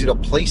very easy to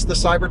place the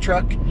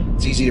Cybertruck.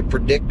 It's easy to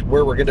predict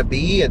where we're going to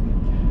be,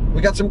 and we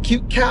got some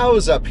cute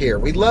cows up here.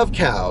 We love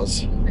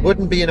cows.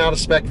 Wouldn't be an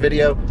out-of-spec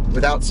video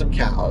without some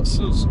cows.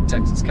 Those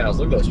Texas cows,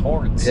 look at those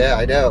horns. Yeah,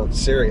 I know, it's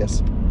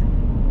serious.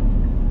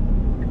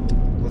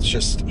 Let's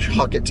just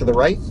huck it to the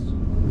right.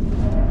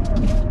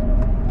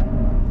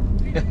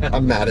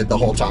 I'm matted the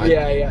whole time.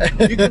 Yeah.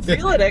 You can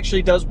feel it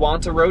actually does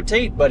want to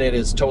rotate, but it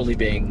is totally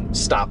being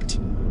stopped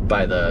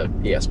by the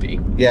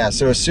ESP. Yeah,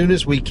 so as soon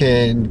as we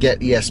can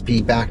get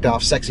ESP backed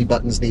off, Sexy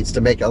Buttons needs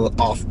to make an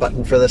off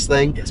button for this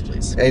thing. Yes,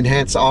 please.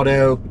 Enhance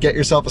auto, get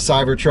yourself a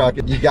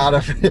Cybertruck. You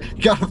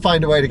gotta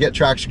find a way to get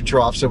traction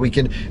control off so we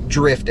can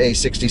drift a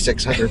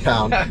 6,600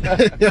 pound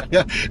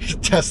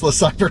Tesla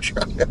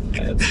Cybertruck.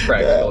 That's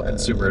practical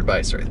consumer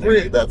advice right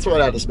there. That's what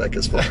out of spec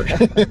is for.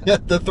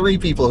 The 3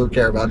 people who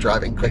care about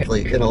driving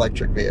quickly in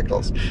electric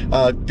vehicles.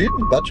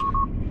 Didn't budget.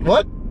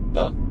 What?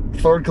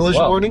 Forward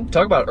collision warning?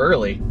 Talk about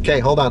early. Okay,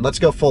 hold on. Let's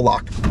go full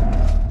lock.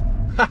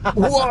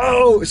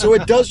 Whoa! So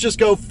it does just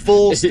go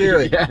full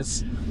steering.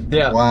 Yes.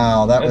 Yeah.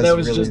 Wow, that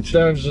was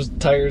just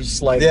tires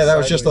sliding. Yeah, that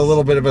was just a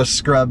little bit of a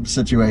scrub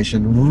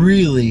situation.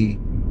 Really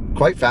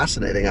quite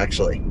fascinating,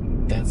 actually.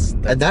 That's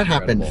and that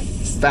happened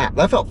fast.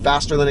 That felt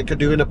faster than it could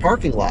do in a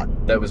parking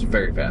lot. That was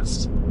very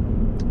fast.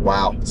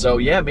 Wow. So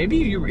yeah, maybe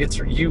you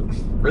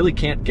really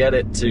can't get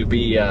it to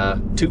be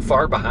too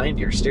far behind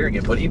your steering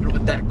input, even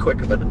with that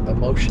quick of a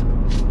motion.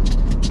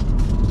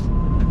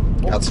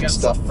 Got some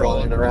stuff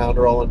rolling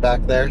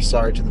back there.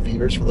 Sorry to the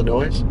viewers for the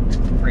noise.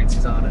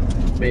 Francie's on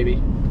it, maybe.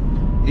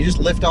 You just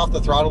lift off the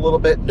throttle a little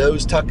bit,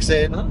 nose tucks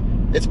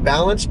in. It's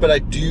balanced, but I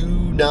do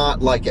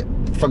not like it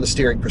from the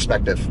steering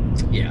perspective.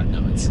 Yeah,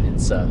 no, it's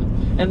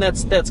and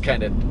that's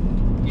kind of,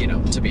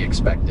 to be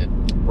expected.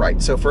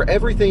 Right, so for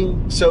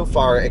everything so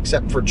far,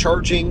 except for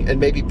charging and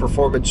maybe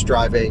performance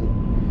driving,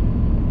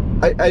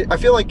 I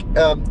feel like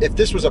if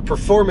this was a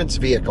performance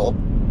vehicle,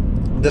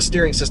 the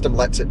steering system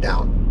lets it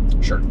down.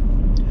 Sure.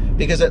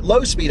 Because at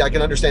low speed, I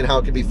can understand how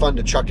it can be fun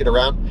to chuck it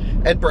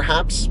around, and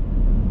perhaps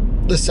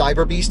the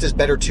Cyber Beast is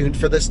better tuned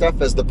for this stuff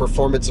as the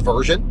performance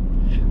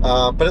version.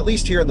 But at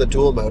least here in the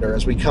dual motor,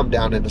 as we come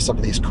down into some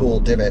of these cool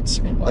divots,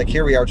 like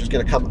here we are just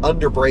going to come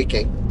under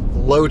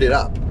braking, load it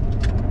up.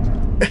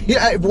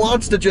 Yeah, it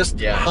wants to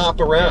just hop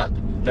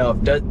around. Yeah.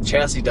 No,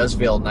 chassis does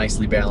feel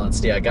nicely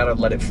balanced. Yeah, I gotta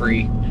let it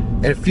free.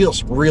 And it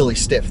feels really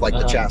stiff, like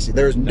the chassis.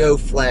 There's no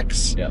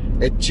flex. Yep.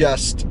 It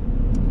just...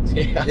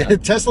 Yeah.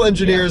 Tesla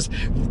engineers,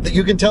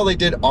 you can tell they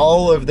did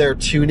all of their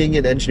tuning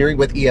and engineering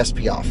with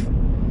ESP off.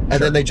 And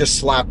then they just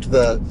slapped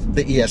the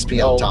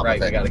ESP on top of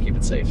it. You gotta keep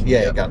it safe.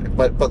 Yeah, you got it.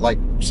 But like,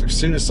 as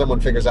soon as someone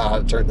figures out how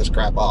to turn this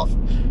crap off,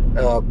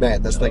 Oh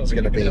man, this thing's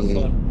gonna be,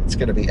 it's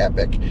gonna be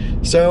epic.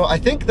 So I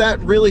think that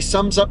really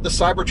sums up the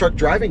Cybertruck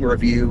driving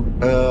review,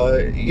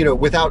 you know,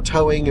 without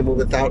towing and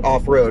without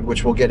off-road,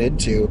 which we'll get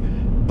into.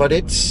 But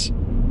it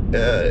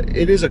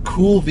is a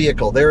cool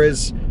vehicle.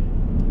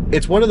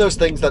 It's one of those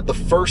things that the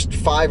first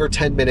 5 or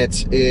 10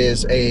 minutes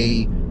is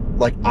a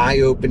like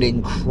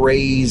eye-opening,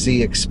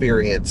 crazy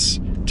experience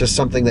to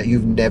something that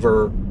you've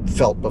never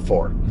felt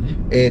before.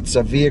 It's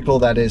a vehicle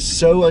that is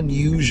so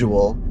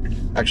unusual.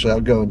 Actually,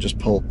 I'll go and just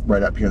pull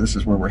right up here. This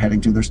is where we're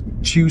heading to. There's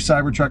 2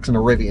 Cybertrucks and a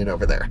Rivian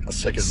over there. How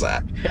sick is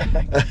that?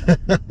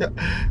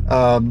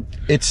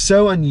 It's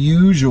so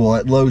unusual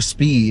at low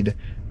speed,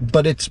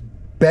 but it's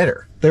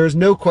better. There is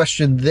no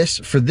question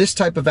for this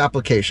type of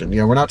application, you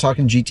know, we're not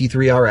talking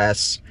GT3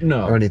 RS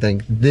or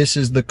anything. This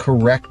is the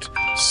correct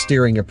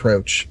steering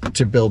approach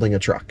to building a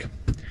truck.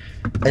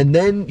 And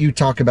then you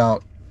talk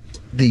about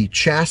the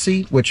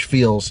chassis, which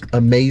feels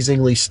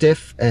amazingly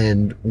stiff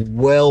and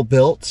well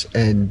built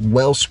and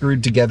well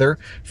screwed together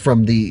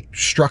from the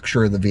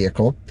structure of the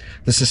vehicle.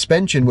 The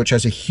suspension, which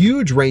has a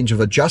huge range of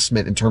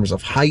adjustment in terms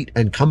of height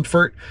and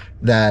comfort,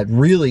 that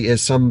really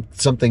is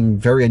something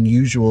very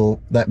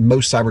unusual that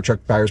most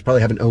Cybertruck buyers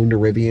probably haven't owned a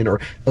Rivian or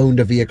owned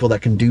a vehicle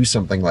that can do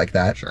something like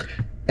that. Sure.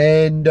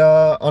 And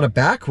on a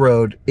back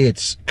road,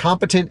 it's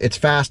competent, it's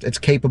fast, it's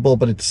capable,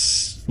 but it's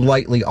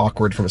slightly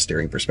awkward from a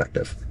steering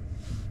perspective.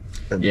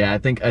 Yeah, I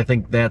think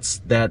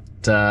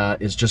that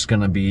is just going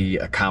to be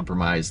a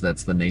compromise.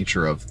 That's the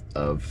nature of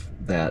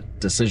that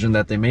decision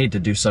that they made to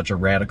do such a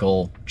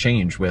radical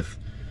change with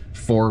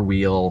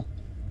 4-wheel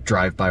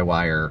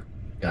drive-by-wire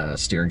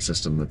steering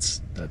system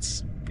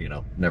that's you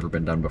know, never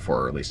been done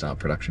before, or at least not a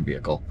production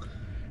vehicle.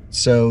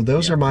 So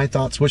those are my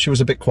thoughts. Wish it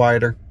was a bit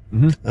quieter.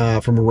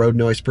 From a road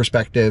noise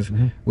perspective.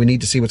 We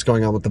need to see what's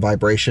going on with the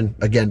vibration.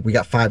 Again, we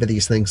got 5 of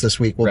these things this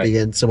week we'll be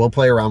in, so we'll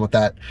play around with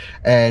that.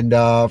 And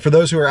for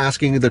those who are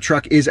asking, the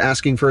truck is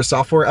asking for a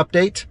software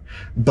update,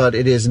 but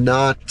it is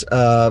not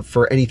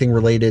for anything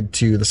related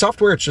to the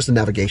software. It's just the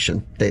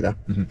navigation data.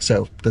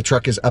 So the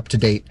truck is up to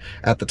date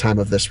at the time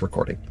of this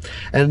recording.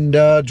 And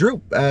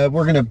Drew, we're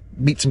going to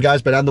meet some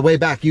guys, but on the way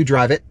back, you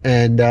drive it,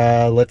 and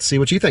let's see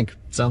what you think.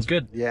 Sounds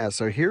good. Yeah,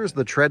 so here's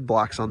the tread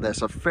blocks on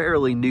this. A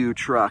fairly new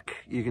truck.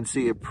 You can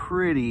see a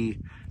pretty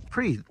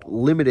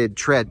limited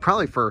tread,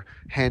 probably for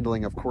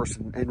handling, of course,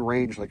 and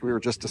range like we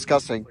were just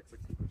discussing.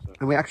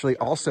 And we actually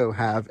also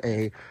have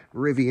a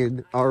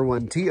Rivian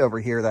R1T over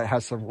here that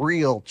has some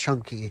real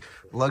chunky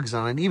lugs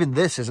on it. And even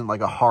this isn't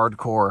like a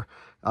hardcore,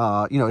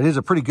 you know, it is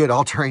a pretty good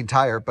all-terrain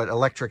tire, but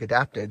electric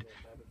adapted.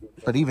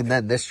 But even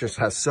then, this just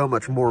has so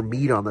much more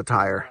meat on the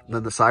tire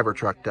than the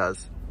Cybertruck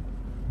does.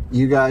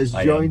 You guys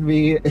joined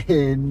me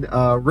in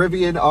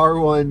Rivian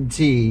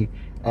R1T,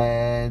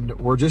 and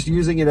we're just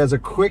using it as a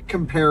quick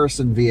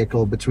comparison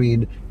vehicle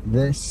between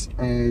this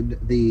and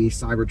the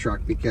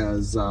Cybertruck,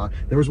 because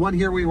there was one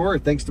here we were.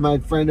 Thanks to my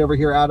friend over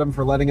here, Adam,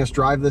 for letting us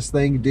drive this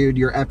thing. Dude,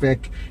 you're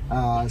epic.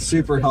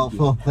 Super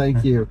helpful.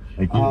 Thank you.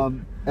 Thank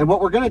you. And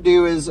what we're going to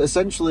do is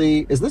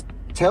essentially, is this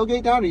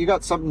tailgate down, or you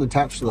got something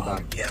attached to the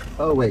back? Yeah.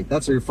 Oh wait,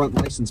 that's your front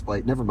license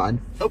plate. Never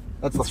mind. Oh,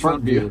 that's the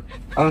front view.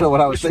 I don't know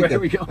what I was thinking. There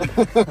we go.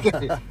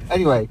 Okay.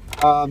 Anyway,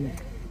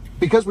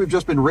 because we've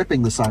just been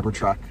ripping the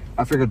Cybertruck,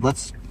 I figured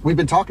we've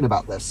been talking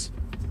about this.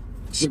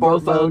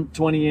 Sport mode,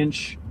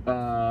 20-inch,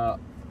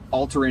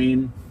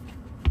 all-terrain,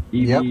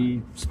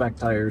 EV spec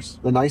tires.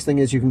 The nice thing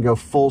is you can go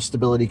full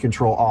stability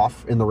control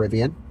off in the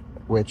Rivian,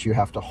 which you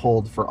have to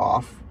hold for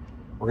off.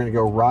 We're going to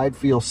go ride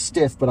feel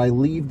stiff, but I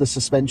leave the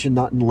suspension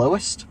not in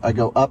lowest. I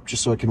go up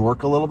just so it can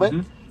work a little bit.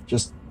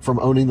 Just from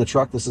owning the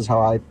truck, this is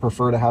how I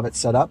prefer to have it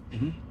set up.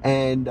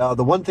 And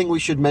the one thing we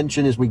should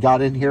mention is we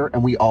got in here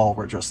and we all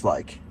were just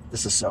like,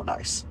 this is so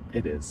nice.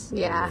 It is.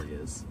 Yeah. It really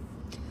is.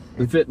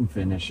 The fit and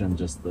finish and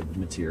just the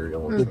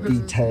material. The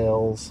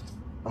details.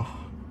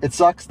 Oh, it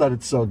sucks that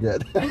it's so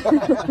good.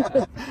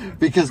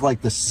 Because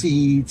like the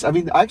seats, I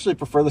mean, I actually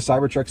prefer the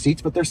Cybertruck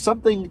seats, but there's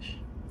something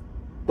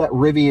that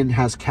Rivian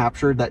has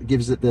captured that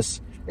gives it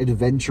this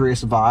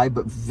adventurous vibe,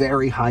 but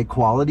very high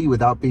quality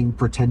without being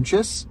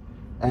pretentious.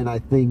 And I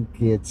think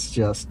it's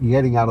just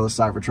getting out of the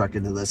Cybertruck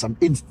into this.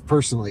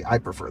 Personally, I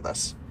prefer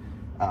this.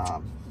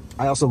 I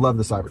also love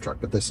the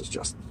Cybertruck, but this is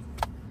just,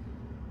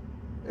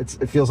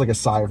 it feels like a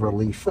sigh of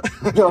relief.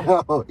 I don't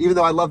know, even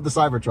though I love the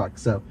Cybertruck.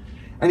 So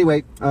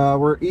anyway,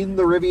 we're in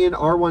the Rivian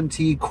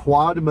R1T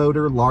quad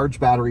motor large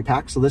battery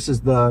pack. So this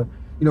is the,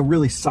 you know,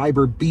 really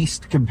cyber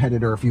beast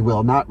competitor, if you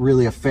will. Not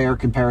really a fair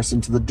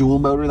comparison to the dual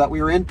motor that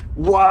we were in.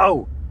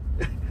 Whoa!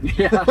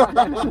 Yeah.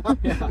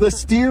 The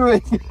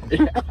steering.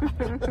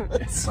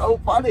 It's so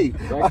funny.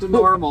 Back to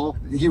normal.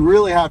 You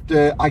really have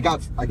to, I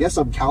guess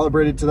I'm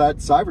calibrated to that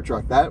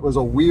Cybertruck. That was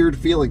a weird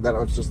feeling that I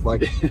was just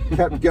like,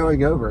 kept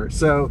going over.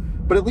 So,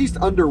 but at least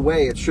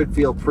underway, it should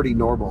feel pretty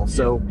normal.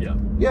 So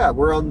yeah,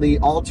 we're on the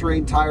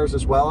all-terrain tires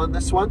as well on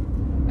this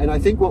one. And I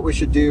think what we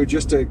should do,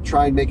 just to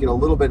try and make it a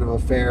little bit of a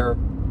fair,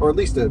 or at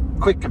least a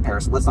quick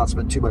comparison, let's not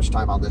spend too much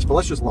time on this, but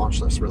let's just launch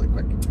this really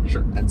quick.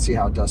 Sure. And see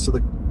how it does. So the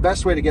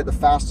best way to get the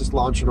fastest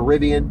launch in a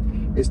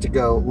Rivian is to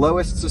go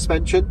lowest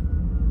suspension,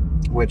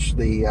 which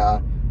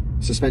the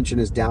suspension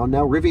is down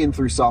now. Rivian,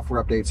 through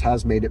software updates,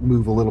 has made it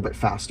move a little bit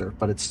faster,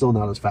 but it's still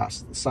not as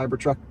fast as the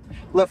Cybertruck.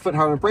 Left foot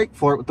hard on brake,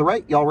 floor it with the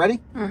right. Y'all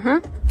ready? Mm-hmm.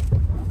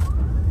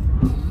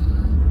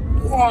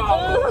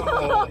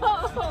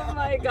 Oh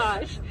my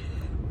gosh.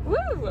 Woo!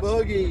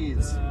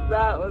 Bogies.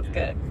 That was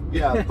good.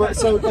 Yeah, but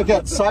so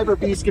again, Cyber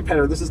Beast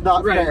competitor. This is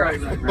not fair.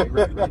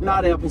 Right.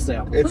 Not apples to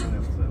apples.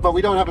 But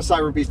we don't have a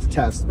Cyber Beast to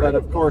test. But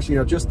of course, you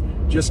know, just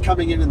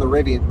coming in the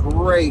Rivian,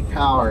 great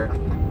power.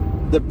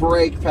 The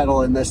brake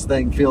pedal in this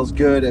thing feels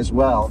good as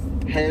well.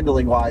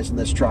 Handling wise in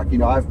this truck, you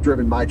know, I've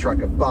driven my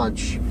truck a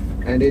bunch,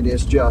 and it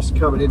is just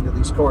coming into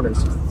these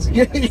corners.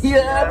 Yeah,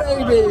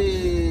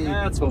 baby.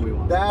 That's what we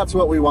want. That's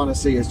what we want to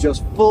see, is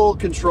just full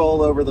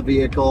control over the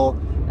vehicle.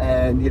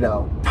 And, you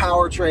know,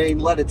 powertrain,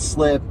 let it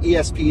slip,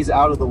 ESP's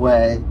out of the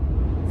way.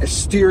 The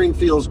steering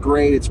feels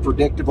great, it's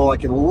predictable. I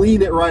can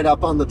lean it right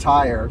up on the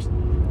tires,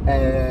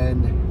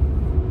 and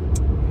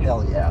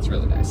hell yeah. That's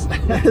really nice.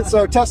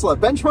 So Tesla,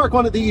 benchmark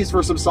one of these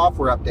for some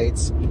software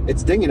updates.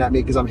 It's dinging at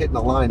me because I'm hitting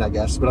a line, I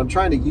guess, but I'm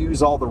trying to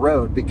use all the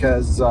road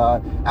because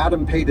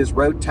Adam paid his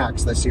road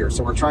tax this year,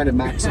 so we're trying to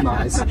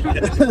maximize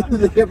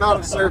the amount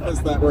of surface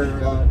that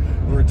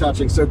we're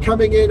touching. So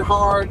coming in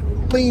hard,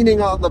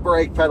 leaning on the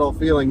brake pedal,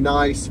 feeling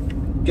nice.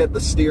 Get the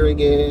steering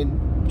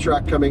in,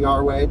 truck coming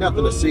our way.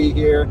 Nothing to see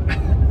here.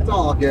 It's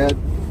all good.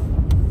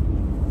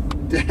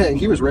 Dang,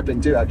 he was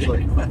ripping too,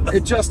 actually.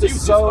 It just is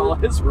so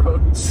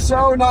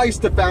nice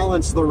to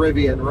balance the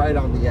Rivian right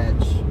on the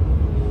edge.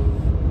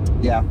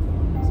 Yeah,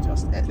 it's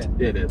just it.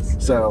 It is.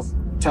 So,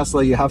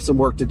 Tesla, you have some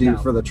work to do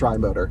for the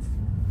tri-motor.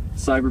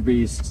 Cyber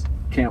Beast,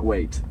 can't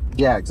wait.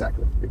 Yeah,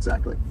 exactly.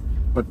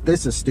 But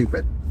this is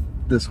stupid.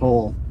 This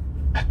whole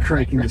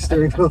cranking the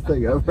steering wheel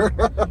thing over.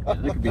 Yeah,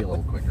 that could be a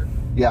little quicker.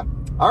 Yeah.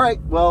 All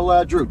right.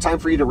 Well, Drew, time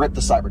for you to rip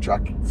the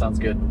Cybertruck. Sounds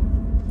good.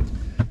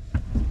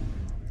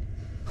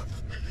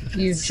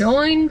 You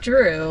joined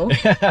Drew.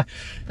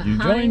 You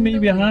joined me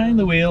behind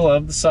the wheel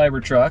of the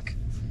Cybertruck.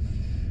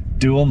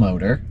 Dual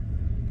motor.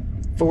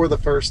 For the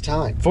first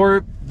time.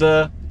 For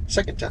the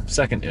Second time.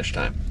 second-ish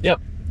time.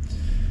 Yep.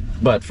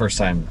 But first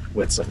time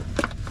with some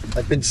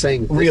I've been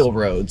saying this, real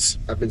roads.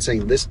 I've been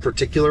saying this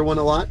particular one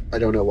a lot. I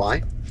don't know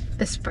why.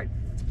 This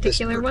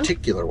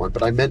particular one?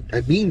 But I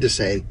mean to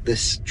say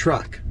this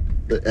truck,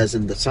 as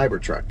in the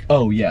Cybertruck,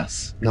 Oh,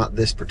 yes. not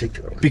this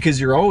particular one. Because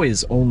you're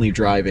always only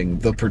driving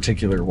the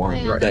particular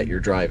one Yeah. that you're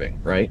driving,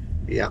 right?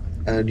 Yeah.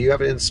 Do you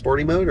have it in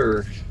sporty mode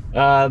or?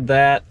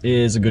 That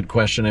is a good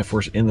question. If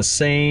we're in the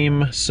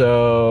same,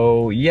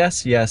 so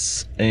yes,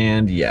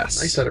 and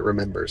yes. Nice that it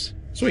remembers.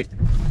 Sweet.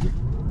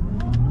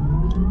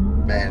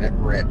 Man, it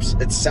rips.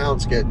 It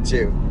sounds good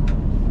too.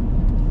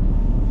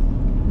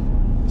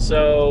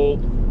 So,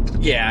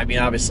 yeah, I mean,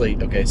 obviously,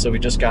 okay, so we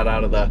just got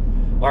out of the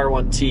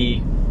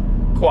R1T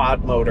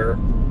quad motor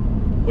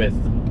with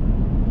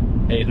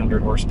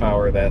 800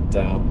 horsepower that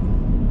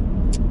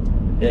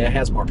it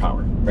has more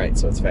power, right?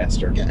 So it's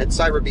faster. Yeah, and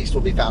Cyber Beast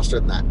will be faster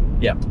than that.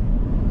 Yep.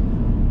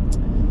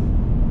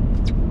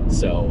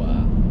 So,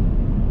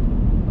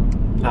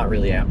 not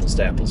really apples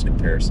to apples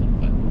comparison,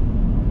 but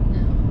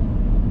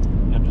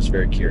I'm just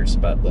very curious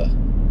about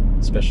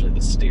especially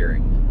the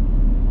steering.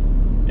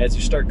 As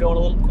you start going a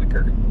little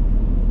quicker.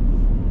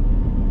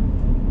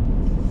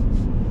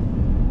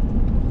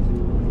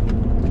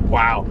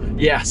 Wow.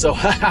 Yeah, so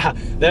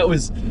that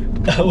was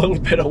a little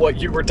bit of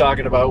what you were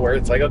talking about, where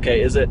it's like,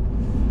 okay, is it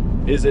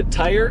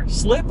tire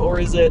slip or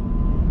is it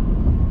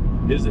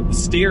the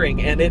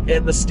steering? And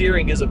the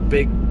steering is a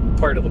big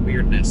part of the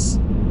weirdness.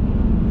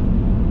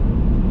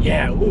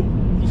 Yeah, ooh.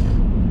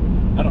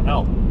 I don't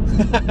know.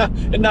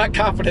 And not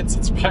confidence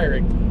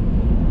inspiring.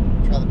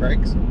 Try the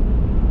brakes.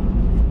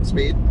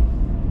 Speed.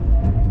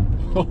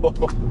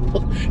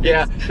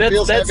 Yeah,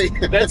 that's heavy.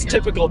 that's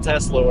typical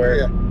Tesla,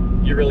 where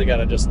you really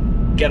gotta just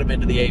get them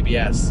into the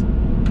ABS.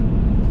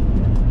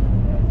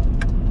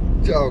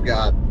 Oh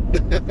God.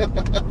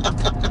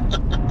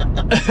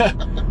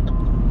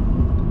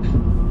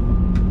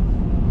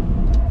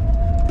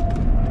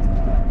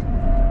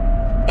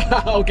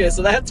 Okay,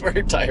 so that's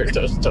where tire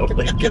toast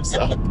totally gives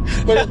up.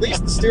 But at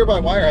least the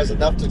steer-by-wire has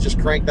enough to just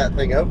crank that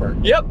thing over.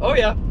 Yep. Oh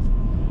yeah.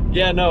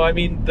 Yeah. No, I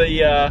mean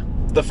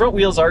the front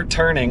wheels are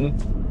turning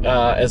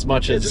as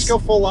much as. Just go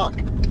full lock.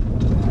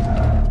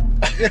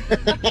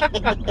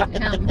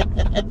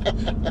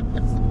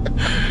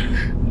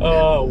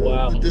 Oh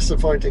wow. The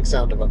disappointing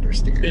sound of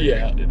understeer.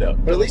 Yeah. No.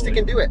 But at least it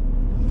can do it.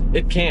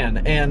 It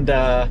can, and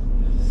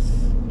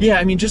yeah,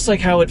 I mean, just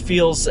like how it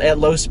feels at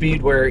low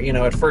speed, where, you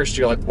know, at first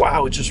you're like,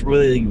 wow, it's just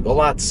really a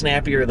lot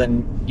snappier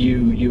than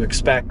you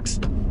expect.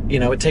 You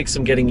know, it takes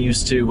some getting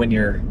used to when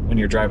you're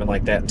driving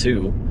like that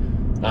too.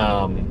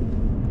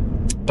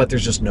 But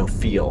there's just no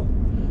feel.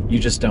 You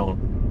just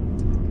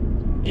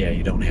don't. Yeah,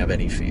 you don't have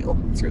any feel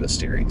through the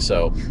steering.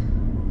 So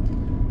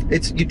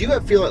you do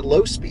have feel at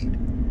low speed.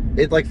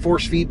 It like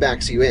force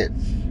feedbacks you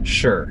in.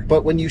 Sure.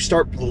 But when you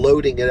start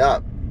loading it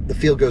up, the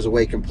feel goes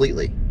away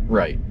completely.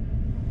 Right.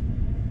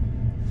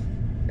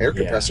 Air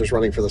compressor's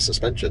running for the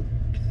suspension.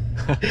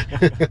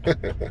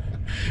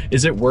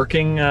 Is it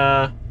working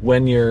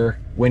when you're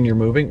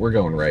moving? We're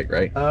going right?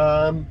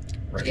 I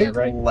think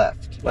right.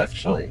 left, Left,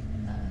 actually.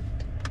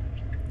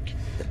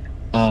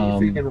 See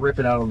if you can rip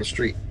it out on the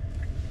street.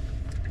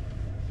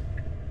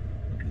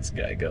 This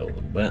guy go a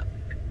little bit.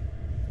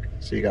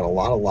 So you got a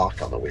lot of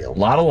lock on the wheel. A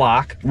lot of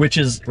lock, which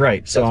is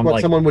right. So That's I'm what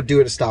like, someone would do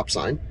at a stop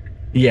sign.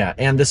 yeah,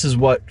 and this is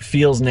what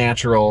feels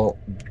natural,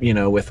 you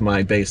know, with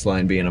my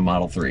baseline being a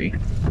Model 3.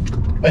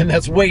 And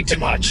that's way too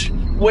much.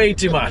 Way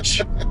too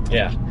much.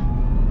 Yeah.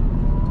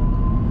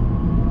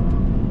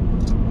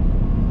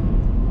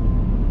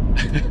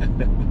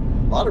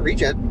 A lot of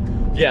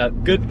regen. Yeah,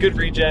 good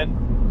regen.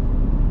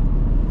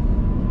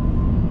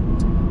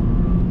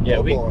 Yeah,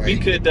 Oh, we boy.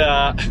 could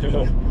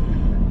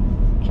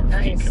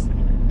Nice.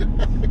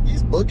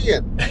 He's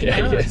boogieing.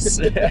 Yeah, yes.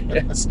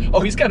 Yes. Oh,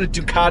 he's got a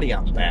Ducati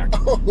on the back.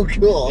 Oh,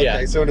 cool. Yeah.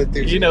 Okay, so an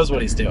enthusiast. He knows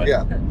what he's doing.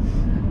 Yeah.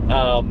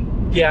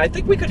 Yeah, I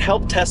think we could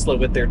help Tesla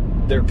with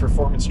their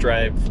performance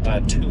drive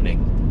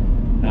tuning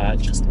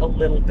just a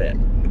little bit.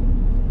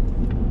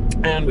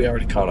 And we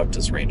already caught up to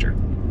this Ranger.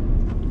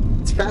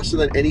 It's faster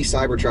than any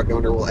Cybertruck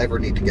owner will ever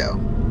need to go.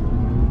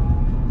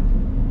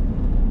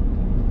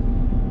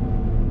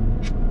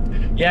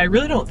 Yeah, I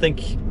really don't think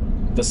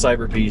the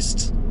Cyber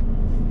Beast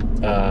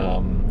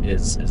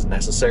is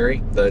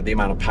necessary. The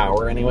amount of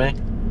power anyway.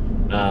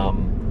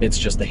 It's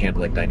just the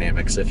handling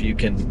dynamics. If you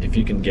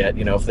can get,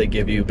 you know, if they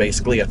give you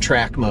basically a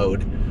track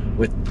mode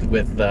with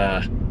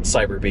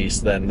Cyber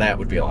Beast, then that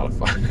would be a lot of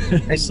fun.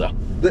 And so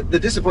the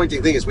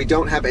disappointing thing is we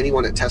don't have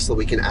anyone at Tesla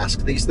we can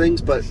ask these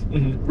things, but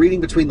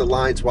reading between the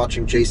lines,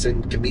 watching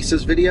Jason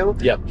Camisa's video,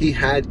 Yep. he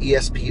had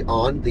ESP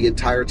on the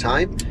entire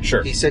time.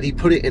 Sure. He said he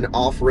put it in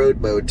off-road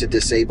mode to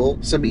disable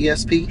some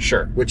ESP,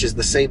 Sure. which is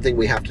the same thing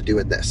we have to do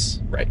in this.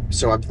 Right.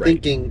 So I'm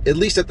thinking, at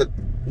least at the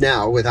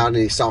now, without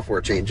any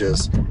software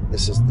changes,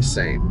 this is the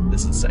same.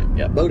 This is the same.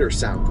 Yeah. Motors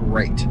sound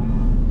great.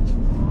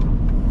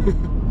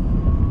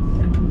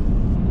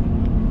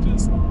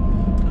 Just,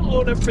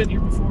 hello, never been here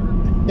before.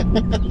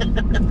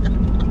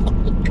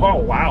 Oh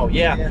wow,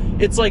 yeah.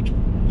 It's like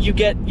you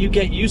get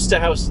used to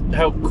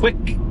how quick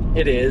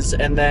it is,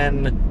 and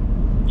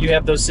then you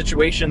have those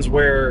situations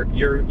where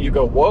you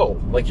go,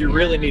 whoa, like you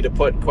really need to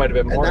put quite a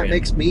bit And more that in.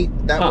 makes me,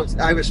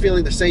 I was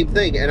feeling the same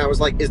thing, and I was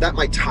like, is that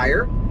my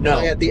tire? No, Am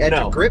I at the edge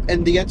no. of grip?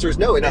 And the answer is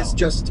no, it No. is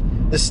just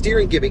the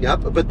steering giving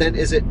up, but then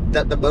is it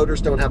that the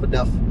motors don't have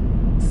enough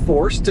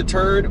force to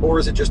turn, or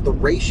is it just the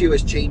ratio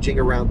is changing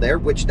around there,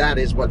 which that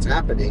is what's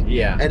happening.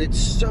 Yeah. And it's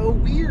so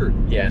weird.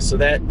 Yeah, so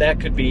that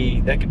could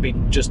be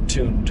just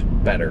tuned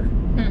better.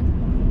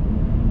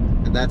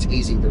 And that's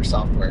easy through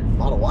software.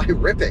 Model Y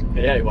ripping.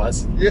 Yeah, he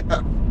was. Yeah.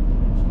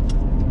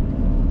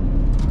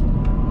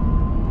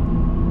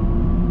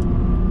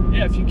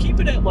 Yeah, if you keep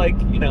it at like,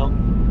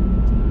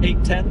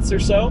 8/10 or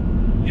so,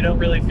 you don't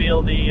really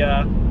feel the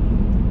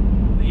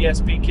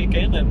ESP kick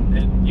in,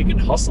 and you can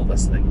hustle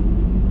this thing.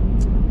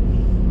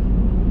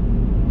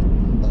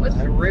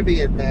 That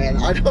Rivian, man.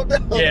 I don't know.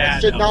 Yeah, I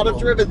should not have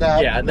driven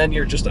that. Yeah, and then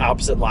you're just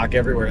opposite lock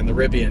everywhere in the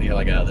Rivian. You're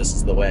like, oh, this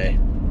is the way.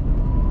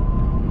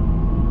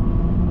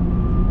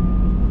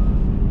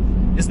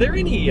 Is there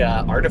any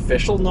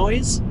artificial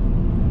noise?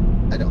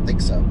 I don't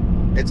think so.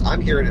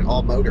 I'm hearing it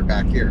all motor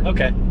back here.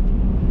 Okay,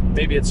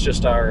 maybe it's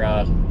just our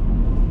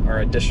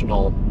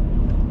additional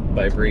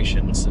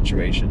vibration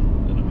situation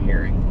that I'm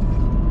hearing.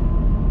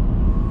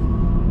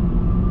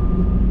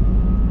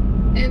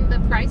 And the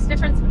price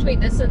difference between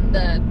this and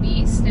the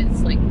Beast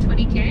is like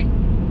 20K?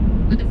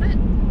 What is it?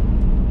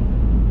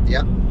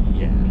 Yep.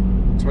 Yeah.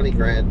 20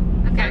 grand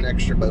for Okay. an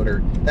extra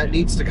motor. That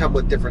needs to come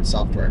with different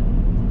software.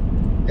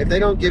 If they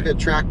don't give you a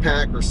track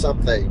pack or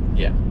something,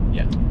 Yeah.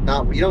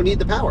 you don't need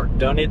the power.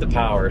 Don't need the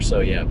power, so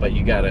yeah, but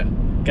you gotta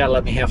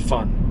let me have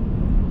fun.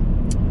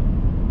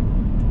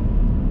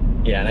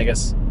 Yeah, and I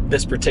guess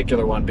this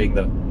particular one, being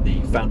the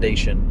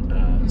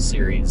Foundation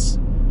series,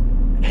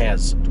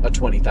 has a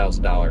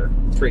 $20,000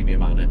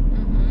 premium on it.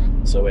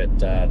 So it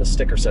the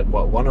sticker said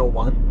what,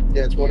 101?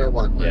 Yeah, it's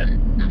 101. Yeah.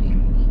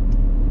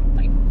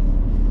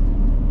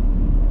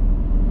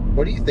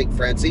 What do you think,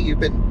 Francie?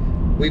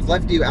 We've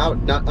left you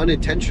out, not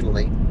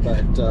unintentionally,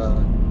 but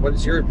what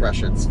is your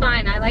impression? It's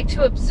fine. I like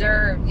to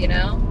observe, Oh,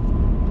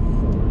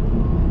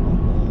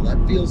 that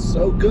feels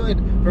so good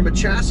from a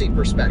chassis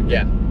perspective.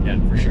 Yeah,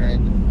 for sure.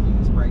 And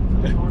please brake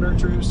for the corner,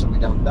 Drew, so we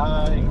don't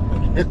die.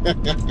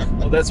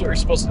 Well, that's what we're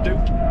supposed to do.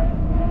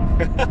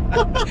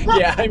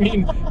 Yeah, I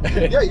mean,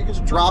 Yeah, you can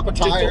just drop a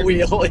tip tire. the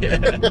wheel. Yeah.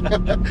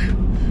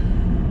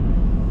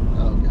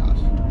 Oh gosh.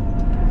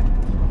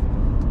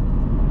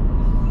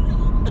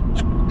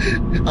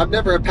 I'm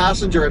never a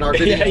passenger in our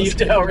videos. Yeah, you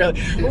don't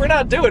really. We're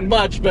not doing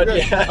much, but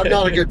yeah. I'm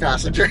not a good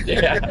passenger.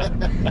 Yeah.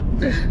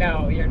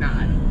 No, you're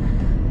not.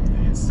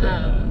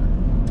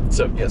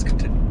 So yes,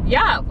 continue.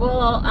 Yeah,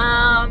 well,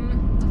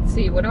 let's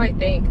see, what do I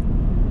think?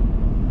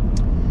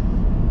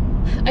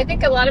 I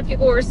think a lot of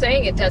people were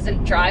saying it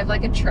doesn't drive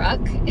like a truck,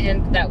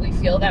 and that we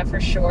feel that for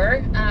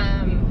sure.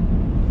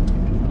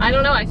 I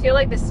don't know, I feel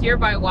like the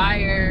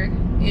steer-by-wire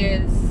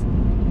is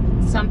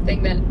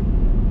something that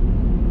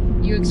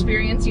you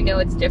experience, you know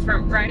it's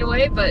different right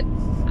away, but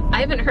I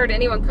haven't heard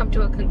anyone come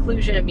to a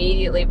conclusion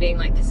immediately being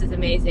like, this is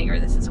amazing or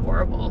this is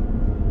horrible.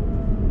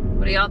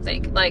 What do y'all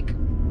think? Like,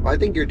 I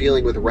think you're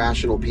dealing with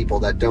rational people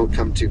that don't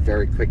come to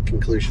very quick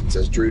conclusions,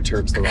 as Drew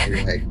terms the wrong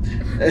way.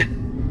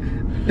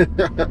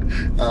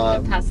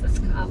 pass this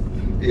cop.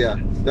 Yeah,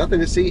 nothing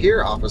to see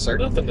here, officer.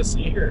 Nothing to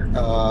see here.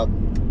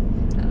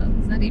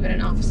 It's not even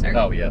an officer.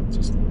 Oh yeah,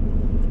 just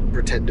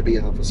Pretend to be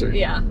an officer.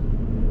 Yeah.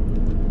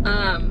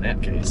 in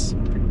that case.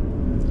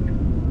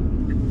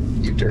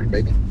 U-turn,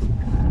 baby.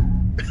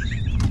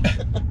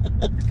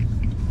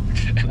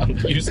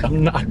 And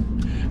I'm not.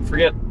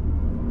 Forget.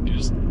 You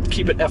just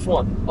keep it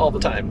F1 all the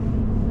time.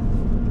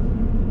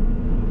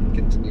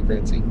 Continue,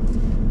 Francie.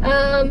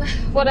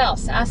 What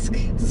else? Ask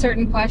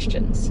certain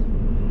questions.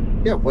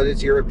 Yeah, what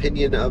is your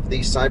opinion of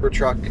the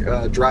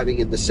Cybertruck driving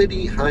in the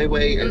city,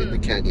 highway, and in the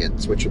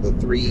canyons, which are the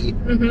three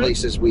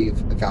places we've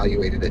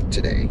evaluated it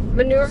today?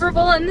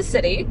 Maneuverable in the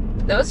city.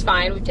 That was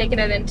fine. We've taken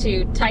it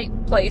into tight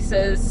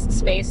places,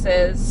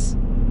 spaces,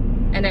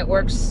 and it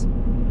works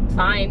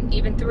fine,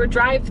 even through a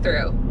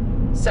drive-through.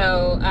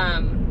 So,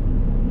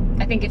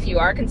 I think if you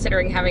are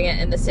considering having it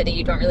in the city,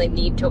 you don't really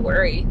need to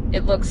worry.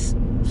 It looks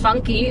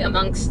funky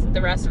amongst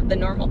the rest of the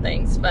normal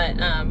things, but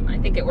I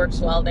think it works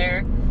well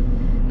there.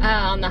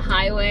 On the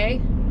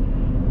highway,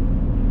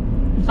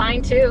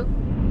 fine too.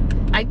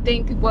 I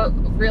think what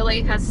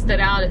really has stood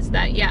out is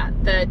that, yeah,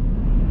 the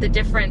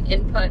different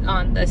input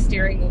on the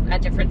steering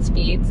at different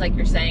speeds, like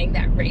you're saying,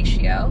 that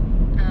ratio.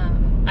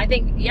 I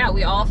think, yeah,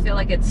 we all feel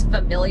like it's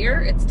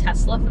familiar. It's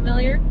Tesla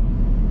familiar,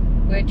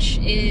 which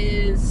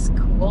is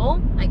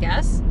cool, I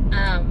guess,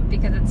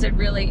 because it's a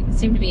really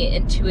seem to be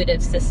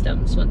intuitive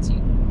systems once you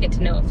get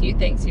to know a few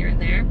things here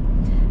and there.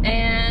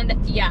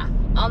 And yeah,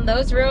 on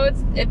those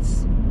roads, it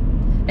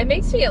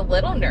makes me a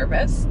little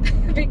nervous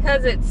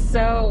because it's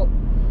so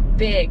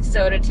big.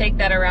 So to take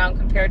that around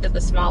compared to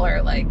the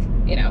smaller, like,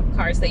 you know,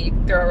 cars that you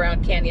throw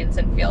around canyons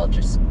and feel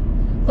just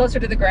closer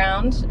to the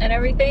ground and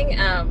everything.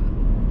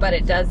 But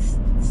it does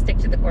stick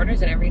to the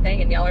corners and everything,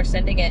 and y'all are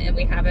sending it and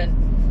we haven't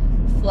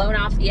flown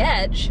off the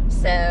edge.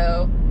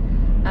 So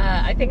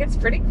I think it's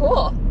pretty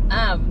cool.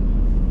 I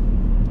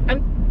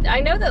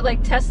know that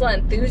like Tesla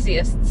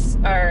enthusiasts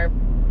are,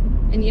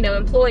 and you know,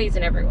 employees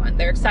and everyone,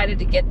 they're excited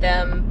to get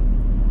them,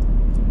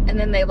 and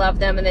then they love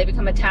them and they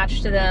become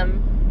attached to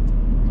them.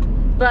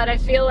 But I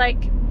feel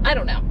like, I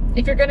don't know,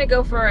 if you're gonna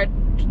go for a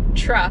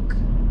truck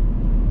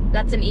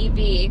that's an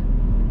EV,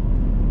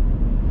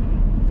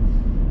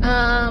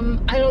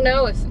 I don't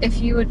know if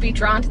you would be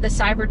drawn to the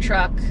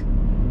Cybertruck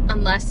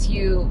unless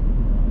you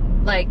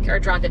like are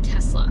drawn to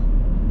Tesla,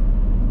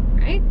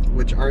 right?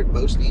 Which aren't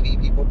most EV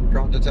people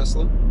drawn to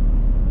Tesla?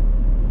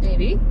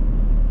 Maybe.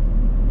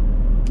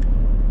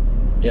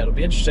 Yeah, it'll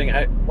be interesting.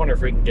 I wonder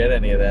if we can get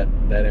any of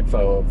that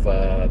info of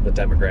the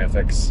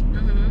demographics.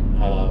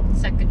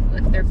 Second,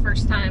 like their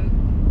first time.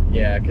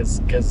 Yeah,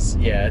 because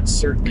yeah, it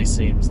certainly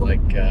seems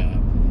like yeah,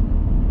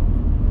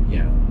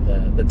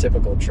 the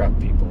typical truck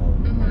people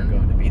are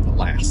going to be the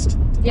last to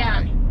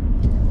Yeah.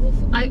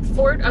 buy. I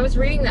was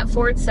reading that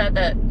Ford said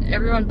that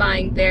everyone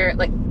buying their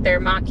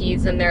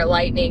Mach-E's and their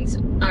Lightnings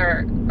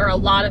or a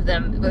lot of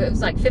them, it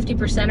was like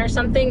 50% or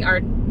something, are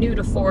new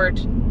to Ford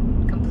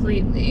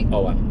completely.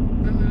 Oh wow.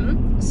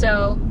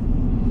 So,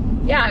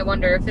 yeah, I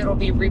wonder if it'll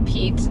be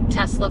repeat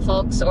Tesla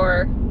folks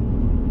or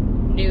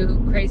new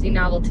crazy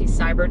novelty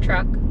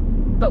Cybertruck.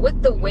 But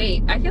with the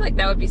wait, I feel like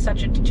that would be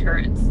such a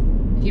deterrence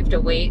if you have to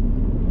wait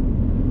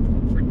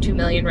for 2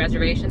 million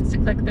reservations to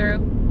click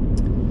through.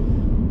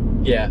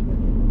 Yeah,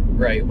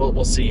 right.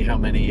 We'll see how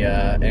many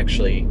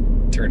actually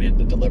turn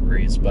into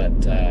deliveries, but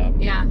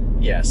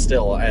yeah,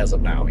 still as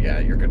of now, yeah,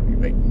 you're going to be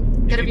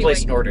waiting. If you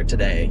place an order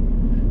today,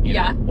 you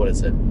know, what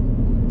is it?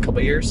 A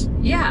couple years?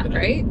 Yeah, you know?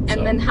 right? And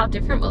so, then how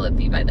different will it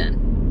be by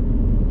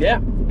then? Yeah,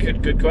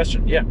 good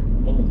question. Yeah.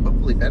 Well,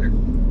 hopefully better.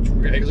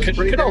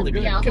 Could only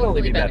be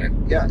better.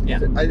 Yeah.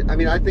 I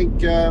mean, I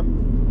think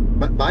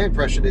my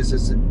impression is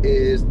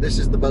this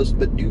is the most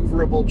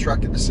maneuverable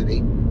truck in the city,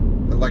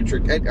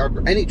 electric,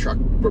 or any truck,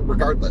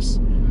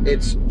 regardless.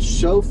 It's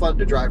so fun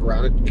to drive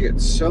around. It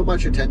gets so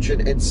much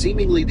attention, and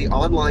seemingly the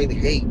online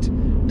hate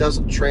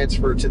doesn't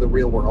transfer to the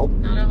real world.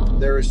 Not at all.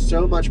 There is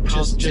so much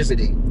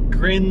positivity. Just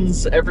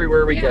grins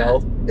everywhere we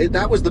go.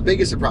 That was the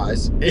biggest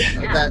surprise.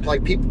 Yeah. That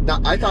like people,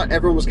 I thought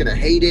everyone was gonna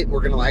hate it.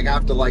 We're gonna like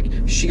have to like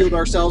shield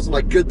ourselves and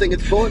like, good thing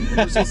it's bullet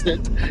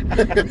resistant.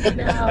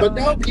 But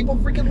no, people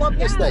freaking love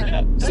this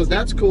thing. So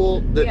that's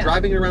cool. The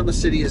driving around the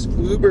city is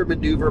uber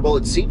maneuverable.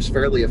 It seems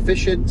fairly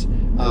efficient.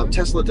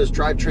 Tesla does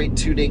drivetrain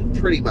tuning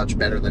pretty much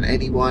better than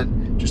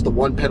anyone. Just the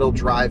one pedal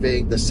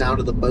driving, the sound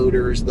of the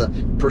motors, the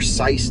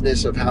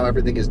preciseness of how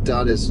everything is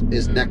done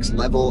is next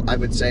level. I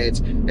would say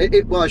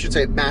well, I should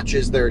say it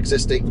matches their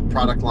existing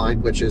product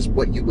line, which is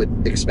what you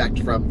would expect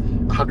from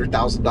a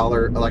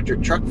 $100,000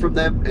 electric truck from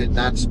them. And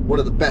that's one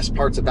of the best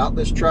parts about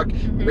this truck.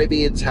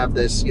 Rivians have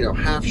this, you know,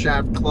 half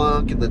shaft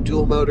clunk and the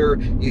dual motor.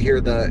 You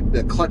hear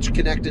the clutch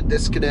connect and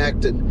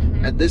disconnect, and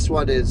And this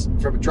one is,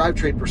 from a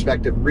drivetrain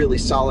perspective, really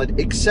solid,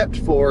 except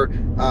for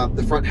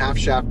the front half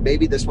shaft.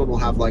 Maybe this one will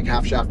have like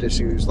half shaft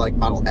issues like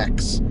Model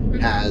X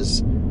has,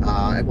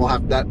 and we'll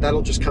have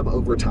that'll just come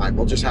over time.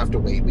 We'll just have to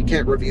wait. We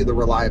can't review the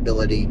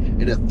reliability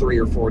in a 3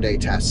 or 4 day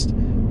test.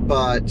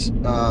 But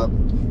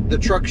the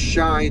truck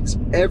shines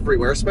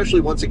everywhere,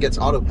 especially once it gets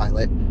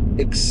autopilot,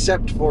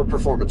 except for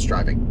performance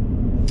driving.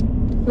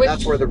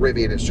 That's where the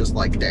Rivian is just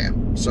like,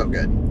 damn, so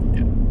good.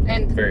 Yeah.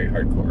 And very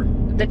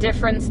hardcore. The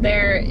difference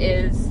there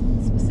is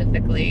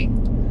specifically?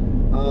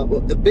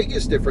 Well, the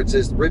biggest difference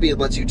is Rivian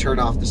lets you turn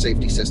off the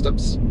safety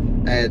systems.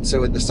 And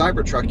so in the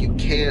Cybertruck, you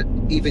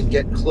can't even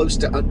get close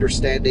to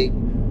understanding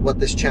what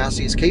this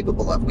chassis is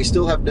capable of. We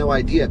still have no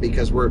idea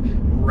because we're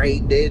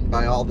reined in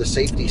by all the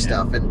safety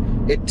stuff.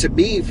 And it, to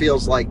me,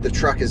 feels like the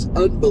truck is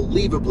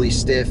unbelievably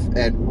stiff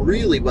and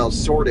really well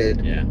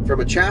sorted from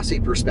a chassis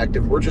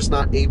perspective. We're just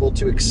not able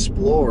to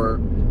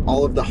explore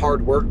all of the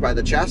hard work by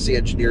the chassis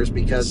engineers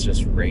because it's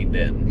just reined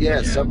in.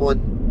 Yeah,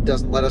 someone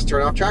doesn't let us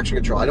turn off traction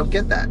control. I don't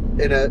get that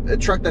in a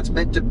truck that's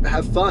meant to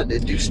have fun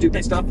and do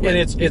stupid stuff. And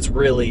it's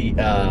really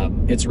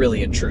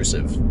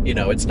intrusive. You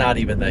know, it's not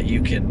even that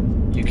you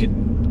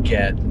can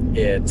get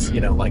it. You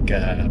know, like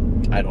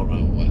I don't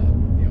know.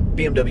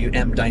 BMW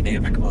M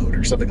dynamic mode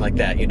or something like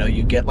that. You know,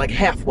 you get like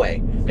halfway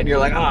and you're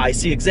like, I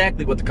see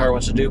exactly what the car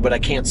wants to do, but I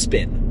can't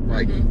spin.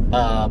 Right.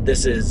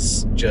 This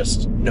is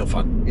just no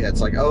fun. Yeah, it's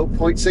like,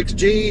 0.6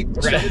 G,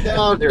 slow it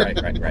down.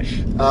 right.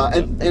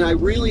 And I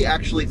really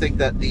actually think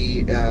that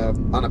the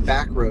on a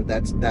back road,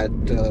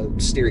 that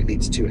steering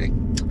needs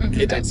tuning.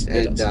 It does.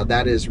 And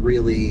that is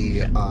really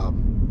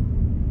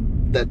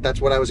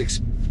that's what I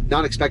was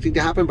not expecting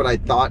to happen, but I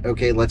thought,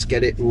 okay, let's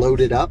get it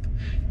loaded up.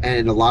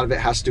 And a lot of it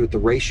has to do with the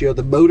ratio.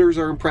 The motors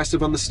are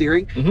impressive on the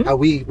steering. How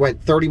we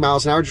went 30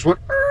 miles an hour, just went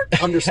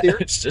understeer.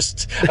 It's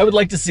just, I would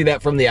like to see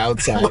that from the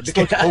outside. It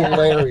looks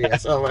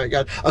hilarious. Oh my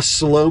God. A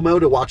slow-mo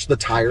to watch the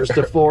tires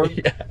deform.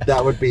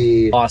 That would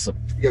be awesome.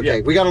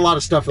 Okay, we got a lot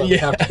of stuff that we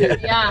have to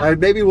do.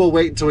 Maybe we'll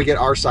wait until we get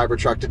our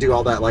Cybertruck to do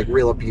all that like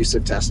real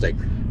abusive testing.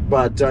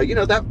 But you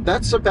know,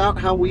 that's about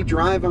how we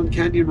drive on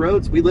canyon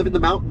roads. We live in the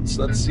mountains.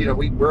 That's, you know,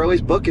 we're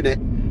always booking it.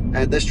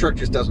 And this truck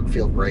just doesn't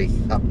feel great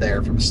up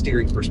there from a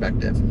steering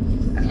perspective.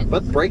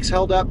 But brakes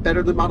held up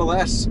better than Model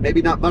S.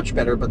 Maybe not much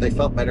better, but they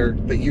felt better.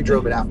 But you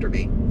drove it after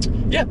me.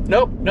 Yeah,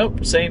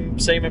 nope. Same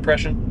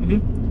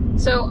impression.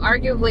 So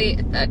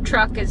arguably, a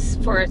truck is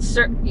for a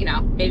certain, you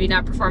know, maybe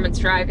not performance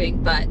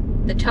driving, but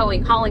the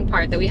towing, hauling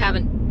part that we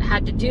haven't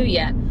had to do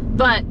yet.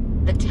 But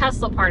the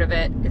Tesla part of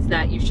it is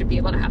that you should be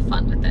able to have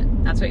fun with it.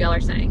 That's what y'all are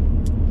saying.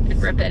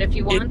 And rip it if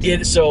you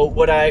want. So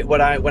when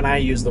I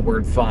use the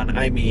word fun,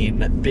 I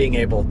mean being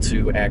able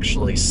to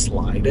actually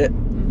slide it,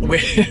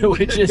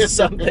 which is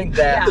something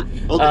that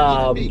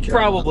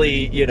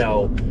probably, you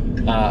know,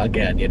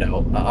 again, you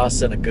know,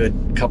 us and a good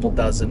couple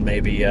dozen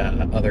maybe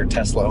other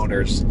Tesla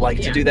owners like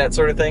to do that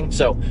sort of thing.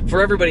 So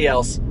for everybody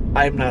else,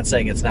 I'm not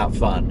saying it's not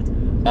fun.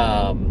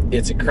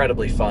 It's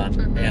incredibly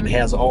fun and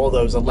has all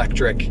those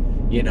electric,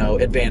 you know,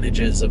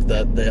 advantages of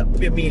the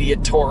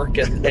immediate torque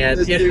and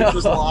this you dude know,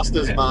 just lost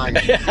his mind.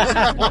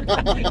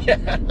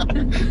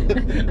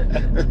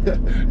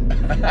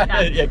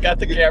 Got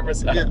the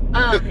cameras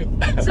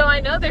up. So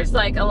I know there's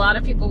like a lot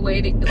of people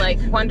waiting, like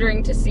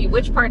wondering to see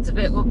which parts of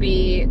it will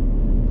be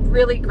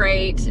really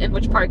great and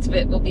which parts of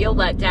it will be a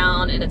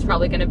letdown, and it's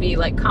probably going to be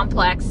like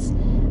complex.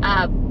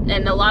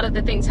 And a lot of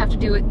the things have to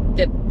do with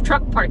the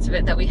truck parts of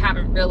it that we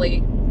haven't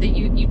really, the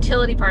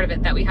utility part of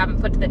it that we haven't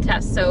put to the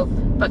test. So,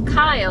 but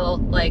Kyle,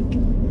 like,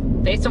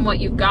 based on what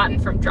you've gotten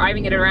from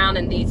driving it around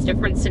in these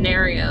different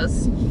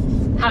scenarios,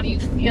 how do you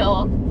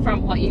feel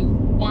from what you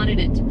wanted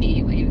it to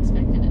be, what you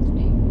expected it to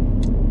be?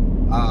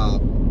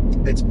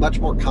 It's much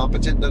more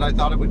competent than I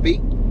thought it would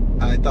be.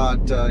 I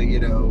thought, you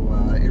know,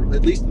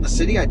 at least in the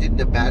city, I didn't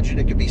imagine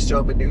it could be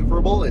so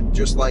maneuverable and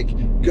just like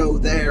go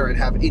there and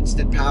have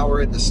instant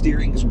power, and the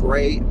steering's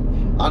great.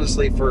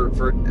 Honestly, for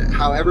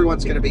how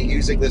everyone's going to be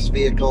using this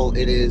vehicle,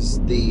 it is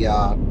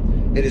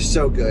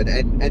so good.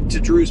 And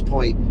to Drew's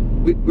point,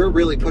 we're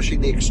really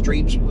pushing the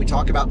extremes when we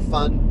talk about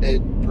fun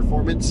and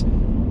performance.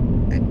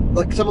 And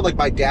like someone like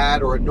my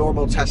dad or a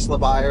normal Tesla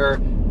buyer,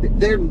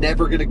 they're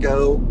never going to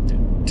go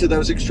to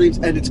those extremes,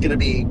 and it's going to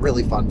be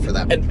really fun for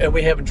them. And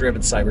we haven't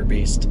driven Cyber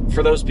Beast.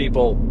 For those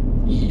people,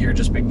 you're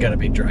just going to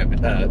be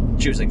driving,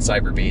 choosing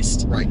Cyber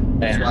Beast, right?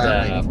 That's why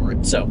I'm waiting for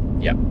it. So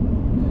yeah,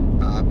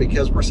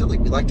 because we're silly.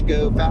 We like to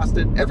go fast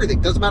and everything.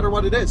 Doesn't matter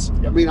what it is.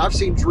 I mean, I've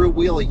seen Drew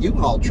wheel a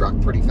U-Haul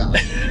truck pretty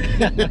fast.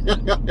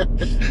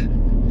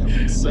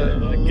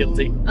 So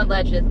guilty.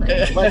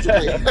 Allegedly.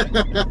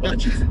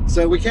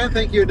 So we can't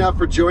thank you enough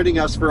for joining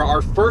us for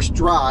our first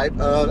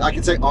drive. I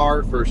can say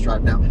our first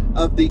drive now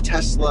of the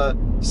Tesla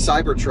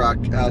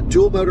Cybertruck,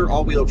 dual motor,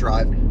 all-wheel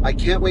drive. I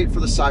can't wait for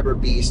the Cyber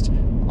Beast.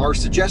 Our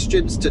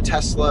suggestions to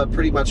Tesla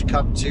pretty much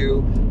come to,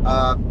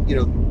 you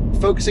know,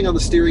 focusing on the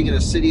steering in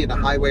a city and a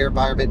highway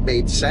environment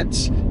made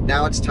sense.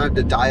 Now it's time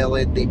to dial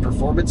in the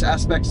performance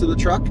aspects of the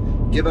truck.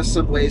 Give us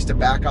some ways to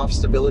back off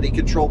stability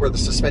control where the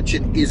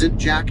suspension isn't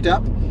jacked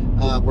up.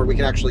 where we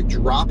can actually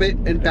drop it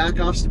and back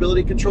off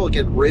stability control.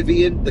 Again,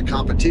 Rivian, the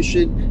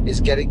competition, is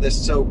getting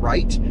this so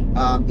right.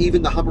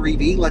 Even the Hummer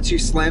EV lets you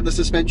slam the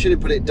suspension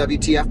and put it in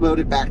WTF mode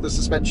and back the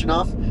suspension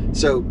off.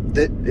 So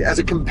as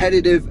a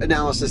competitive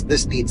analysis,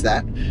 this needs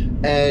that.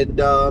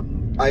 And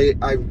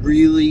I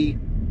really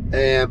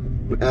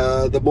am,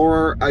 the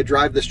more I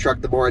drive this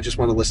truck, the more I just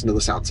want to listen to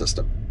the sound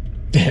system.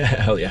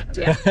 Hell yeah.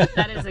 Yeah,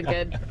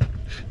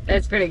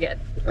 that's pretty good.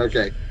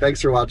 Okay,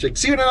 thanks for watching.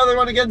 See you in another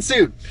one again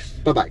soon.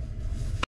 Bye-bye.